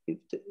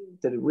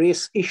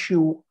race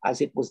issue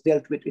as it was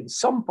dealt with in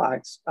some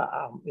parts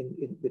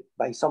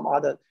by some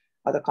other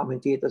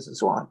commentators and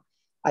so on,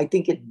 I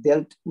think it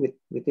dealt with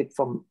it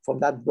from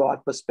that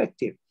broad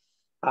perspective.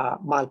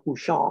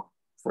 Malcouchon,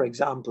 for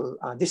example,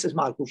 this is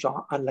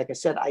Malcouchon, and like I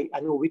said, I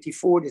know Whitty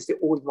Ford is the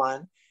old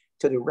man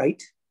to the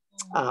right,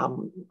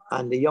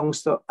 and the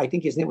youngster, I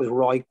think his name was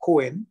Roy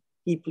Cohen.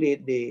 He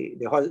played the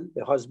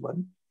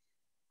husband.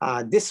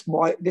 This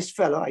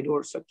fellow, I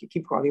don't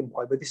keep calling him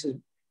boy, but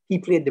he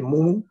played the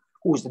Moo,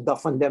 who was the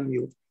Duff and Dem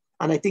youth.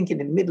 And I think in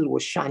the middle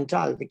was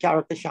Chantal, the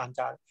character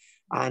Chantal.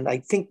 And I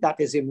think that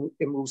is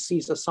Imru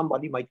Caesar.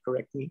 Somebody might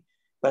correct me,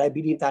 but I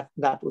believe that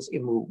was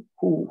Imru,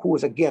 who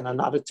was again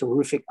another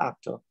terrific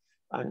actor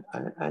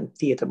and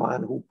theatre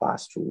man who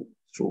passed through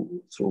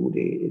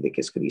the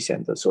Keskidee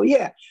Center. So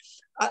yeah,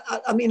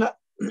 I mean,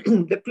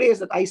 the plays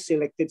that I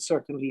selected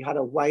certainly had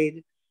a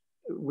wide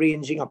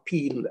ranging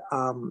appeal,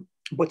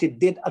 but it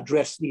did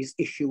address these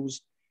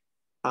issues,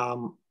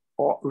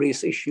 or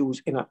race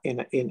issues in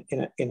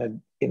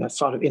a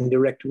sort of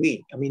indirect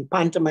way. I mean,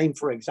 pantomime,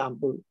 for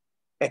example,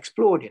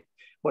 explored it,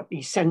 but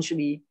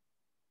essentially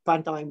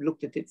pantomime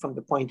looked at it from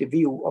the point of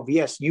view of,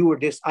 yes, you are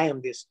this, I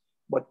am this,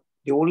 but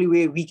the only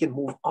way we can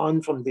move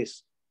on from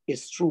this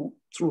is through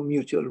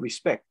mutual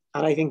respect.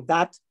 And I think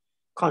that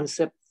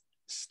concept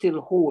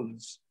still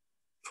holds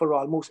for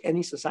almost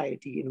any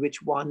society in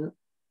which one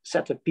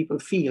set of people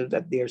feel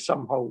that they're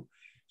somehow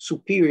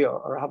superior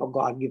or have a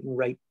God-given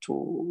right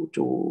to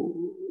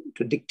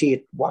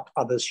dictate what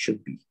others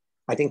should be.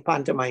 I think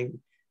pantomime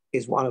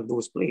is one of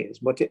those plays,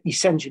 but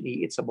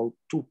essentially it's about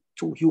two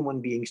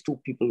human beings, two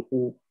people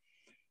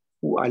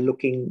who are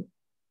looking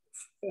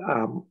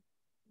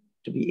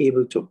to be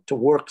able to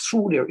work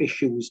through their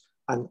issues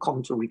and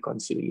come to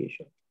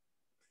reconciliation.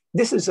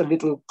 This is a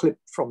little clip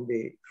from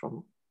a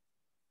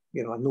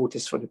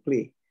notice for the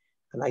play.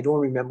 and I don't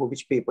remember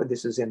which paper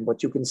this is in,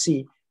 but you can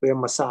see where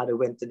Masada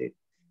went to the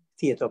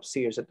theatre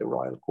upstairs at the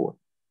Royal Court.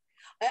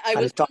 I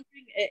was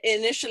wondering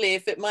initially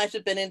if it might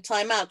have been in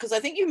Time Out, because I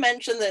think you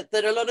mentioned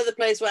that a lot of the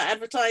plays were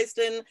advertised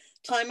in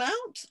Time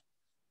Out.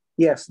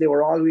 Yes, they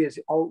were always.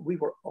 We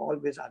were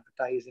always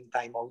advertised in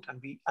Time Out,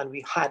 and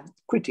we had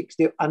critics.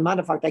 As a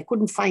matter of fact, I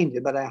couldn't find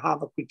it, but I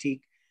have a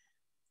critique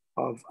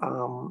of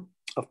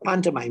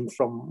pantomime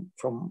from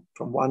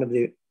one of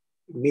the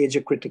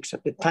major critics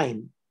at the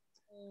time,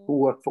 who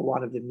worked for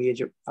one of the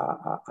major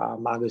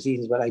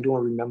magazines, but I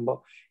don't remember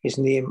his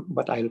name.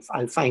 But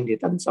I'll find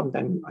it, and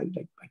sometime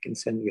I can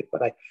send you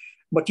it.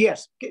 But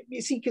yes,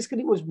 you see,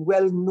 Keskidee was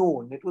well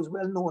known. It was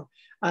well known,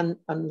 and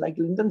like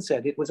Linton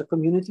said, it was a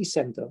community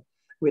centre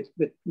with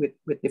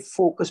the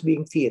focus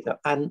being theatre.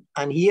 And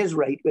he is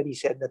right when he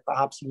said that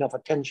perhaps enough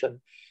attention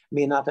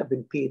may not have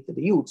been paid to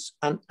the youths.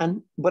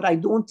 But I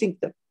don't think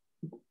that,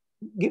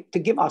 to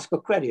give Oscar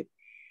credit,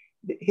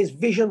 his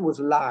vision was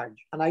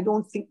large, and I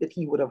don't think that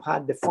he would have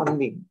had the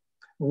funding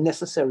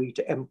necessary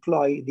to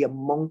employ the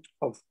amount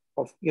of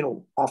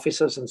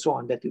officers and so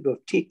on that it would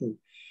have taken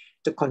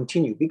to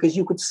continue. Because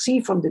you could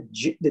see from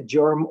the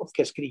germ of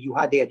Keskidee, you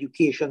had the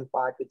education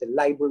part with the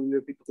library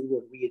where people could go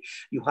and read,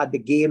 you had the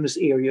games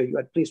area, you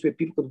had a place where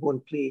people could go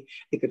and play,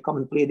 they could come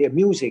and play their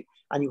music,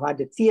 and you had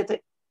the theatre,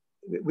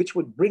 which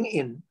would bring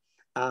in,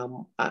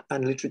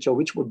 and literature,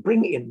 which would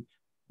bring in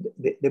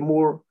the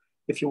more,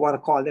 if you want to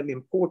call them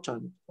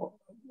important,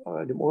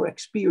 or the more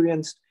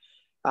experienced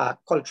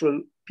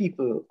cultural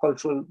people,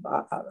 cultural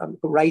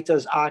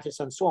writers, artists,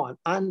 and so on,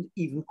 and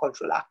even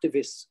cultural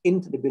activists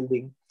into the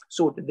building,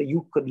 so that the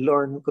youth could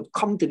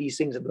come to these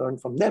things and learn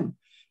from them.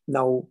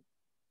 Now,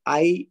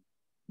 I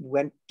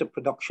went to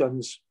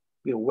productions,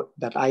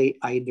 that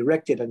I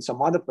directed, and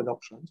some other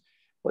productions,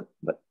 but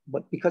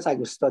because I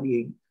was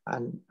studying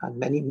and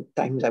many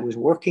times I was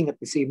working at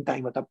the same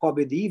time at the pub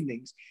in the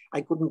evenings,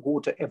 I couldn't go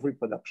to every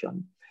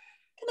production.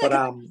 Can I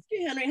ask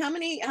you, Henry,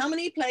 how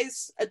many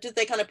plays did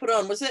they kind of put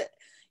on? Was it,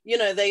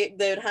 they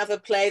would have a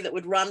play that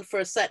would run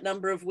for a set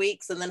number of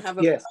weeks and then have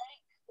a yes. break?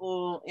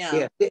 Or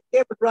yeah, they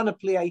would run a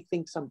play, I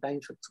think,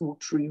 sometimes for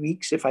 2-3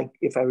 weeks, if I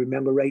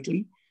remember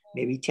rightly,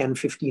 maybe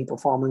 10-15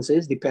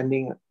 performances,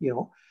 depending,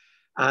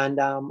 and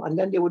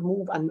then they would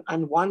move,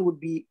 and one would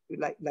be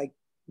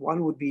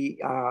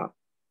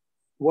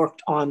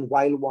worked on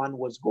while one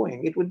was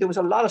going. There was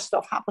a lot of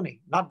stuff happening,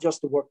 not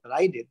just the work that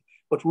I did,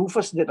 but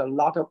Rufus did a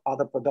lot of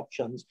other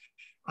productions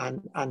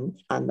and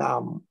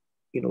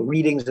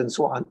readings and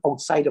so on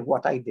outside of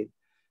what I did.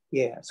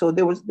 Yeah, so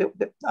there was,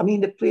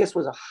 the place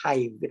was a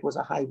hive. It was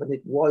a hive, and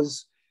it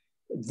was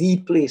the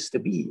place to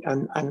be.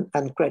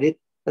 And credit,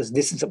 as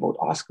this is about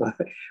Oscar,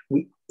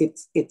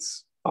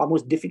 it's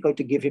almost difficult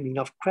to give him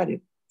enough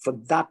credit for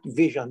that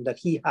vision that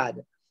he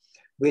had,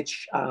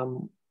 which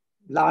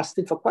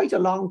lasted for quite a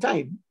long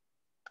time.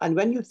 And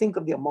when you think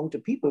of the amount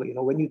of people,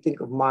 when you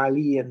think of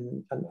Marley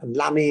and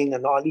Lamming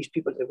and all these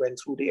people that went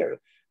through there,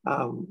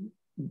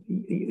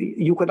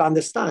 you could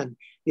understand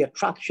the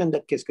attraction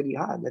that Keskidee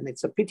had. And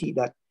it's a pity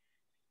that,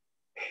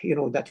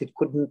 that it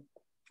couldn't,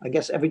 I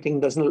guess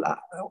everything doesn't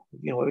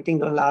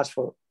last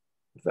for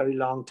a very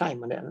long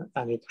time.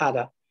 And it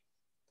had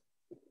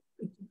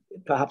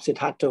perhaps it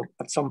had to,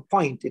 at some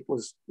point, it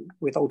was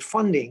without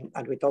funding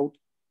and without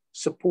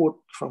support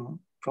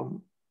from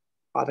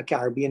other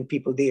Caribbean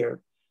people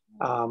there.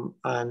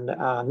 And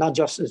not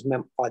just as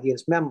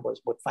audience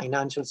members, but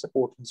financial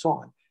support and so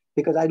on.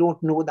 Because I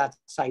don't know that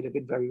side of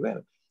it very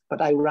well.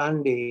 But I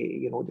ran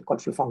the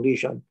Cultural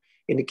Foundation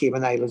in the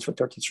Cayman Islands for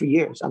 33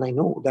 years. And I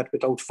know that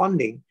without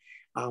funding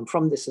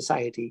from the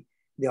society,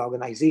 the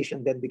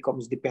organization then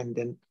becomes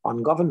dependent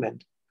on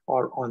government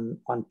or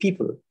on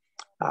people,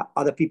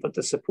 other people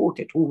to support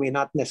it, who may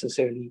not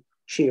necessarily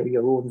share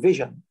your own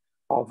vision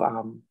of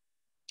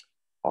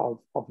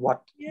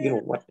what,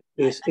 what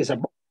is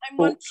about. I'm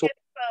wondering if,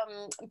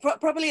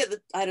 probably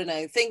I don't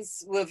know,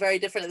 things were very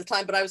different at the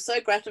time, but I was so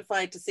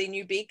gratified to see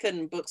New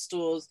Beacon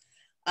bookstores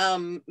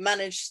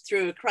managed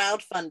through a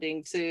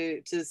crowdfunding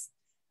to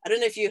I don't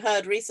know if you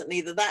heard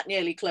recently that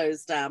nearly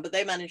closed down, but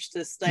they managed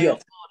to stay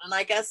afloat. And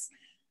I guess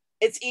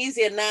it's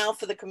easier now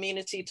for the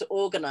community to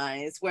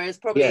organize, whereas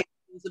probably it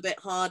was a bit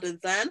harder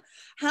then.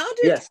 How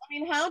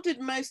did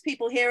most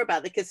people hear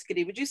about the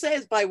Keskidee? Would you say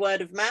it's by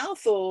word of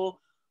mouth or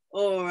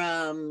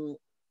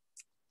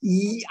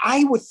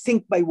I would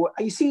think by what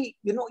you see,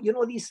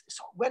 these,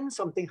 when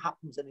something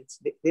happens and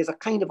there's a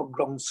kind of a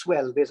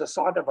groundswell, there's a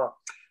sort of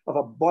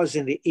a buzz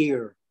in the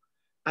air,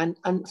 and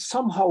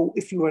somehow,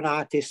 if you were an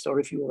artist or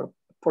if you were a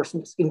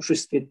person that's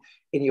interested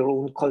in your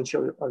own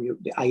culture or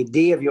the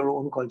idea of your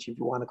own culture, if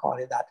you want to call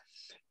it that,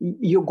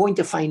 you're going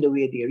to find a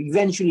way there.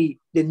 Eventually,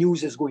 the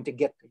news is going to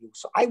get to you.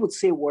 So I would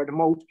say word of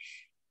mouth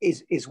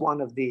is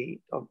one of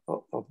the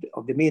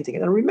main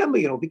things. And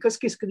remember, because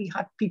Keskidee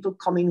had people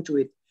coming to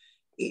it,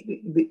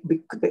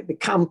 the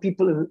camp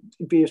people and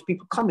various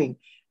people coming,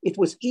 it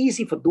was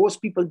easy for those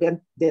people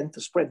then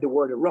to spread the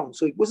word around.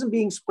 So it wasn't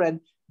being spread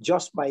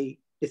just by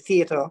the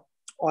theatre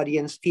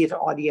audience, theater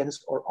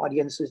audience, or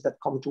audiences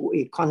that come to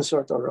a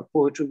concert or a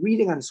poetry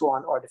reading and so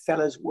on, or the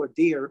fellows who are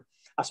there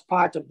as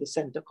part of the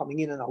center coming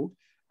in and out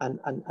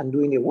and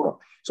doing their work.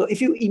 So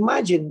if you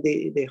imagine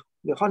the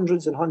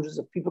hundreds and hundreds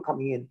of people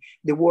coming in,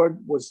 the word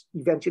was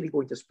eventually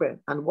going to spread.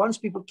 And once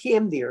people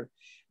came there,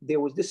 there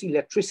was this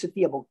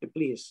electricity about the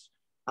place,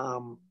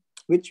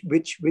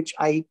 which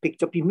I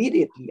picked up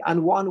immediately.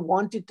 And one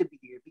wanted to be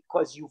there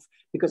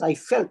because I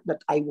felt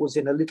that I was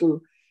in a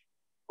little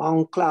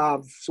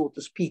enclave, so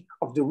to speak,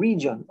 of the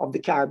region of the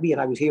Caribbean.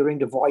 I was hearing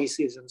the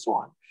voices and so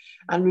on.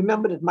 And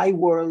remember that my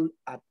world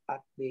at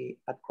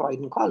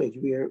Croydon College,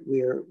 where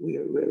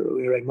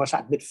I must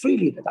admit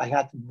freely that I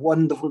had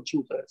wonderful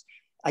tutors.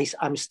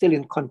 I'm still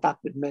in contact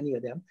with many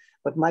of them,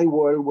 but my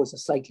world was a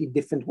slightly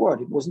different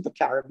world. It wasn't the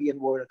Caribbean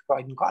world at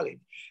Croydon College.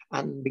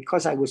 And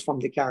because I was from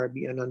the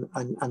Caribbean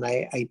and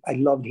I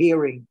loved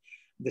hearing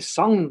the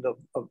sound of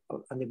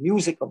and the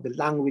music of the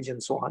language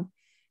and so on,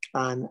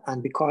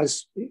 and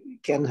because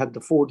Ken had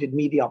afforded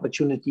me the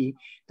opportunity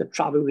to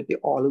travel with the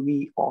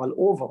Olawi all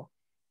over,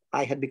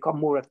 I had become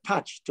more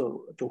attached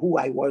to who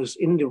I was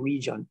in the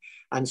region.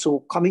 And so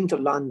coming to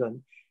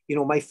London, you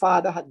know, my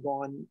father had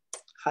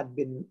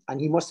been, and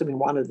he must have been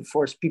one of the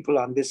first people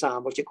on this,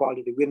 what you call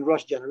it, the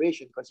Windrush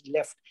generation, because he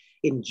left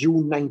in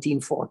June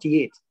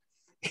 1948,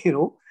 you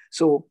know.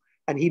 So,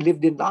 and he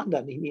lived in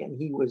London,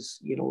 and he was,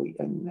 you know,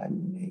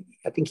 and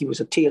I think he was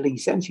a tailor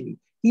essentially.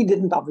 He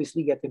didn't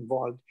obviously get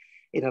involved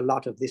in a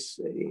lot of these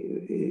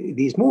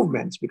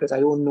movements, because I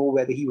don't know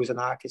whether he was an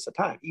artist at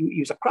the time. He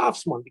was a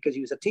craftsman because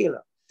he was a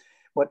tailor.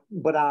 But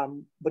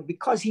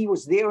because he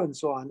was there and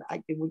so on,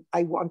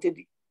 I wanted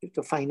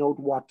to find out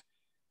what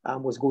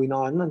was going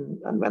on.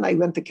 And when I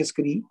went to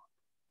Keskidee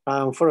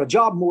for a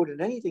job more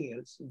than anything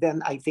else,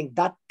 then I think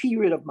that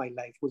period of my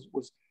life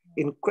was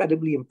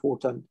incredibly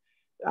important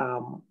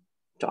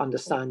to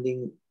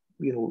understanding,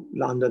 you know,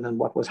 London and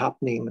what was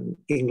happening in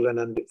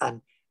England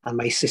and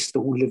my sister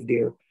who lived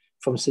there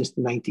since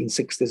the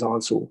 1960s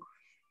also.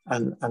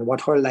 And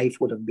what her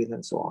life would have been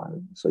and so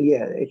on. So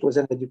yeah, it was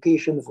an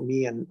education for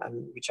me and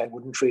which I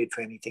wouldn't trade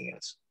for anything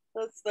else.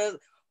 That's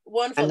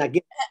wonderful.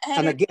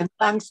 And again,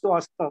 thanks to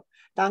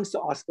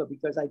Oscar,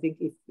 because I think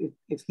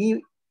if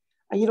he,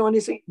 and you know,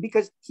 and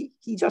because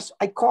he just,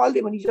 I called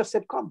him and he just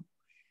said, come.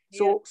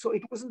 So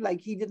it wasn't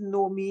like he didn't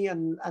know me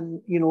and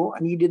you know,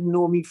 and he didn't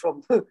know me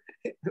from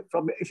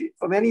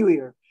from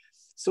anywhere.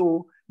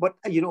 So, but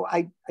I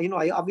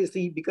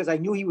obviously, because I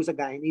knew he was a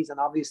Guyanese, and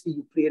obviously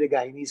you play the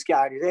Guyanese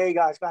card. Hey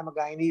guys, I'm a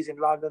Guyanese in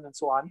London and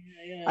so on.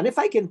 Yeah. And if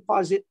I can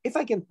posit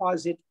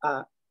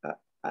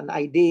an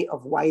idea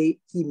of why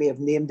he may have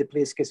named the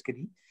place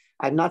Keskidee,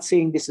 I'm not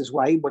saying this is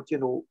why, but you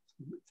know,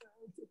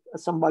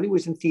 somebody who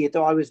was in theater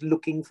always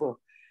looking for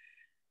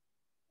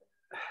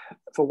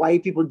why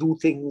people do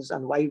things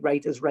and why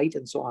writers write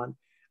and so on.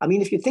 I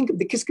mean, if you think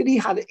the Keskidee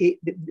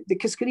the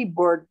Keskidee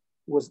bird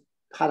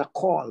had a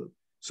call.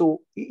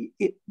 So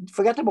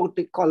forget about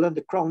the color,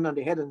 the crown on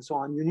the head and so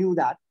on. You knew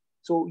that.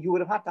 So you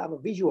would have had to have a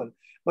visual.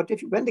 But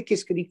when the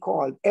Keskidee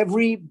called,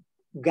 every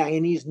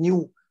Guyanese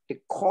knew the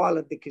call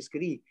of the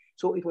Keskidee.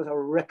 So it was a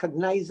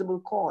recognizable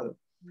call.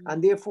 Mm-hmm.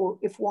 And therefore,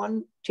 if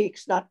one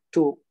takes that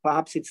to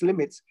perhaps its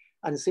limits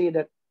and say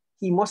that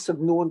he must have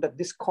known that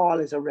this call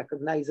is a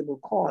recognizable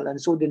call. And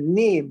so the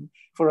name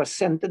for a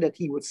center that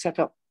he would set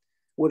up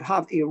would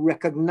have a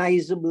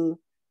recognizable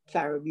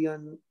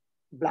Caribbean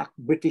Black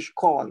British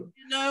call.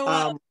 You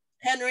know,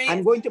 Henry,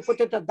 I'm going to put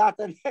it at that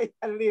and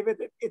leave it.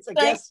 It's a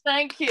guess.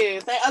 Thank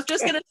you. I was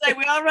just going to say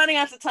we are running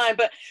out of time,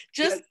 but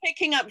just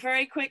picking up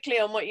very quickly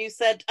on what you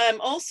said.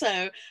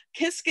 Also,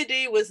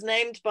 Keskidee was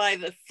named by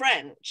the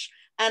French,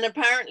 and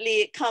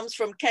apparently it comes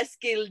from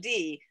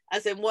Keskidee,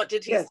 as in what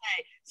did he say?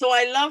 So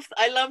I love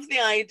the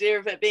idea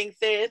of it being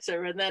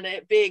theatre and then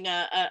it being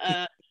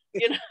a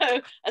you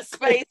know, a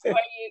space where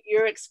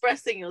you're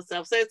expressing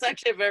yourself. So it's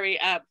actually a very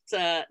apt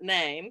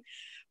name.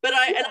 But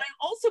I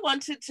also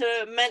wanted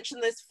to mention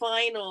this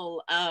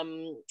final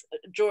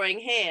drawing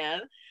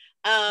here,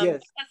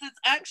 because it's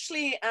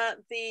actually at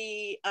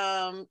the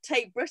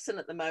Tate Britain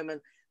at the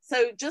moment.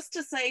 So just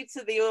to say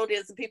to the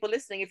audience and people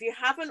listening, if you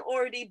haven't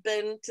already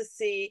been to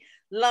see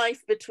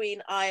Life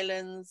Between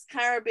Islands,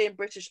 Caribbean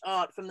British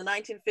art from the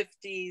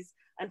 1950s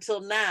until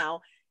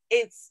now,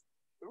 it's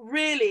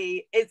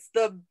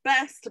the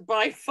best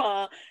by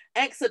far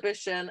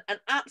exhibition, an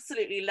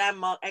absolutely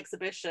landmark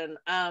exhibition.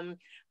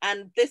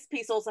 And this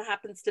piece also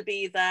happens to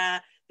be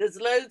there.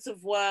 There's loads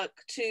of work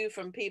too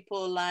from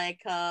people like,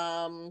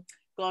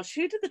 gosh,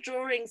 who did the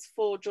drawings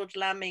for George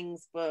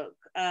Lamming's book?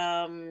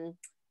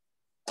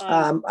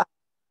 I'll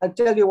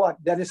tell you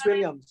what, Dennis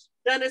Williams.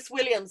 Dennis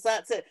Williams,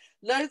 that's it.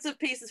 Loads of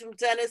pieces from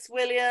Dennis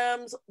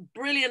Williams,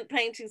 brilliant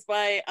paintings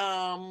by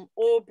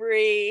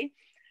Aubrey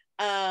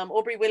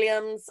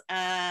Williams,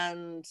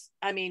 and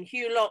I mean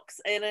Hugh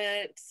Locke's in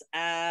it,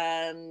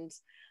 and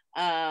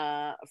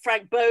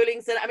Frank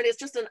Bowling's in it. I mean, it's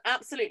just an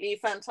absolutely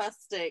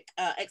fantastic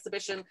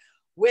exhibition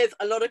with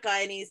a lot of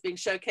Guyanese being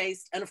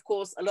showcased, and of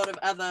course a lot of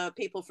other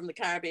people from the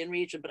Caribbean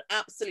region, but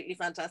absolutely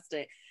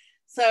fantastic.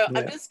 So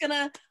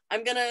Yeah.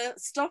 I'm gonna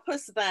stop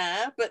us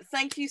there, but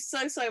thank you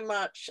so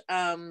much,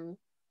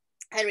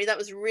 Henry. That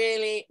was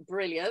really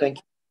brilliant. Thank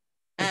you.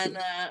 And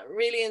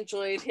really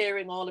enjoyed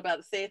hearing all about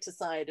the theatre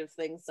side of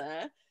things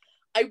there.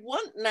 I'm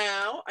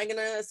going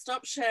to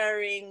stop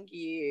sharing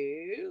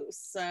you.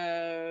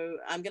 So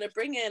I'm going to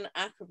bring in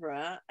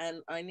Accabre,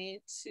 and I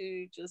need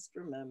to just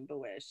remember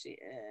where she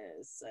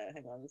is. So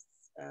hang on,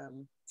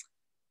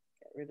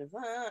 get rid of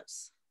that.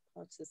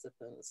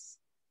 Participants.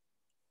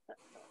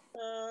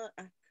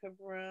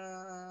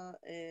 Accabre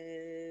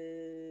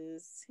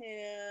is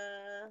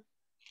here.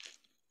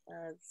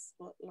 Add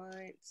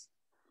spotlight.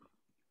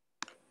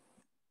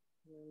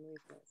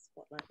 Remove that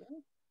spotlight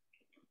there.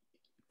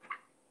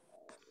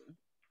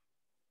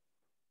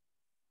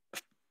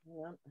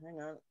 Hang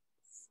on.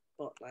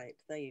 Spotlight.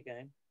 There you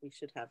go. We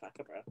should have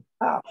Accabre.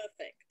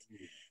 Perfect.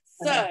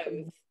 So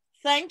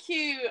thank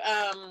you,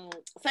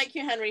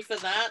 Henry, for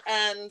that,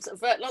 and lots of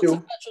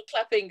virtual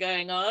clapping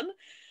going on.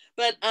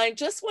 But I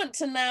just want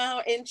to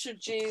now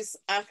introduce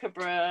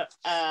Accabre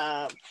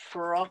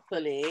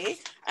properly.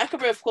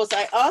 Accabre, of course,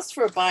 I asked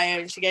for a bio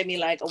and she gave me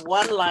like a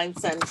one-line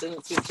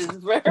sentence, which is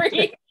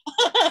very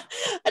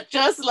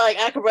just like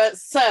Accabre.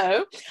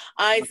 So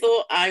I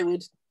thought I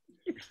would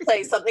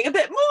say something a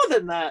bit more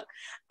than that.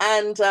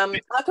 And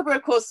Accabre,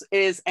 of course,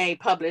 is a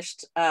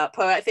published poet.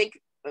 I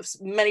think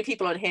many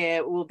people on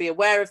here will be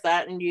aware of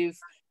that. And you've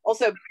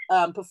also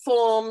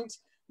performed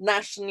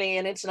nationally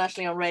and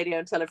internationally on radio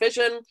and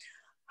television.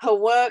 Her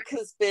work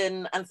has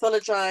been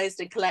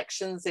anthologized in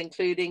collections,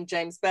 including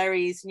James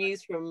Berry's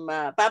News from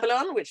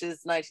Babylon, which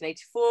is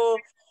 1984,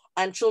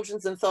 and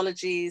children's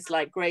anthologies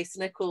like Grace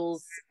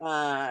Nichols',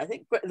 I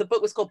think the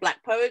book was called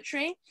Black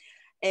Poetry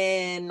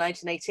in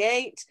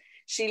 1988.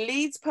 She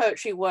leads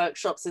poetry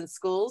workshops in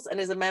schools and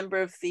is a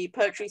member of the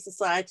Poetry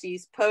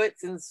Society's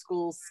Poets in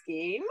Schools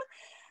scheme.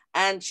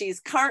 And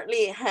she's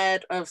currently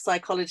head of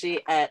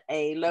psychology at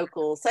a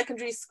local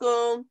secondary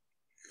school.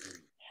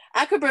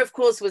 Accabre, of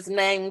course, was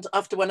named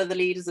after one of the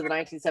leaders of the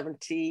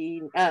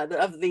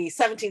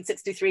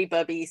 1763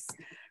 Berbice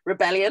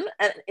Rebellion,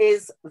 and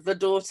is the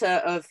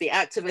daughter of the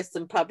activists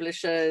and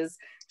publishers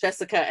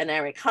Jessica and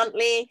Eric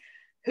Huntley,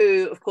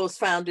 who, of course,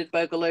 founded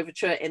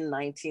Bogle-L'Ouverture in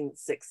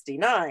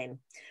 1969.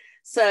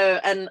 So,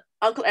 and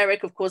Uncle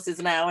Eric, of course,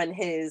 is now in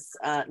his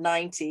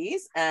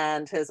 90s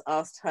and has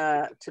asked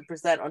her to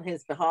present on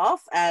his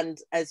behalf. And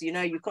as you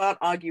know, you can't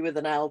argue with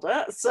an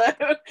elder. So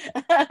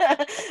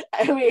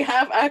we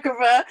have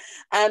Accabre,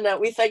 and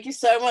we thank you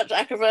so much,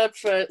 Accabre,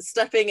 for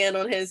stepping in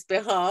on his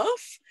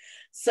behalf.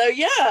 So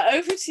yeah,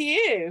 over to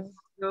you.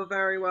 You're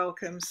very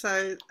welcome.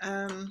 So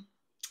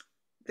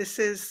this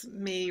is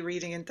me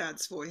reading in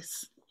Dad's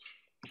voice.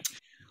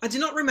 I do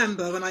not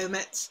remember when I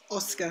met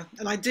Oscar,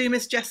 and I do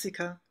miss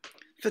Jessica,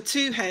 for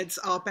two heads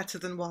are better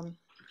than one.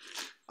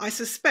 I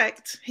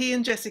suspect he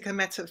and Jessica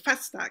met at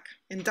Fastak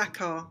in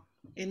Dakar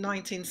in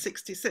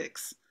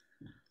 1966.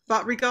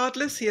 But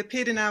regardless, he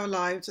appeared in our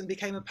lives and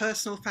became a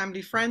personal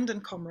family friend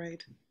and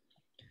comrade.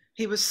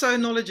 He was so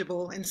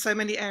knowledgeable in so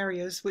many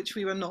areas which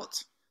we were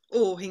not,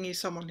 or he knew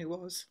someone who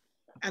was,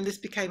 and this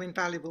became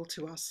invaluable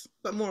to us,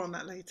 but more on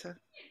that later.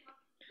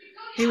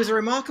 He was a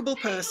remarkable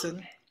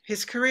person.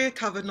 His career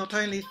covered not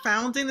only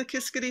founding the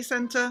Keskidee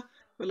Centre,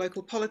 but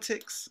local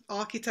politics,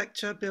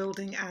 architecture,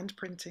 building, and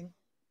printing.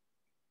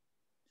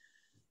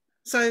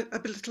 So a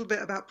little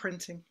bit about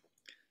printing.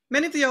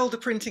 Many of the older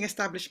printing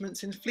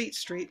establishments in Fleet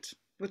Street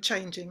were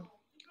changing,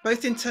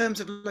 both in terms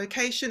of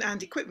location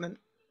and equipment.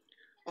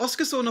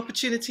 Oscar saw an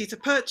opportunity to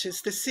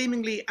purchase this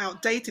seemingly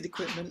outdated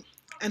equipment,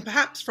 and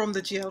perhaps from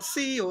the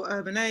GLC or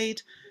Urban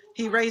Aid,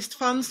 he raised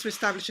funds to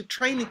establish a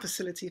training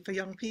facility for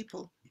young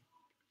people.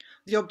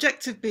 The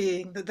objective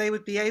being that they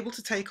would be able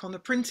to take on the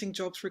printing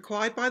jobs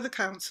required by the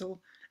council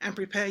and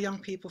prepare young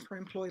people for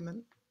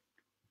employment.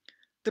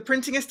 The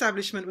printing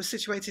establishment was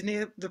situated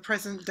near the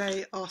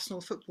present-day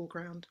Arsenal football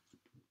ground.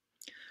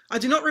 I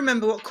do not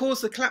remember what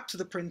caused the collapse of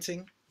the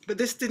printing, but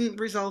this didn't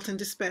result in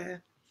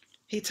despair.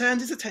 He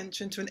turned his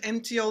attention to an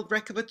empty old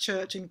wreck of a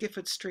church in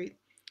Gifford Street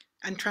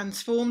and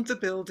transformed the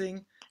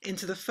building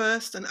into the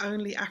first and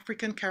only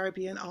African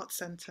Caribbean Arts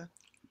Centre,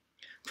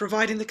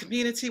 providing the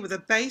community with a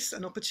base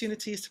and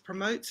opportunities to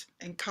promote,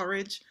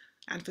 encourage,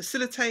 and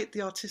facilitate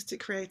the artistic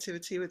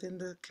creativity within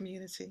the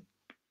community.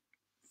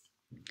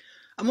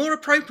 A more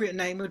appropriate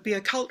name would be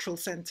a cultural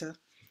centre.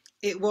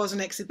 It was an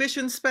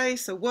exhibition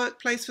space, a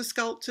workplace for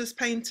sculptors,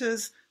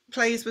 painters,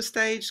 plays were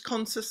staged,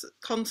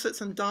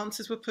 concerts and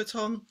dances were put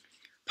on.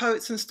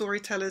 Poets and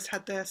storytellers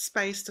had their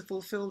space to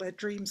fulfil their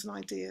dreams and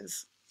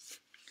ideas.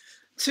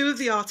 Two of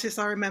the artists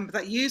I remember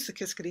that used the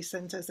Keskidee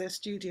Centre as their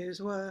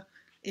studios were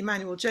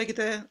Emmanuel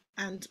Jegede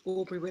and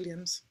Aubrey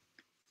Williams.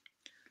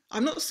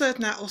 I'm not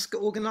certain how Oscar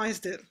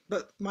organised it,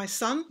 but my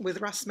son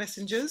with Ras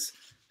Messengers,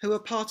 who were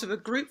part of a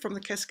group from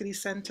the Keskidee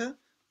Centre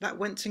that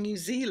went to New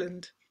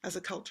Zealand as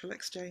a cultural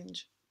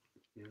exchange.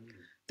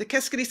 The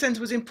Keskidee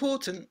Centre was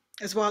important,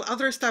 as while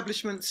other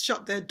establishments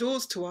shut their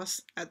doors to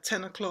us at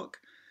 10 o'clock,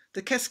 at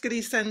the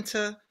Keskidee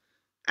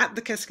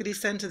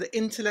Centre, the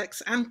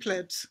intellects and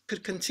plebs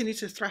could continue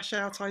to thrash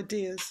out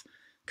ideas,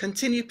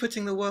 continue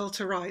putting the world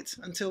to right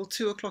until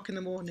 2 o'clock in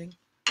the morning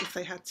if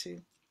they had to.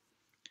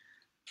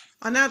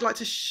 I'd now like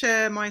to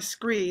share my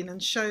screen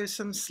and show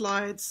some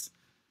slides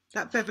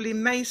that Beverly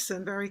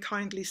Mason very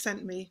kindly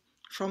sent me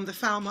from the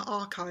Falmer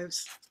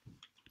archives.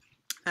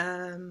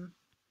 And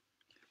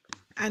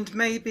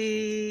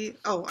maybe,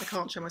 oh, I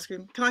can't share my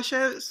screen. Can I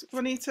share it,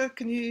 Juanita?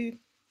 Can you?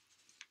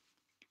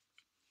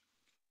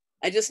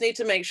 I just need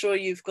to make sure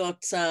you've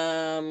got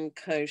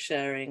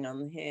co-sharing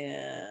on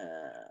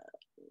here.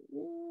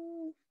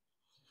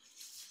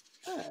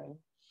 Oh.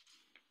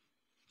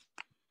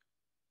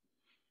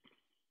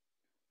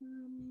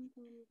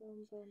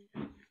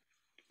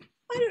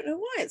 I don't know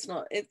why it's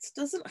not. It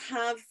doesn't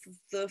have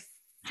the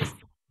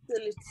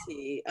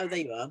facility. Oh, there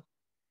you are.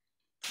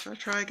 Shall I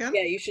try again?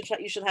 Yeah, you should try,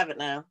 you should have it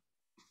now.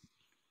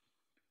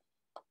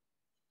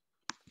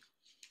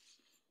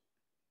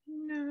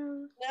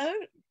 No. No?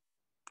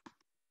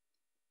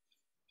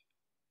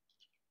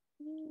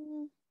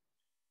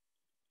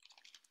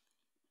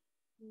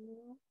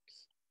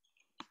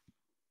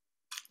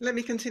 Let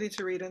me continue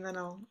to read and then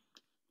I'll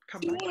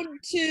come back.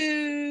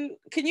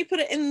 Can you put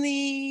it in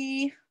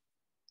the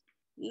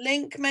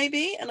link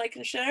maybe and I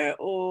can share it,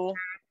 or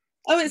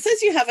oh, it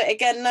says you have it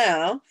again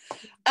now.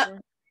 Oh,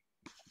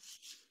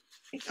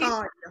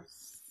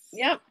 yes.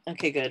 Yeah,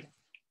 okay, good.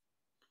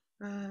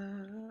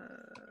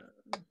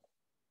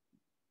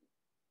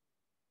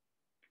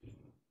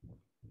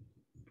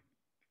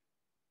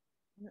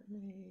 Let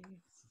me.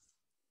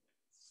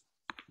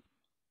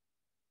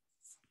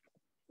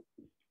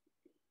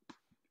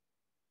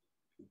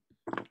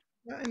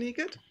 Is that any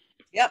good?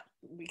 Yep,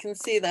 we can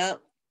see that.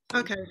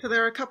 Okay, so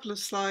there are a couple of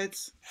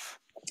slides.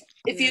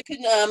 If you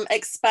can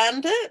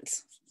expand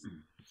it,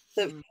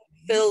 so it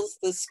fills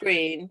the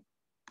screen.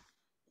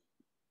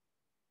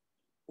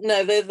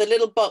 No, the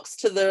little box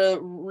to the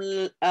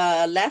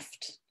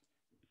left.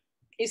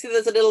 You see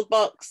there's a little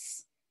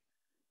box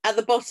at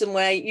the bottom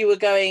where you were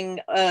going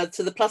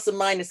to the plus and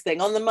minus thing.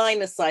 On the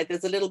minus side,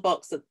 there's a little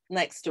box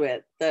next to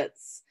it that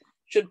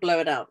should blow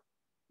it out.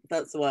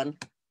 That's the one.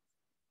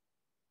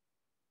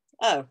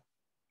 Oh.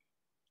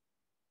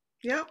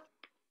 Yep.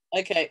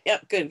 Okay,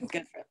 yep, good,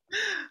 good for it.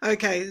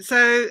 Okay,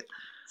 so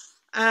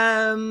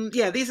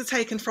yeah, these are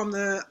taken from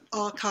the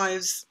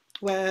archives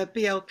where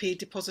BLP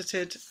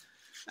deposited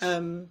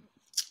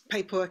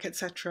paperwork,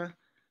 etc.,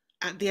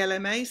 at the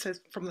LMA, so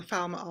from the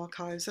Falmer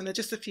archives, and they're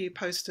just a few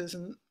posters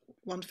and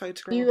one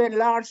photograph. You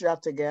enlarge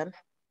that again,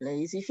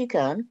 please, if you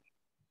can.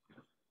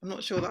 I'm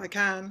not sure that I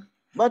can.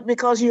 But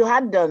because you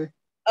had done.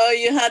 Oh,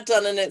 you had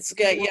done, and it's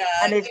good, yeah.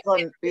 And it's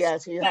gone, yeah,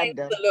 so you had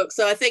done. Look,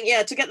 so I think,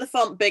 yeah, to get the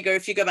font bigger,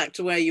 if you go back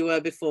to where you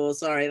were before,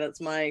 sorry, that's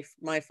my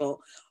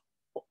fault.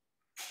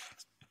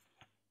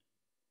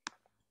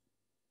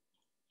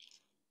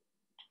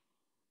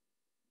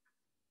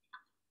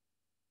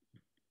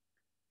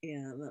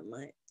 Yeah, that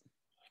might.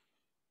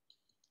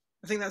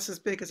 I think that's as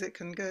big as it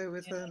can go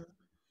with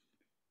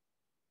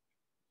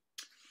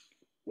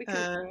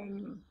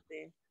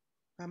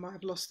I might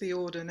have lost the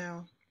order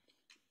now.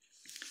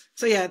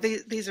 So yeah,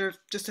 these are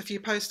just a few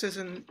posters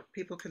and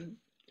people can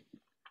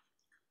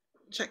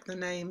check the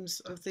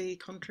names of the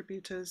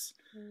contributors.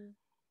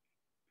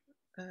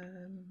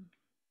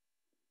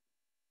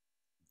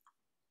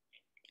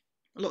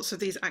 Lots of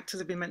these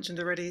actors have been mentioned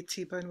already,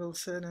 T-Bone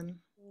Wilson and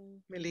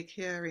Millie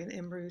Chiari and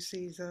Imru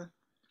Caesar.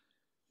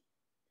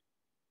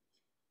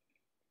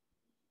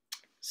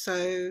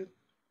 So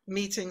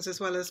meetings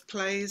as well as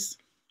plays,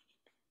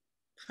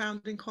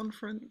 founding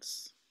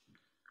conference.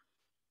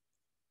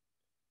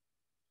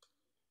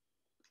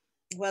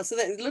 Well, so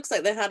it looks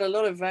like they had a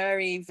lot of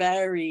very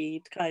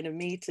varied kind of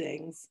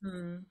meetings.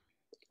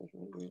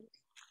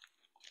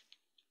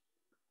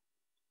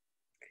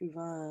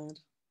 Couvard.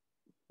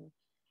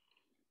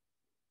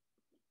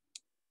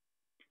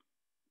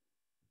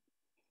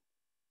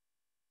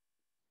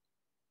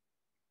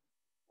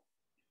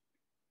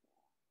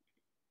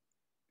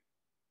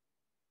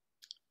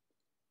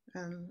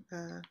 And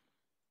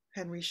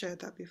Henry shared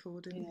that before,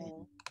 didn't he?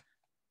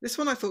 This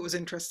one I thought was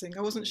interesting.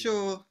 I wasn't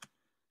sure.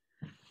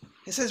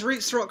 It says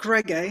Roots Rock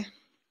Reggae,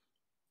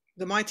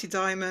 the Mighty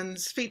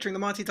Diamonds, featuring the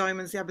Mighty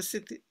Diamonds,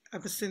 the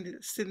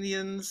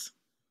Abyssinians,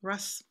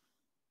 Russ,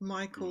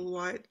 Michael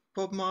White,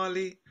 Bob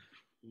Marley,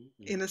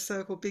 Inner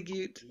Circle, Big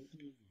Ute.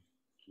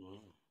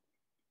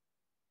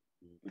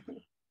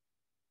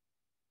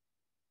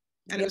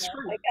 And it was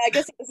free. I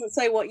guess it doesn't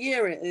say what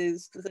year it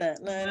is, does it?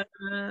 No.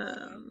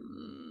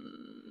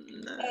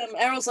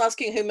 Errol's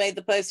asking who made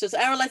the posters.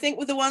 Errol, I think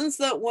were the ones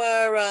that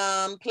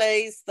were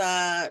plays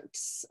that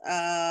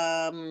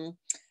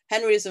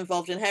Henry is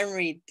involved in.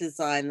 Henry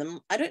designed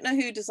them. I don't know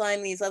who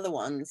designed these other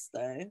ones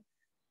though.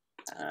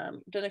 I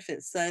don't know if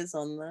it says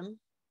on them,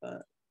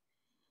 but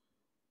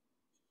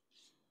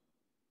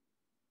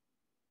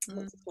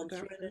that's one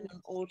through in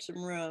an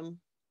autumn room.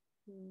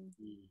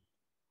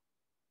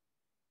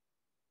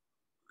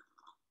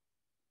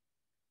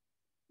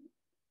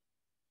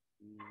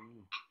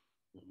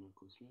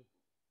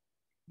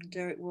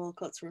 Derek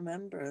Walcott's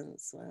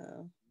Remembrance.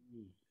 Wow.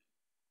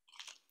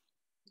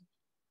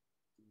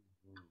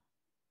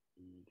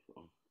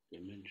 They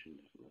mentioned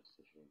it last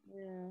time.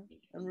 Yeah,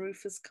 and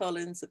Rufus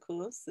Collins, of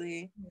course,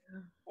 the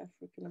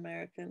African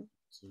American.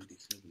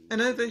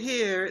 And over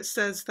here it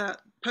says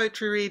that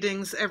poetry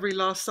readings every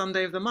last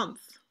Sunday of the month,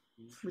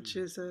 which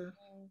is a.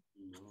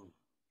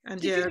 And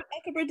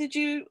Accabre, did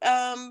you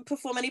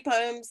perform any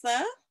poems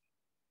there?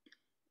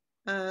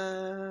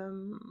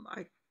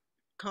 I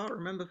can't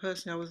remember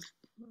personally. I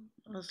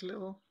was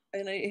little.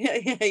 I know,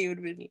 yeah, you would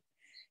have been.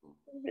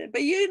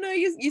 But you know,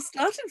 you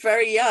started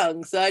very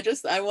young, so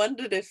I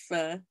wondered if.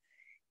 I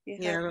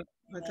don't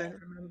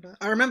remember.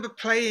 I remember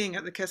playing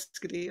at the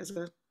Keskidee as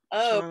a.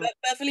 Oh, child.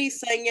 Beverly's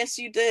saying yes,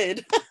 you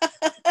did.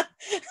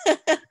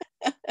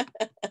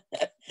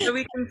 So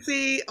we can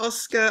see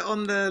Oscar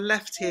on the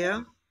left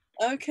here.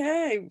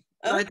 Okay.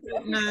 I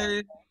don't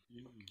know.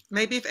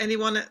 Maybe if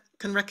anyone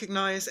can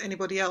recognise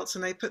anybody else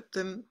and they put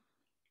the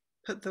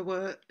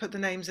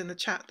names in the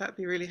chat, that'd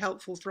be really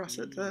helpful for us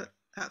at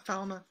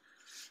Falmer.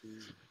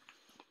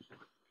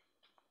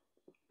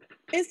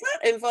 Is that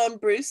Yvonne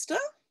Brewster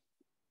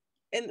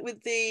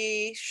with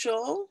the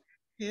shawl?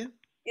 Yeah.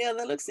 Yeah,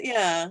 that looks,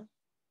 yeah.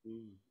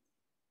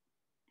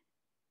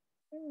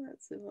 Oh,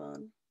 that's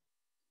Yvonne.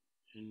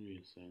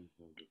 Henry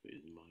Seinfeld, but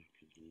his mic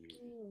is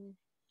muted.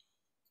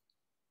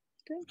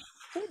 Don't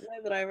know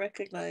that I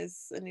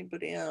recognise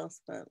anybody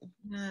else, but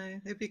no,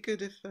 it'd be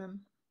good if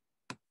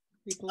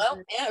people.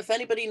 Well, yeah, if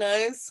anybody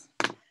knows.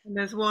 And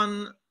there's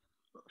one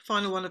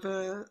final one of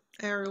a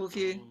aerial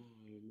view.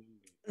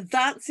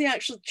 That's the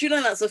actual. Do you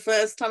know that's the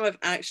first time I've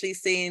actually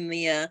seen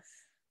the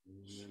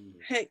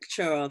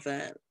picture of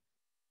it?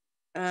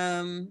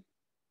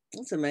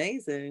 It's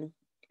amazing.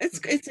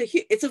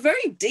 It's a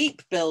very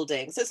deep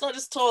building, so it's not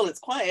just tall. It's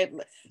quite. It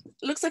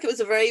looks like it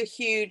was a very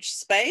huge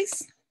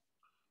space.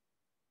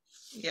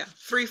 Yeah,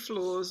 3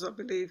 floors, I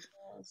believe.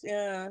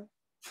 Yeah.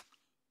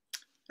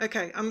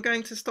 Okay, I'm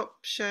going to stop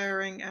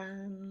sharing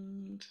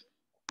and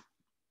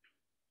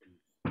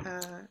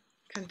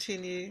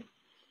continue,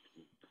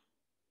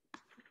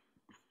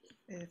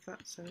 if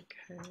that's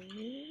okay.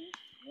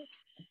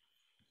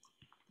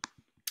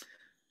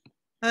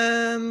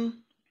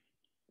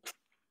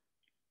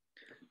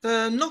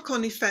 The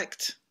knock-on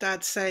effect,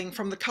 Dad's saying,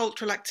 from the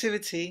cultural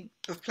activity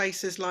of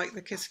places like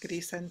the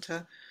Keskidee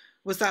Centre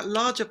was that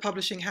larger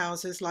publishing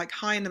houses like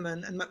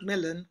Heinemann and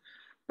Macmillan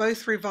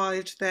both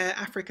revived their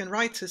African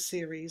Writers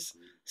series.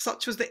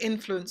 Such was the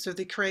influence of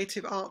the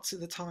creative arts at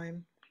the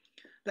time.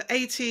 The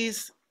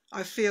 80s,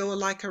 I feel, were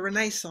like a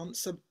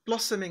renaissance, a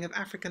blossoming of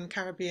African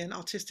Caribbean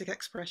artistic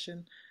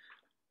expression,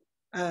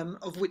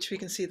 of which we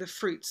can see the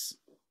fruits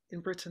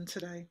in Britain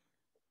today.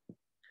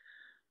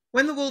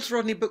 When the Walter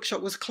Rodney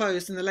bookshop was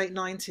closed in the late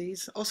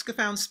 90s, Oscar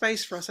found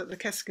space for us at the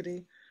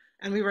Keskidee,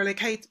 and we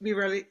relocated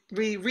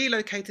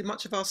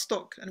much of our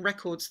stock and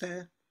records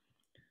there.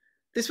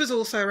 This was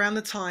also around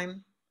the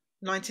time,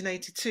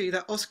 1982,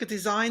 that Oscar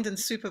designed and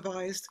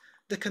supervised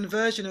the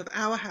conversion of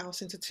our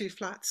house into 2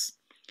 flats.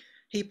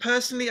 He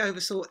personally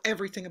oversaw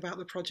everything about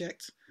the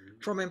project,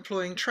 from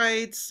employing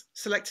trades,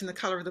 selecting the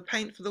colour of the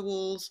paint for the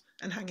walls,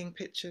 and hanging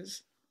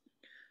pictures.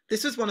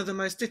 This was one of the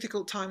most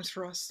difficult times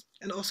for us,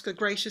 and Oscar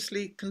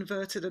graciously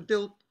converted a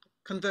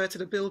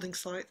building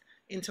site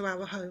into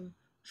our home,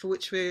 for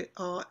which we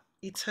are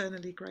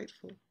eternally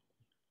grateful.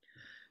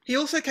 He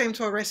also came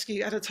to our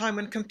rescue at a time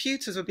when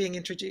computers were being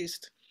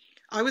introduced.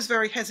 I was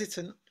very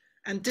hesitant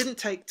and didn't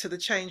take to the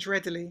change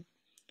readily.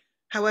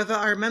 However,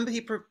 I remember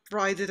he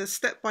provided a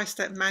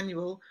step-by-step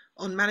manual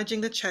on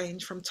managing the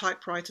change from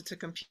typewriter to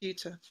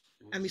computer,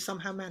 and we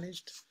somehow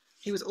managed.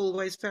 He was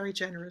always very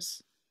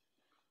generous.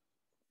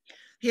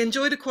 He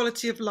enjoyed a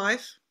quality of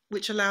life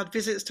which allowed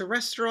visits to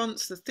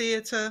restaurants, the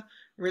theatre,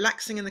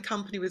 relaxing in the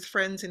company with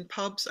friends in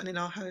pubs and in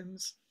our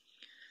homes.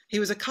 He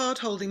was a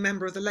card-holding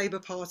member of the Labour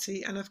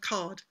Party and of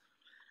CARD,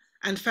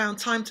 and found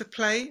time to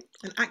play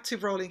an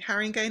active role in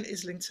Haringey and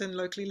Islington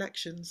local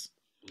elections.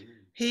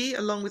 He,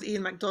 along with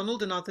Ian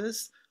MacDonald and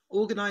others,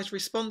 organised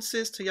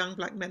responses to young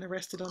black men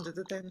arrested under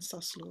the then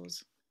sus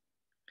laws.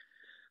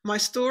 My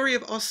story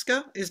of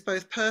Oscar is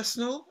both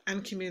personal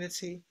and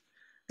community,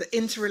 the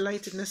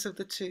interrelatedness of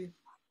the two.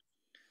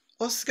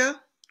 Oscar,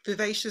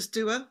 vivacious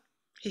doer,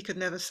 he could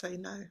never say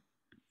no.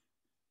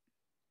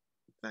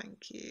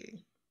 Thank you.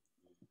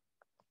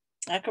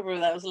 Accabre,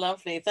 that was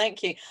lovely.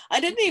 Thank you.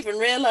 I didn't even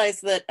realise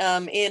that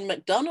Ian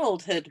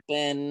MacDonald had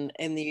been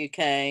in the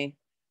UK.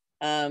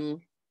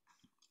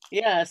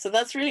 Yeah, so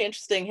that's really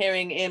interesting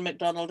hearing Ian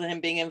MacDonald and him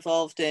being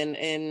involved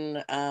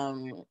in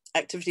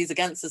activities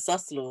against the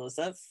sus laws.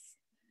 That's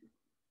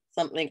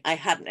something I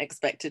hadn't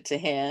expected to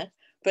hear.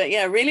 But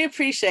yeah, really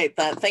appreciate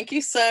that. Thank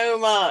you so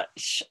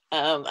much,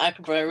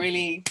 Accabre.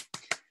 Really,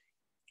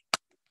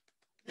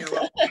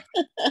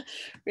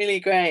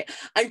 really great.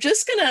 I'm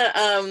just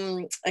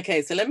gonna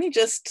okay, so let me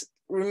just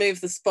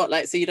remove the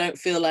spotlight so you don't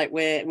feel like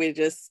we're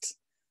just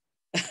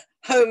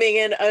homing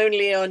in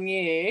only on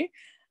you.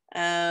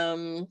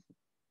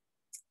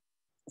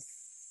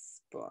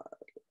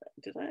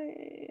 Did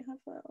I have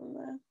that on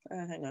there?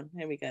 Oh, hang on,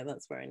 here we go.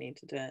 That's where I need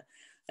to do it.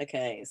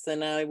 Okay, so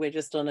now we're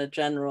just on a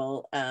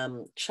general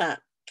chat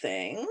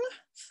thing.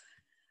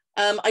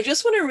 I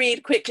just want to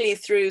read quickly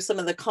through some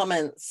of the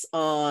comments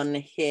on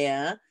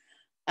here.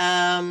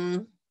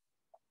 Oh,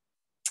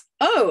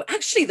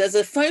 actually, there's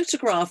a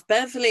photograph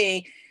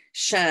Beverly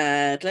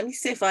shared. Let me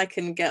see if I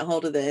can get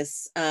hold of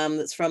this.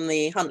 That's from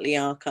the Huntley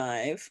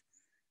archive.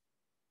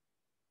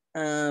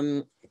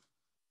 Can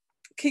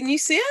you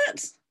see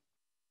it?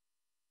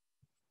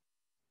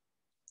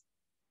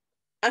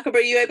 Accabre,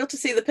 are you able to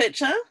see the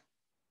picture?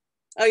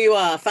 Oh, you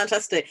are.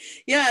 Fantastic.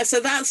 Yeah,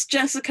 so that's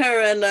Jessica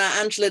and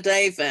Angela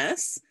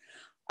Davis.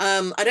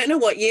 I don't know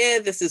what year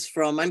this is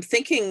from. I'm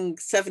thinking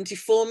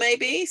 74,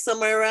 maybe,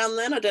 somewhere around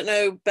then. I don't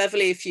know,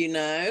 Beverly, if you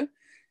know.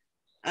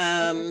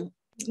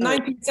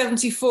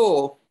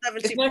 1974.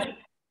 74.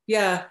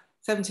 Yeah,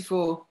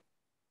 74.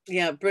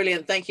 Yeah,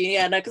 brilliant. Thank you.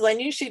 Yeah, no, because I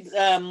knew she'd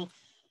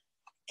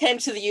came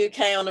to the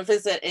UK on a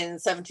visit in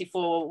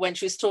 74 when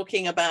she was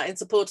talking about in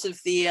support of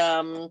the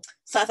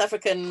South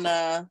African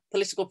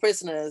political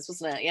prisoners,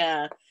 wasn't it?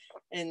 Yeah,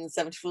 in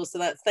 74. So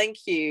that,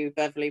 thank you,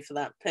 Beverly, for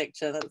that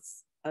picture.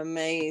 That's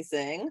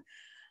amazing.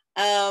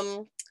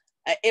 Imra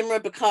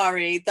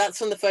Bakari, that's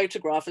from the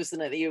photograph, isn't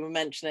it, that you were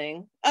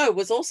mentioning? Oh,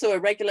 was also a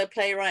regular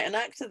playwright and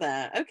actor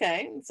there.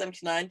 Okay, in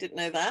 79, didn't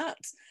know that.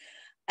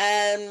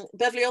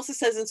 Beverly also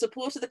says, in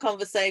support of the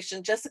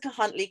conversation, Jessica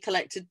Huntley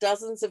collected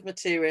dozens of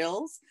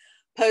materials,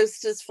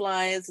 posters,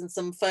 flyers, and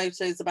some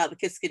photos about the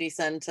Keskidee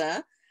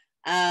Centre.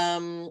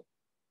 And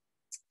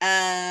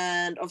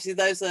obviously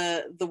those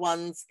are the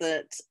ones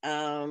that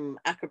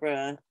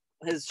Accabre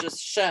has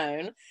just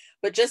shown.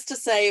 But just to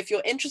say, if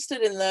you're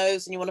interested in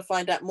those and you want to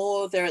find out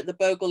more, they're at the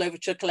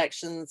Bogle-L'Ouverture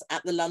Collections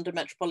at the London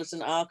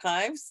Metropolitan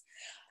Archives.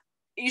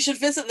 You should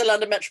visit the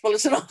London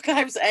Metropolitan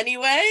Archives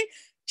anyway,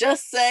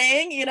 just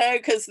saying, you know,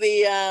 because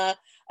the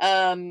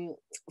Falmer,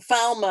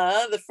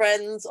 the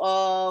Friends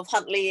of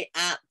Huntley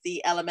at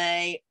the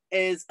LMA,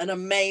 is an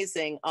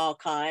amazing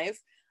archive.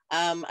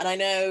 And I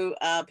know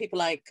people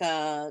like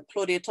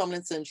Claudia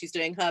Tomlinson, she's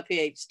doing her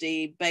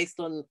PhD based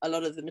on a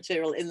lot of the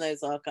material in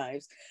those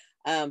archives.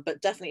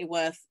 But definitely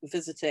worth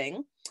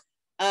visiting.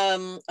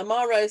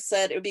 Amah-Rose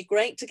said, it would be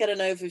great to get an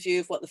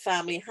overview of what the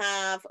family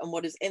have and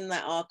what is in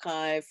that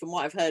archive. From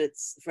what I've heard,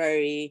 it's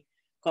very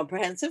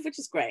comprehensive, which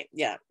is great.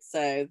 Yeah,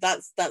 so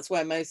that's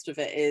where most of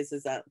it is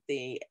at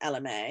the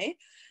LMA.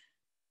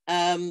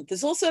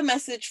 There's also a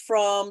message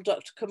from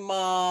Dr.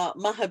 Kamar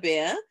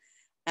Mahabir.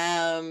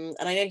 And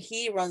I know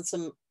he runs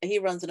an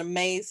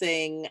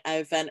amazing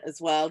event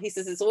as well. He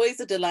says, it's always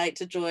a delight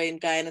to join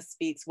Guyana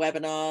Speaks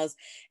webinars.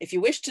 If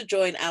you wish to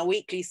join our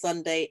weekly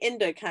Sunday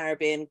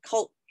Indo-Caribbean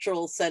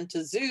Cultural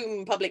Center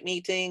Zoom public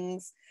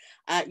meetings,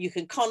 you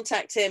can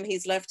contact him.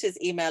 He's left his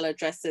email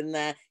address in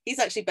there. He's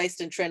actually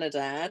based in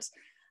Trinidad.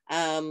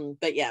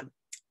 But yeah,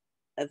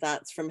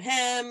 that's from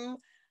him.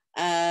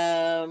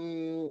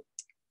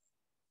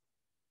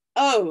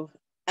 Oh,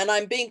 and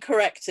I'm being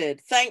corrected.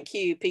 Thank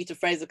you, Peter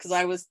Fraser, because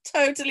I was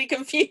totally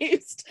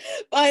confused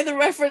by the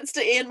reference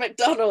to Ian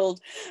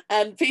MacDonald.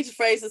 And Peter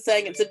Fraser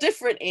saying it's a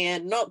different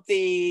Ian, not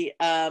the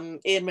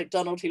Ian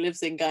MacDonald who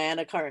lives in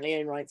Guyana currently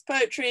and writes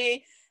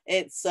poetry.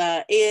 It's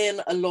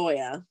Ian, a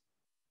lawyer.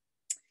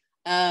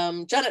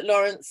 Janet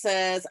Lawrence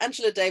says,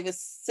 Angela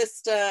Davis'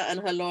 sister and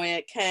her lawyer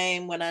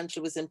came when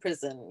Angela was in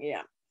prison.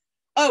 Yeah.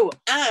 Oh,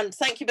 and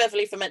thank you,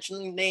 Beverly, for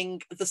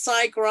mentioning the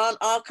Cy Grant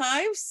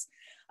archives.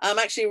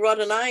 Actually, Rod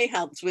and I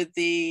helped with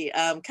the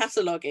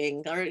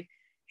cataloguing.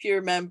 If you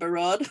remember,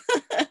 Rod,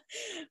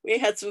 we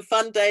had some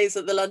fun days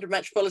at the London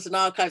Metropolitan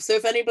Archive. So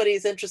if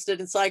anybody's interested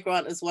in Cy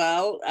Grant as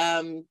well,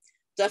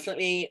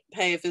 definitely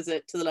pay a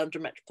visit to the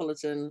London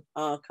Metropolitan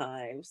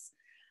Archives.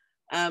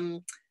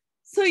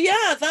 So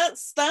yeah,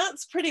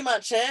 that's pretty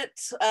much it.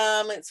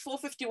 It's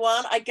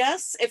 4:51. I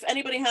guess if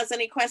anybody has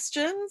any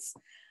questions,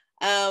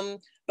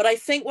 but I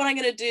think what I'm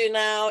going to do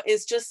now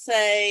is just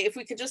say, if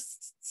we could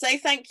just say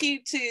thank you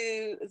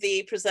to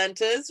the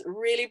presenters,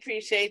 really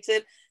appreciate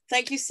it.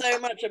 Thank you so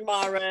much,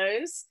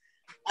 Amah-Rose.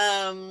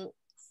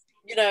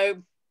 You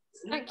know,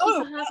 thank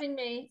you for having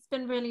me. It's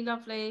been really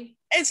lovely.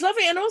 It's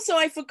lovely, and also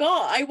I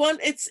forgot.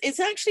 It's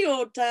actually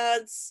your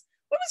dad's.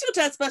 When was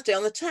your dad's birthday?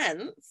 On the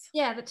 10th?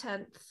 Yeah, the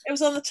 10th. It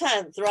was on the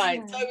 10th,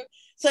 right? Yeah.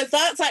 So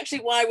that's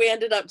actually why we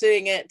ended up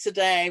doing it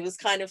today. Was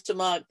kind of to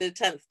mark the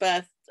 10th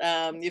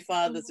your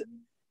father's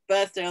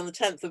birthday on the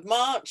 10th of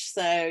March.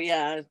 So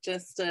yeah,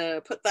 just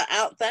put that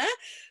out there.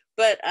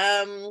 But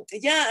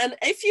yeah, and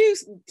if you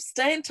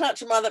stay in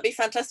touch, Amah, that'd be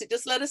fantastic.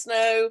 Just let us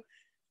know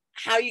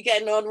how you're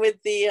getting on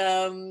with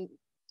the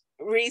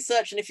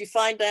research, and if you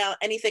find out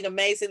anything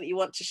amazing that you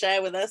want to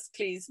share with us,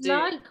 please do.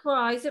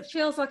 Likewise, it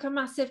feels like a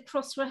massive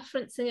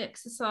cross-referencing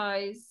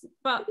exercise,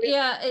 but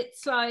yeah,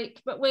 it's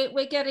like, but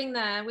we're getting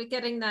there,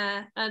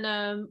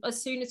 and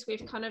as soon as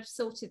we've kind of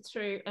sorted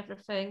through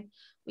everything,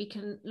 we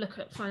can look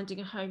at finding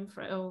a home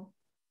for it all.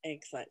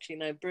 Exactly.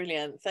 No,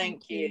 brilliant.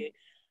 Thank you.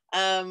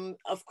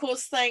 Of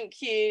course,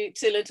 thank you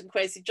to Linton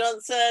Kwesi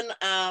Johnson.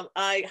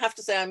 I have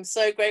to say I'm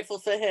so grateful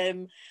for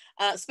him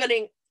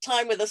spending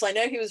time with us. I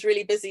know he was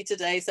really busy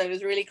today, so it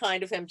was really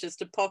kind of him just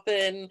to pop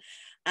in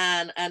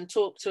and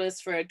talk to us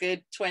for a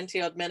good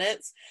 20 odd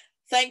minutes.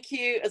 Thank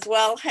you as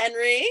well,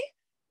 Henry,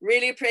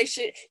 Really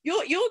appreciate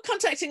you're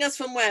contacting us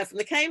from where? From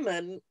the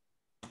Cayman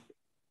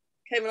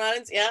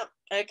Islands? Yeah.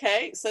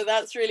 Okay. So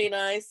that's really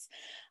nice.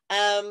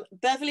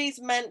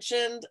 Beverly's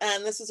mentioned,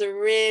 and this is a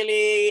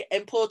really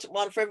important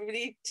one for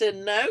everybody to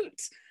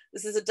note.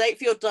 This is a date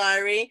for your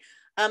diary.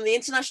 The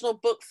International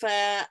Book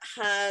Fair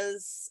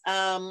has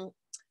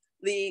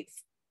the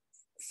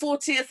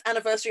 40th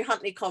anniversary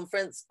Huntley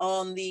conference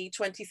on the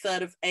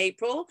 23rd of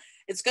April.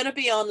 It's going to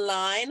be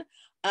online.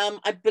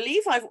 I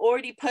believe I've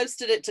already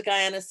posted it to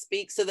Guyana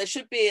Speaks, so there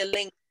should be a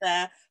link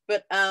there,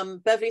 but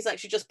Beverly's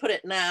actually just put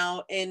it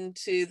now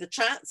into the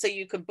chat, so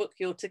you can book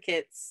your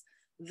tickets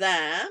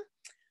there.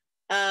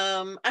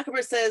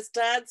 Accabre says,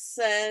 Dad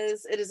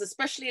says, it is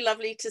especially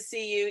lovely to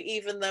see you,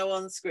 even though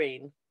on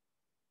screen.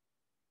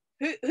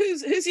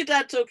 Who's your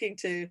dad talking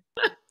to?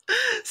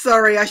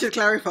 Sorry, I should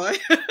clarify.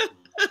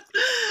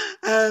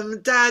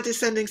 Dad is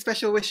sending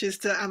special wishes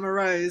to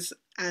Amah-Rose,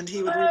 and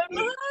he would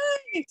really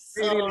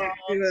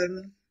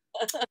like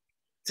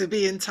to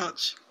be in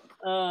touch.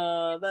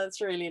 Oh,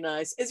 that's really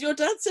nice. Is your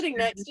dad sitting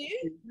next to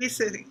you? He's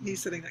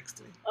sitting next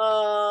to me.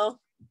 Oh,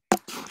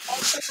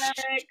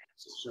 okay.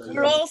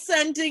 We're all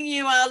sending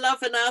you our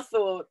love and our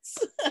thoughts.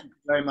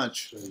 Very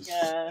much.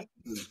 Yeah,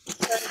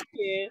 thank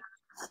you.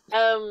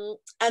 And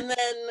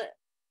then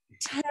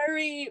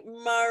Terry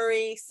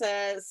Murray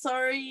says,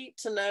 sorry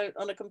to note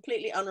on a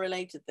completely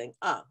unrelated thing.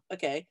 Ah,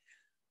 okay.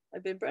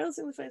 I've been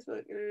browsing the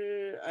Facebook.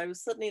 I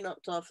was suddenly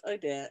knocked off. Oh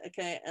dear.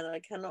 Okay, and I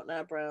cannot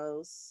now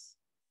browse.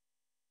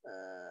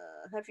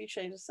 Have you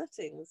changed the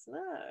settings?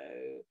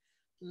 No.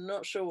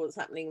 Not sure what's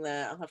happening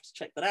there. I'll have to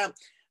check that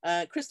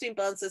out. Christine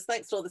Barnes says,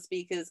 thanks to all the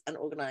speakers and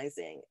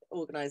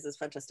organizers.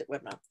 Fantastic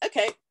webinar.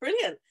 Okay,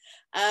 brilliant.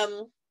 Has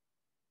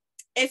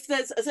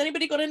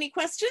anybody got any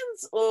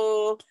questions?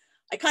 Or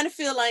I kind of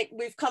feel like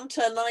we've come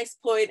to a nice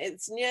point.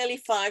 It's nearly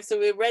 5, so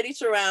we're ready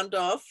to round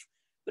off.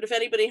 But if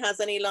anybody has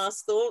any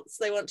last thoughts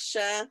they want to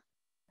share.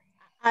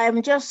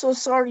 I'm just so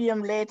sorry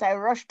I'm late. I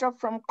rushed up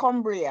from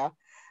Cumbria.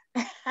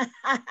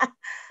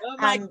 Oh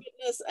my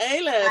goodness,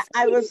 Aleph.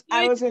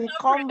 I was in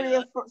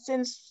Cumbria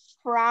since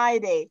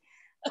Friday,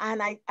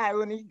 and I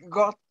only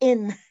got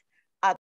in